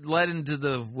wasn't led into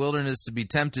the wilderness to be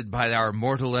tempted by our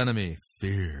mortal enemy.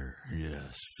 Fear.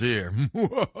 Yes, fear.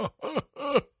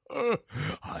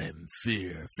 I am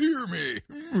fear. Fear me.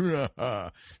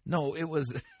 No, it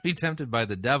was be tempted by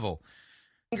the devil.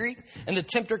 And the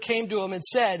tempter came to him and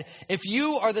said, if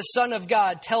you are the Son of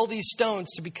God, tell these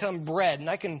stones to become bread. And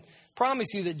I can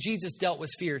promise you that Jesus dealt with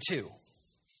fear too.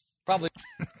 Probably.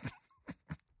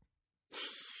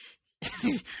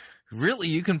 Really,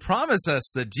 you can promise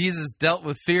us that Jesus dealt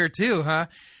with fear too, huh?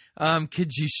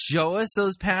 Could you show us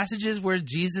those passages where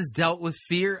Jesus dealt with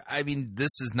fear? I mean, this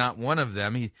is not one of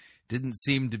them. He didn't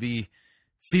seem to be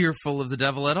fearful of the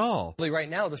devil at all. Right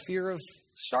now, the fear of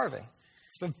starving.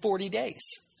 It's been 40 days.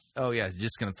 Oh, yeah,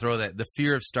 just going to throw that. The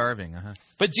fear of starving,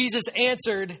 But Jesus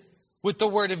answered with the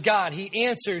word of God. He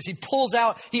answers, he pulls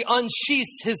out, he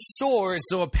unsheaths his sword.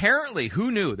 So apparently, who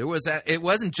knew? It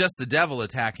wasn't just the devil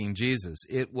attacking Jesus.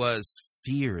 It was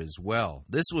fear as well.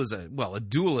 This was a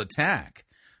dual attack.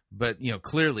 But,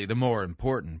 clearly the more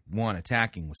important one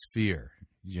attacking was fear.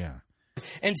 Yeah.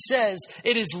 And says,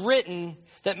 it is written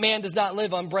that man does not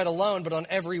live on bread alone, but on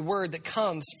every word that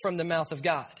comes from the mouth of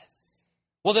God.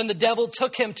 Well, then the devil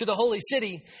took him to the holy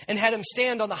city and had him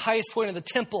stand on the highest point of the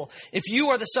temple. If you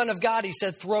are the Son of God, he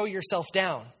said, throw yourself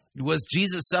down. Was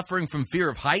Jesus suffering from fear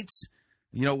of heights,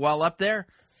 while up there?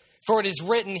 For it is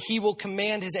written, he will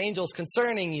command his angels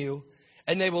concerning you,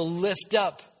 and they will lift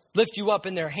you up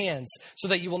in their hands so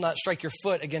that you will not strike your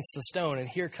foot against the stone. And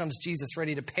here comes Jesus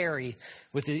ready to parry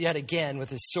yet again with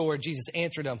his sword. Jesus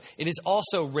answered him, it is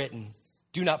also written,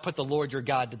 do not put the Lord your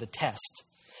God to the test.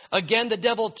 Again, the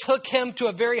devil took him to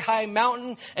a very high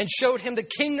mountain and showed him the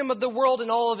kingdom of the world in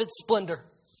all of its splendor.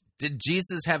 Did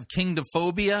Jesus have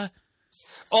kingdophobia?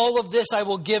 All of this I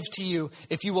will give to you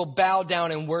if you will bow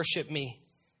down and worship me.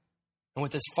 And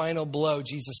with this final blow,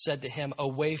 Jesus said to him,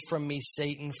 away from me,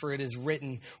 Satan, for it is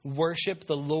written, worship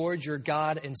the Lord your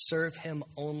God and serve him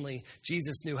only.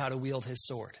 Jesus knew how to wield his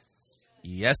sword.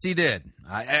 Yes, he did.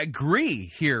 I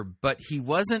agree here, but he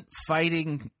wasn't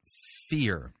fighting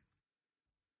fear.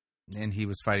 And he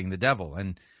was fighting the devil.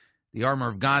 And the armor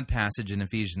of God passage in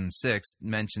Ephesians 6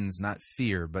 mentions not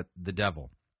fear, but the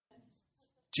devil.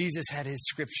 Jesus had his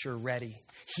scripture ready.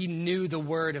 He knew the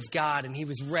word of God, and he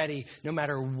was ready no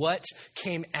matter what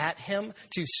came at him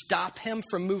to stop him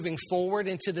from moving forward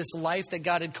into this life that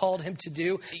God had called him to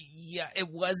do. Yeah, it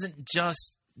wasn't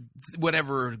just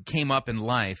whatever came up in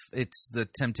life. It's the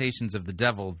temptations of the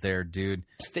devil there, dude.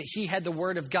 That he had the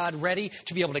word of God ready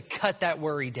to be able to cut that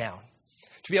worry down.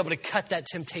 To be able to cut that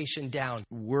temptation down.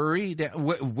 Worry down?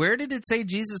 Where did it say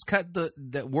Jesus cut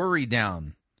that worry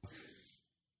down?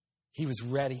 He was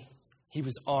ready. He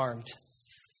was armed.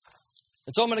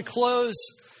 And so I'm going to close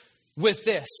with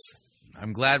this.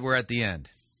 I'm glad we're at the end.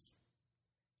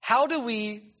 How do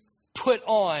we put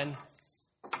on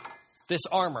this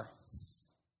armor?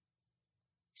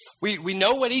 We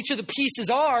know what each of the pieces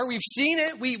are. We've seen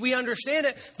it. We understand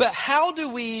it. But how do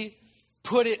we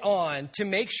put it on to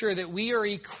make sure that we are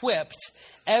equipped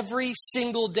every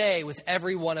single day with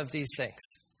every one of these things?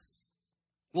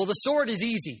 Well, the sword is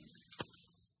easy.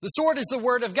 The sword is the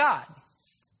word of God.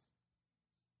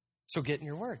 So get in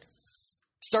your word.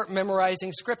 Start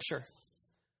memorizing scripture.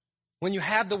 When you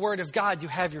have the word of God, you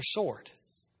have your sword.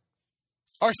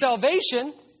 Our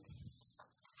salvation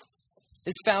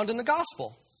is found in the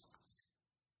gospel.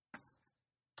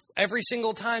 Every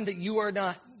single time that you are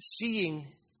not seeing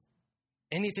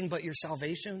anything but your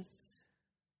salvation.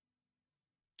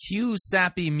 Cue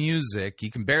sappy music. You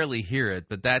can barely hear it,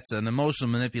 but that's an emotional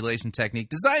manipulation technique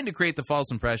designed to create the false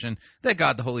impression that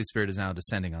God, the Holy Spirit, is now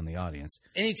descending on the audience.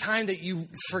 Anytime that you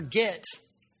forget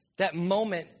that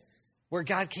moment where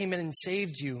God came in and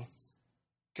saved you,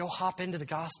 go hop into the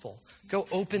gospel. Go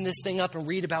open this thing up and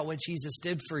read about what Jesus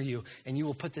did for you, and you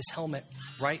will put this helmet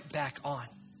right back on.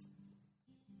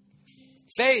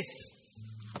 Faith.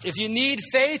 If you need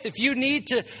faith, if you need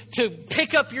to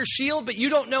pick up your shield, but you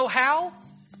don't know how,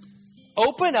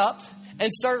 open up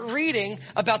and start reading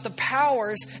about the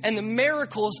powers and the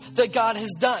miracles that God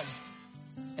has done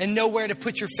and know where to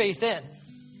put your faith in.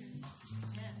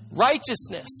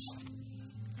 Righteousness.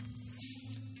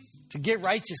 To get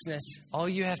righteousness, all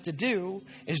you have to do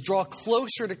is draw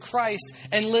closer to Christ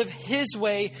and live his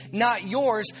way, not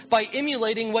yours, by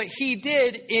emulating what he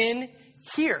did in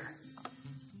here.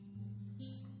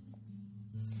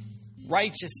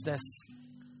 Righteousness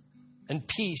and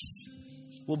peace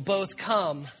will both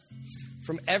come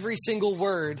from every single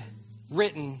word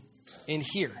written in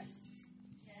here.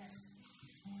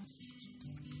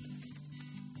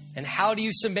 And how do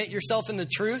you submit yourself in the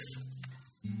truth?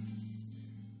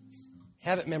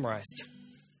 Have it memorized.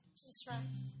 That's right.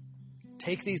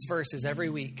 Take these verses every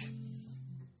week.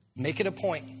 Make it a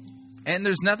point. And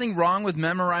there's nothing wrong with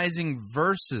memorizing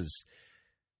verses.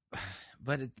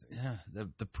 But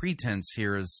the pretense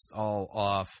here is all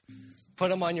off. Put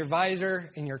them on your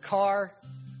visor in your car.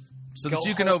 So that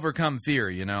you can overcome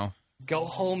fear, Go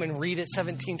home and read it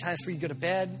 17 times before you go to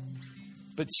bed.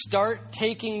 But start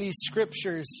taking these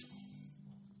scriptures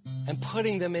and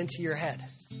putting them into your head.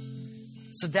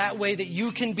 So that way that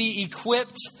you can be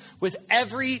equipped with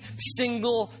every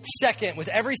single second, with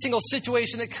every single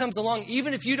situation that comes along.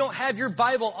 Even if you don't have your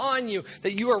Bible on you,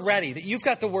 that you are ready, that you've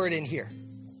got the word in here.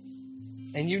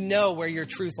 And you know where your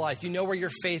truth lies. You know where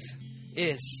your faith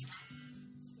is.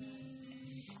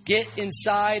 Get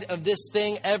inside of this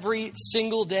thing every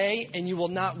single day, and you will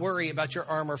not worry about your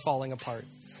armor falling apart.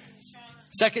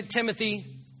 2 Timothy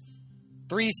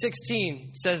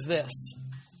 3:16 says this.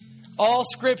 All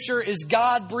scripture is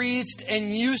God-breathed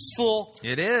and useful.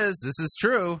 It is. This is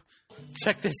true.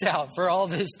 Check this out for all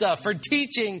this stuff. For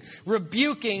teaching,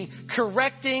 rebuking,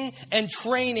 correcting, and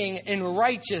training in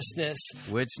righteousness.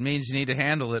 Which means you need to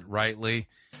handle it rightly.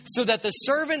 So that the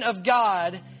servant of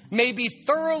God may be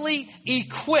thoroughly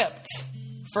equipped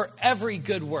for every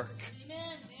good work,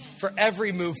 for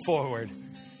every move forward,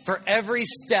 for every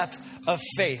step of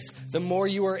faith. The more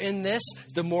you are in this,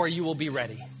 the more you will be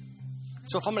ready.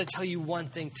 So if I'm going to tell you one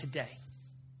thing today,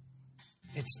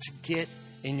 it's to get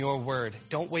in your word.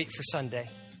 Don't wait for Sunday.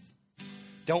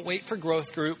 Don't wait for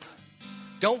growth group.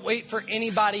 Don't wait for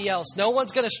anybody else. No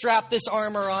one's going to strap this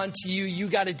armor on to you. You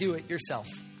got to do it yourself.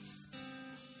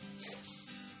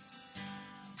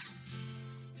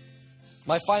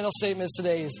 My final statement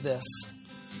today is this.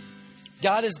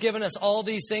 God has given us all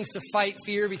these things to fight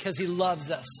fear because he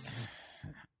loves us.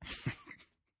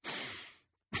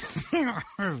 The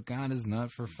armor of God is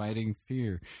not for fighting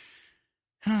fear.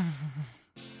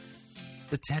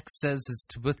 The text says it's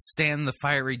to withstand the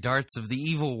fiery darts of the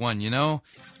evil one, you know?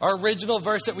 Our original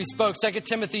verse that we spoke, 2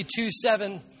 Timothy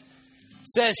 2:7,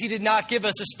 says he did not give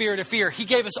us a spirit of fear. He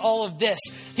gave us all of this.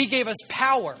 He gave us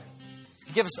power.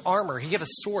 He gave us armor. He gave us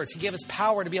swords. He gave us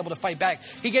power to be able to fight back.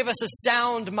 He gave us a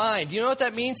sound mind. You know what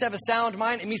that means, to have a sound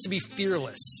mind? It means to be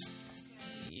fearless.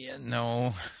 Yeah,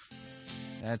 no.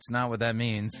 That's not what that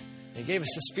means. He gave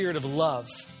us a spirit of love.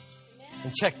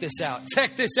 And check this out.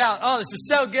 Check this out. Oh, this is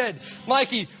so good.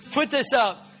 Mikey, put this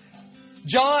up.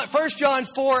 1 John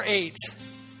 4:8.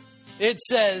 It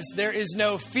says, there is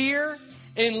no fear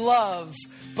in love,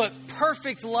 but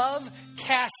perfect love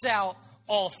casts out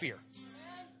all fear.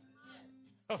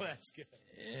 Oh, that's good.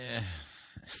 Yeah.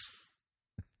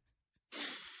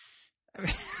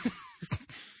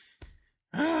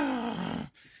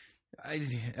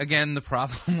 Again, the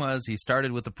problem was he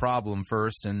started with the problem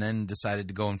first and then decided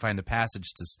to go and find a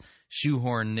passage to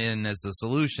shoehorn in as the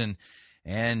solution,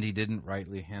 and he didn't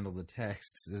rightly handle the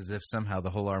text, as if somehow the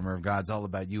whole armor of God's all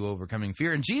about you overcoming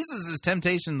fear. And Jesus'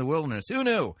 temptation in the wilderness, who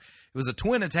knew? It was a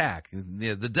twin attack.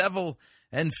 The devil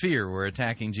and fear were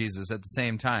attacking Jesus at the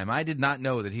same time. I did not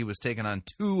know that he was taking on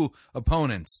two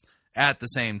opponents at the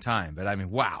same time. But I mean,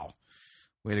 wow.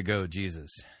 Way to go,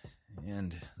 Jesus.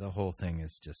 And the whole thing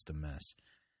is just a mess.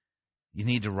 You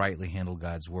need to rightly handle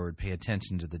God's word, pay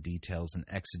attention to the details, and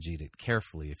exegete it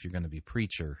carefully if you're going to be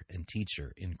preacher and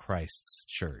teacher in Christ's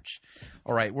church.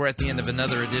 All right, we're at the end of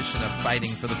another edition of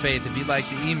Fighting for the Faith. If you'd like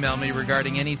to email me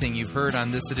regarding anything you've heard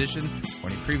on this edition or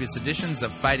any previous editions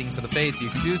of Fighting for the Faith, you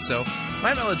can do so.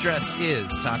 My email address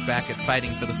is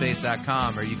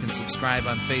talkback@fightingforthefaith.com, or you can subscribe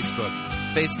on Facebook,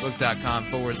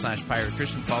 facebook.com/Pirate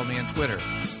Christian. Follow me on Twitter.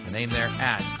 The name there,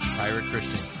 @Pirate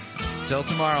Christian. Till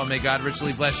tomorrow, may God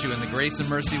richly bless you in the grace and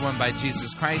mercy won by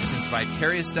Jesus Christ, his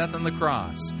vicarious death on the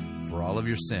cross for all of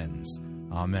your sins.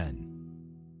 Amen.